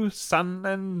Shogaku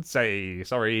Sanensei.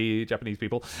 Sorry, Japanese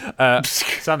people.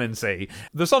 Sanensei.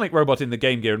 The Sonic robot in the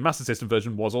Game Gear and Master System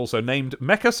version was also named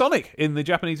Mecha Sonic in the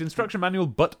Japanese instruction manual,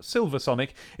 but Silver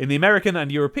Sonic in the American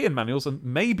and European manuals, and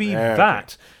maybe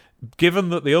that... Given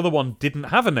that the other one didn't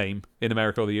have a name in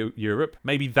America or Europe,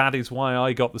 maybe that is why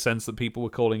I got the sense that people were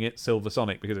calling it Silver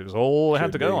Sonic, because it was all it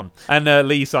had to go on. And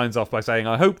Lee signs off by saying,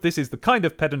 I hope this is the kind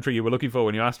of pedantry you were looking for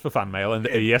when you asked for fan mail, and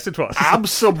yes, it was.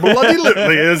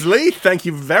 Absolutely is, Lee. Thank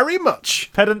you very much.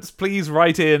 Pedants, please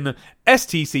write in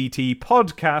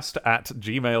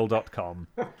stctpodcast@gmail.com.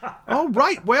 All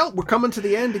right, well, we're coming to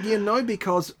the end again now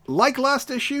because, like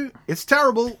last issue, it's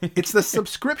terrible. It's the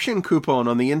subscription coupon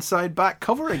on the inside back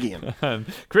cover again. And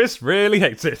Chris really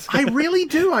hates it. I really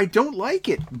do. I don't like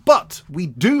it. But we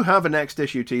do have a next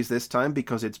issue tease this time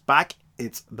because it's back.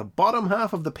 It's the bottom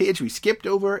half of the page we skipped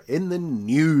over in the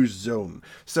news zone.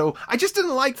 So I just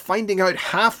didn't like finding out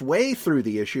halfway through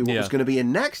the issue what was going to be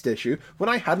in next issue when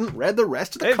I hadn't read the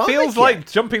rest of the comic It feels yet. like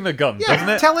jumping the gun, doesn't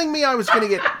it? Telling me I was going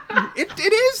to get...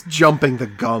 It is jumping the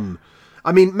gun.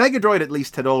 I mean, Megadroid at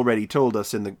least had already told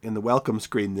us in the welcome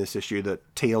screen this issue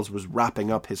that Tails was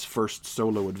wrapping up his first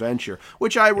solo adventure,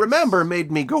 which I remember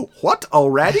made me go, what,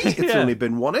 already? It's only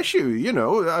been one issue, you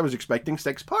know, I was expecting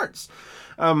 6 parts.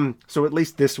 So at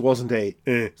least this wasn't a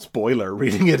spoiler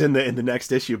reading it in the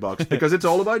next issue box, because it's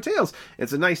all about Tails.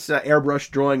 It's a nice airbrush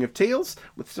drawing of Tails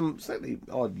with some slightly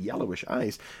odd yellowish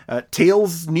eyes.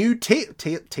 Tails' new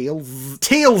Tails's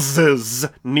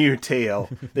new tale.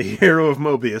 The hero of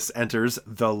Mobius enters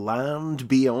the land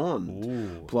beyond.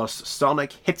 Ooh. Plus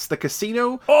Sonic hits the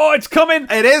casino. Oh, it's coming!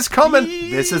 It is coming!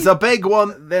 This is a big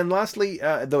one. Then lastly,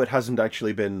 though it hasn't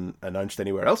actually been announced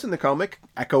anywhere else in the comic,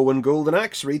 Echo and Golden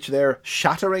Axe reach their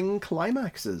shattering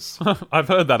climaxes. I've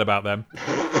heard that about them.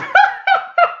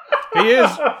 He is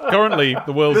currently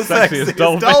the world's sexiest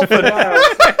dolphin.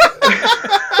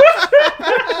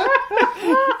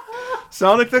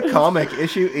 Sonic the Comic,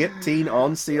 issue 18,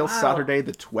 on sale Saturday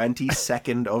the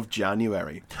 22nd of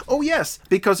January. Oh yes,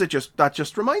 because that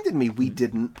just reminded me, we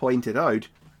didn't point it out.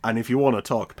 And if you want to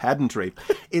talk pedantry,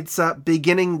 it's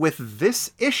beginning with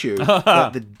this issue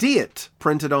that the date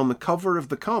printed on the cover of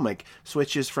the comic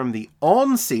switches from the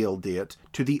on-sale date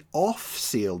to the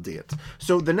off-sale date.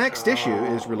 So the next issue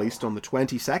is released on the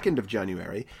 22nd of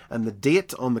January, and the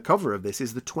date on the cover of this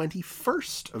is the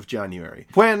 21st of January,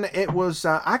 when it was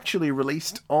actually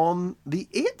released on the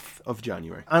 8th of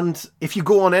January. And if you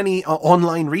go on any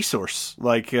online resource,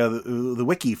 like the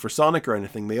wiki for Sonic or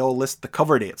anything, they all list the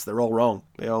cover dates. They're all wrong.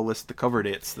 They all list the cover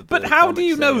dates. But how do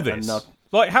you know this?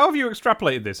 Like, how have you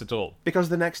extrapolated this at all? Because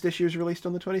the next issue is released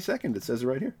on the 22nd. It says it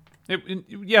right here.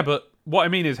 Yeah, but what I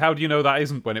mean is, how do you know that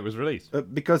isn't when it was released?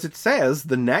 Because it says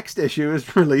the next issue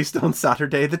is released on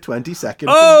Saturday the 22nd of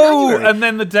January. And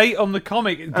then the date on the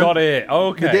comic, got it.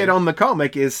 Okay. The date on the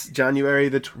comic is January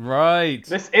the... Right.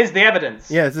 This is the evidence.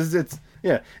 Yeah,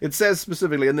 it says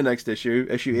specifically in the next issue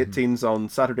 18's on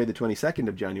Saturday the 22nd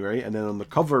of January, and then on the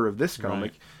cover of this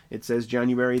comic, it says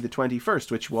January the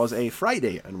 21st, which was a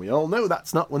Friday, and we all know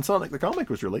that's not when Sonic the Comic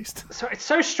was released. So it's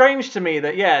so strange to me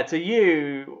that, to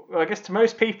you, well, I guess to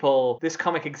most people, this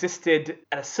comic existed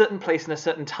at a certain place in a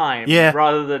certain time,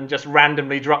 rather than just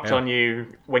randomly dropped on you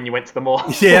when you went to the mall.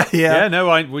 Yeah, no,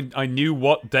 I knew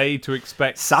what day to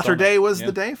expect. Saturday was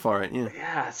the day for it,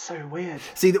 Yeah, it's so weird.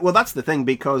 See, well, that's the thing,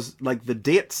 because, like, the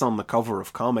dates on the cover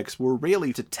of comics were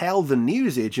really to tell the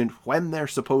newsagent when they're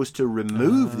supposed to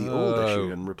remove the old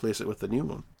issue and replace replace it with the new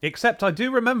one. Except I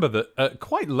do remember that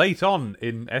quite late on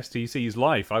in STC's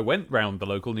life, I went round the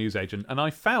local newsagent and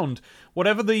I found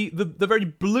whatever the very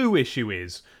blue issue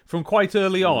is from quite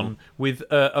early on, with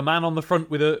a man on the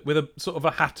front with a sort of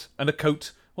a hat and a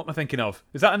coat. What am I thinking of?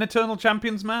 Is that an Eternal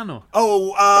Champions man? Or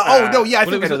no, yeah, I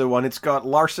think another one. It's got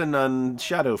Larson and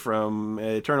Shadow from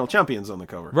Eternal Champions on the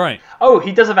cover. Right. Oh,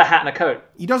 he does have a hat and a coat.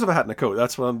 He does have a hat and a coat.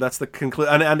 That's the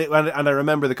conclusion. And I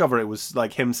remember the cover. It was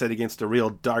like him set against a real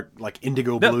dark, like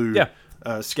indigo blue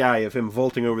sky of him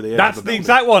vaulting over the edge. That's of the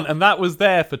exact one, and that was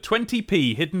there for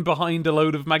 20p, hidden behind a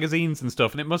load of magazines and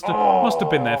stuff, and it must have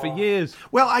been there for years.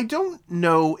 Well, I don't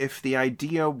know if the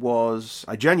idea was.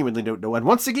 I genuinely don't know. And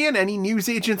once again, any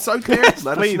newsagents out there,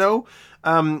 let us know.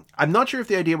 I'm not sure if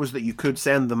the idea was that you could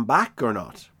send them back or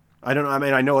not. I don't know. I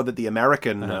mean, I know that the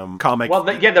American comic... Well,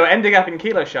 they were ending up in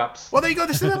kilo shops. Well, there you go.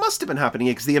 That must have been happening,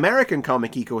 because the American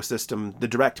comic ecosystem, the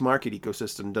direct market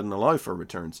ecosystem, didn't allow for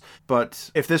returns. But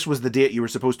if this was the date you were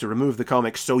supposed to remove the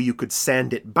comic so you could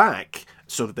send it back,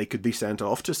 so that they could be sent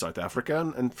off to South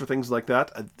Africa and for things like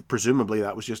that, presumably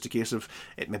that was just a case of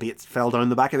maybe it fell down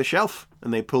the back of the shelf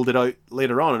and they pulled it out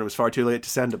later on and it was far too late to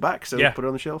send it back, so put it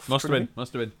on the shelf. Must have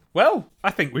been. Well,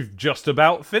 I think we've just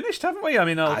about finished, haven't we? I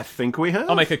mean, I think we have.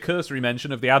 I'll make a cursory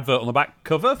mention of the advert on the back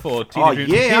cover for Teenage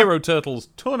Mutant Hero Turtles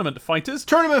Tournament Fighters.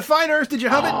 Tournament Fighters, did you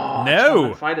have it?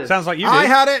 No. Sounds like you did. I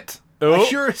had it. Oh. I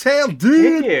sure as hell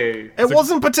did. You? It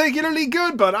wasn't particularly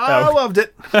good, but I loved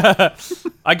it.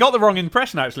 I got the wrong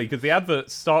impression, actually, because the advert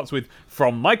starts with,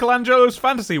 "From Michelangelo's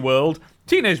fantasy world,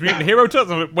 Teenage Mutant Hero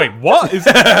Turtles." Wait, what? Is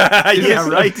yeah,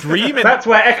 right. Dream? That's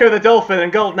where Echo the Dolphin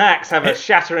and Golden Axe have a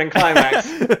shattering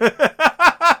climax.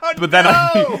 But then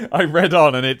I read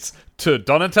on, and it's to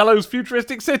Donatello's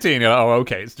futuristic city, and you're like,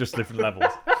 okay, it's just different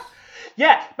levels.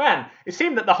 Yeah, man, it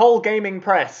seemed that the whole gaming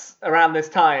press around this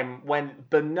time went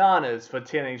bananas for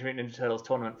Teenage Mutant Ninja Turtles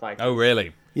Tournament Fighters. Oh,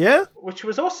 really? Yeah? Which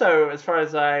was also, as far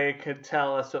as I could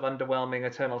tell, a sort of underwhelming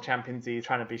Eternal Champions-y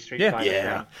trying to be Street Fighter.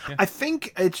 Yeah. I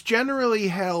think it's generally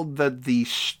held that the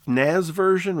SNES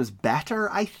version was better,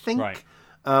 I think. Right.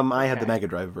 I had the Mega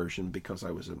Drive version because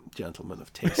I was a gentleman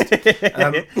of taste.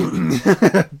 Yeah,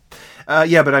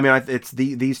 but I mean, it's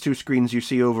these two screens you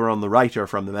see over on the right are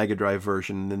from the Mega Drive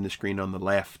version, and then the screen on the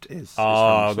left is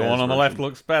from the one on the left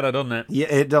looks better, doesn't it?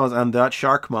 Yeah, it does. And that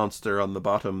shark monster on the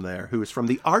bottom there, who is from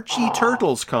the Archie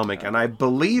Turtles comic, and I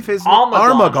believe his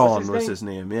Armagon was his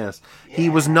name. Yes, he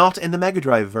was not in the Mega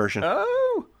Drive version.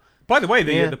 Oh, by the way,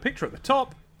 the picture at the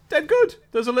top. Dead good.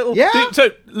 There's a little... Yeah. So,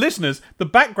 listeners, the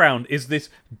background is this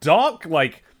dark,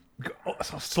 like,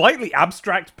 slightly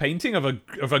abstract painting of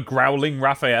a growling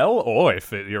Raphael, or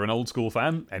if you're an old school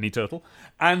fan, any turtle.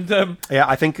 And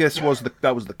I think that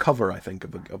was the cover. I think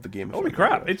of the game. Holy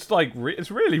crap! It's like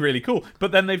it's really, really cool.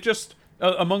 But then they've just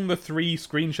among the 3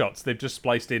 screenshots, they've just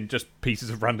spliced in just pieces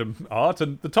of random art,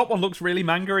 and the top one looks really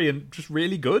manga-y and just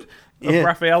really good. Of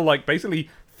Raphael, like basically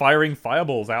firing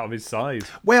fireballs out of his size.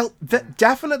 Well,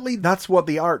 definitely that's what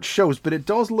the art shows, but it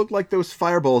does look like those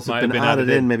fireballs have been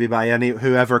added in maybe by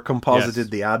whoever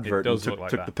composited the advert and took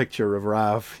the picture of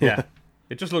Rav. Yeah.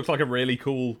 It just looks like a really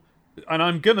cool, and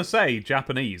I'm gonna say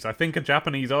Japanese. I think a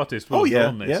Japanese artist would have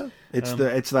done this. Yeah,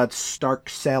 it's that stark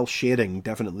cell shading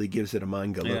definitely gives it a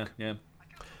manga look. Yeah.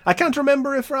 I can't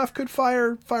remember if Rav could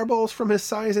fire fireballs from his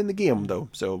size in the game though,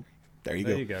 so there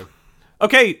you go.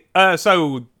 Okay,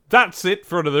 so that's it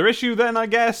for another issue then, I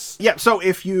guess. Yeah, so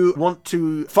if you want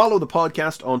to follow the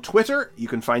podcast on Twitter, you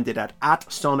can find it at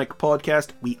Sonic Podcast.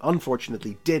 We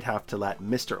unfortunately did have to let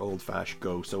Mr. Oldfash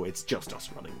go, so it's just us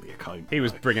running the account. He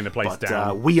was bringing the place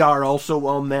down. We are also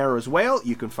on there as well.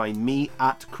 You can find me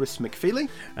at Chris McFeely.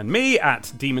 And me at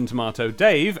Demon Tomato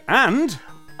Dave, and...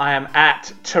 I am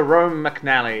at Tyrone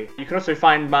McNally. You can also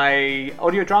find my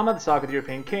audio drama, The Saga of the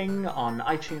European King, on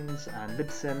iTunes and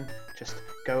Libsyn. Just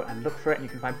go and look for it, and you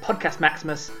can find Podcast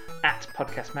Maximus at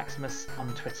Podcast Maximus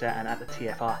on Twitter and at the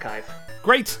TF Archive.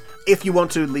 Great! If you want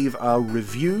to leave a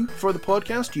review for the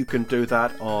podcast, you can do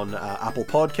that on Apple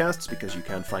Podcasts, because you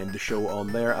can find the show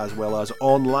on there, as well as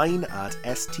online at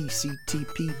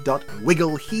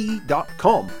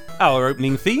stctp.wigglehe.com. Our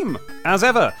opening theme, as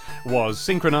ever, was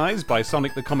synchronized by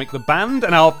Sonic the Comic the Band,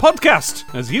 and our podcast,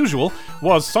 as usual,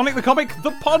 was Sonic the Comic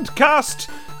the Podcast.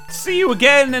 See you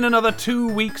again in another 2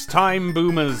 weeks' time,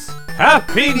 Boomers.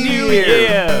 Happy New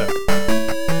Year!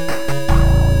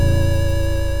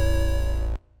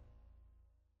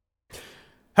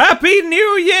 Happy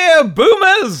New Year,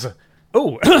 Boomers!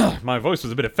 Oh, my voice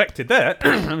was a bit affected there.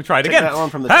 Let me try it again.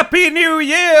 Happy New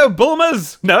Year,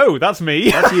 Boomers! No, that's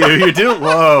me. That's you. You do.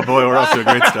 Whoa, boy, we're off to a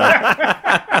great start.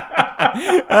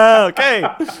 Okay,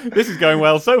 this is going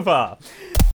well so far.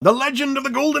 The Legend of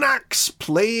the Golden Axe,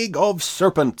 Plague of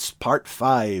Serpents, Part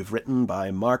 5, written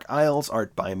by Mark Isles,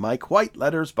 art by Mike White,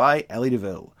 letters by Ellie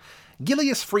DeVille.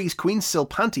 Gilius frees Queen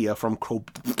Silpantia from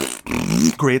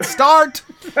Great start!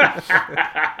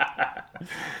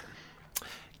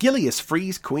 Gilius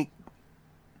frees Queen...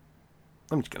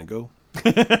 I'm just gonna go.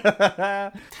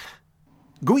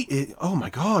 Oh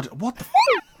my god, what the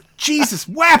Jesus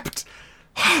wept!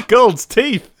 Gold's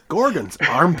teeth! Gorgon's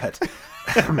armpit.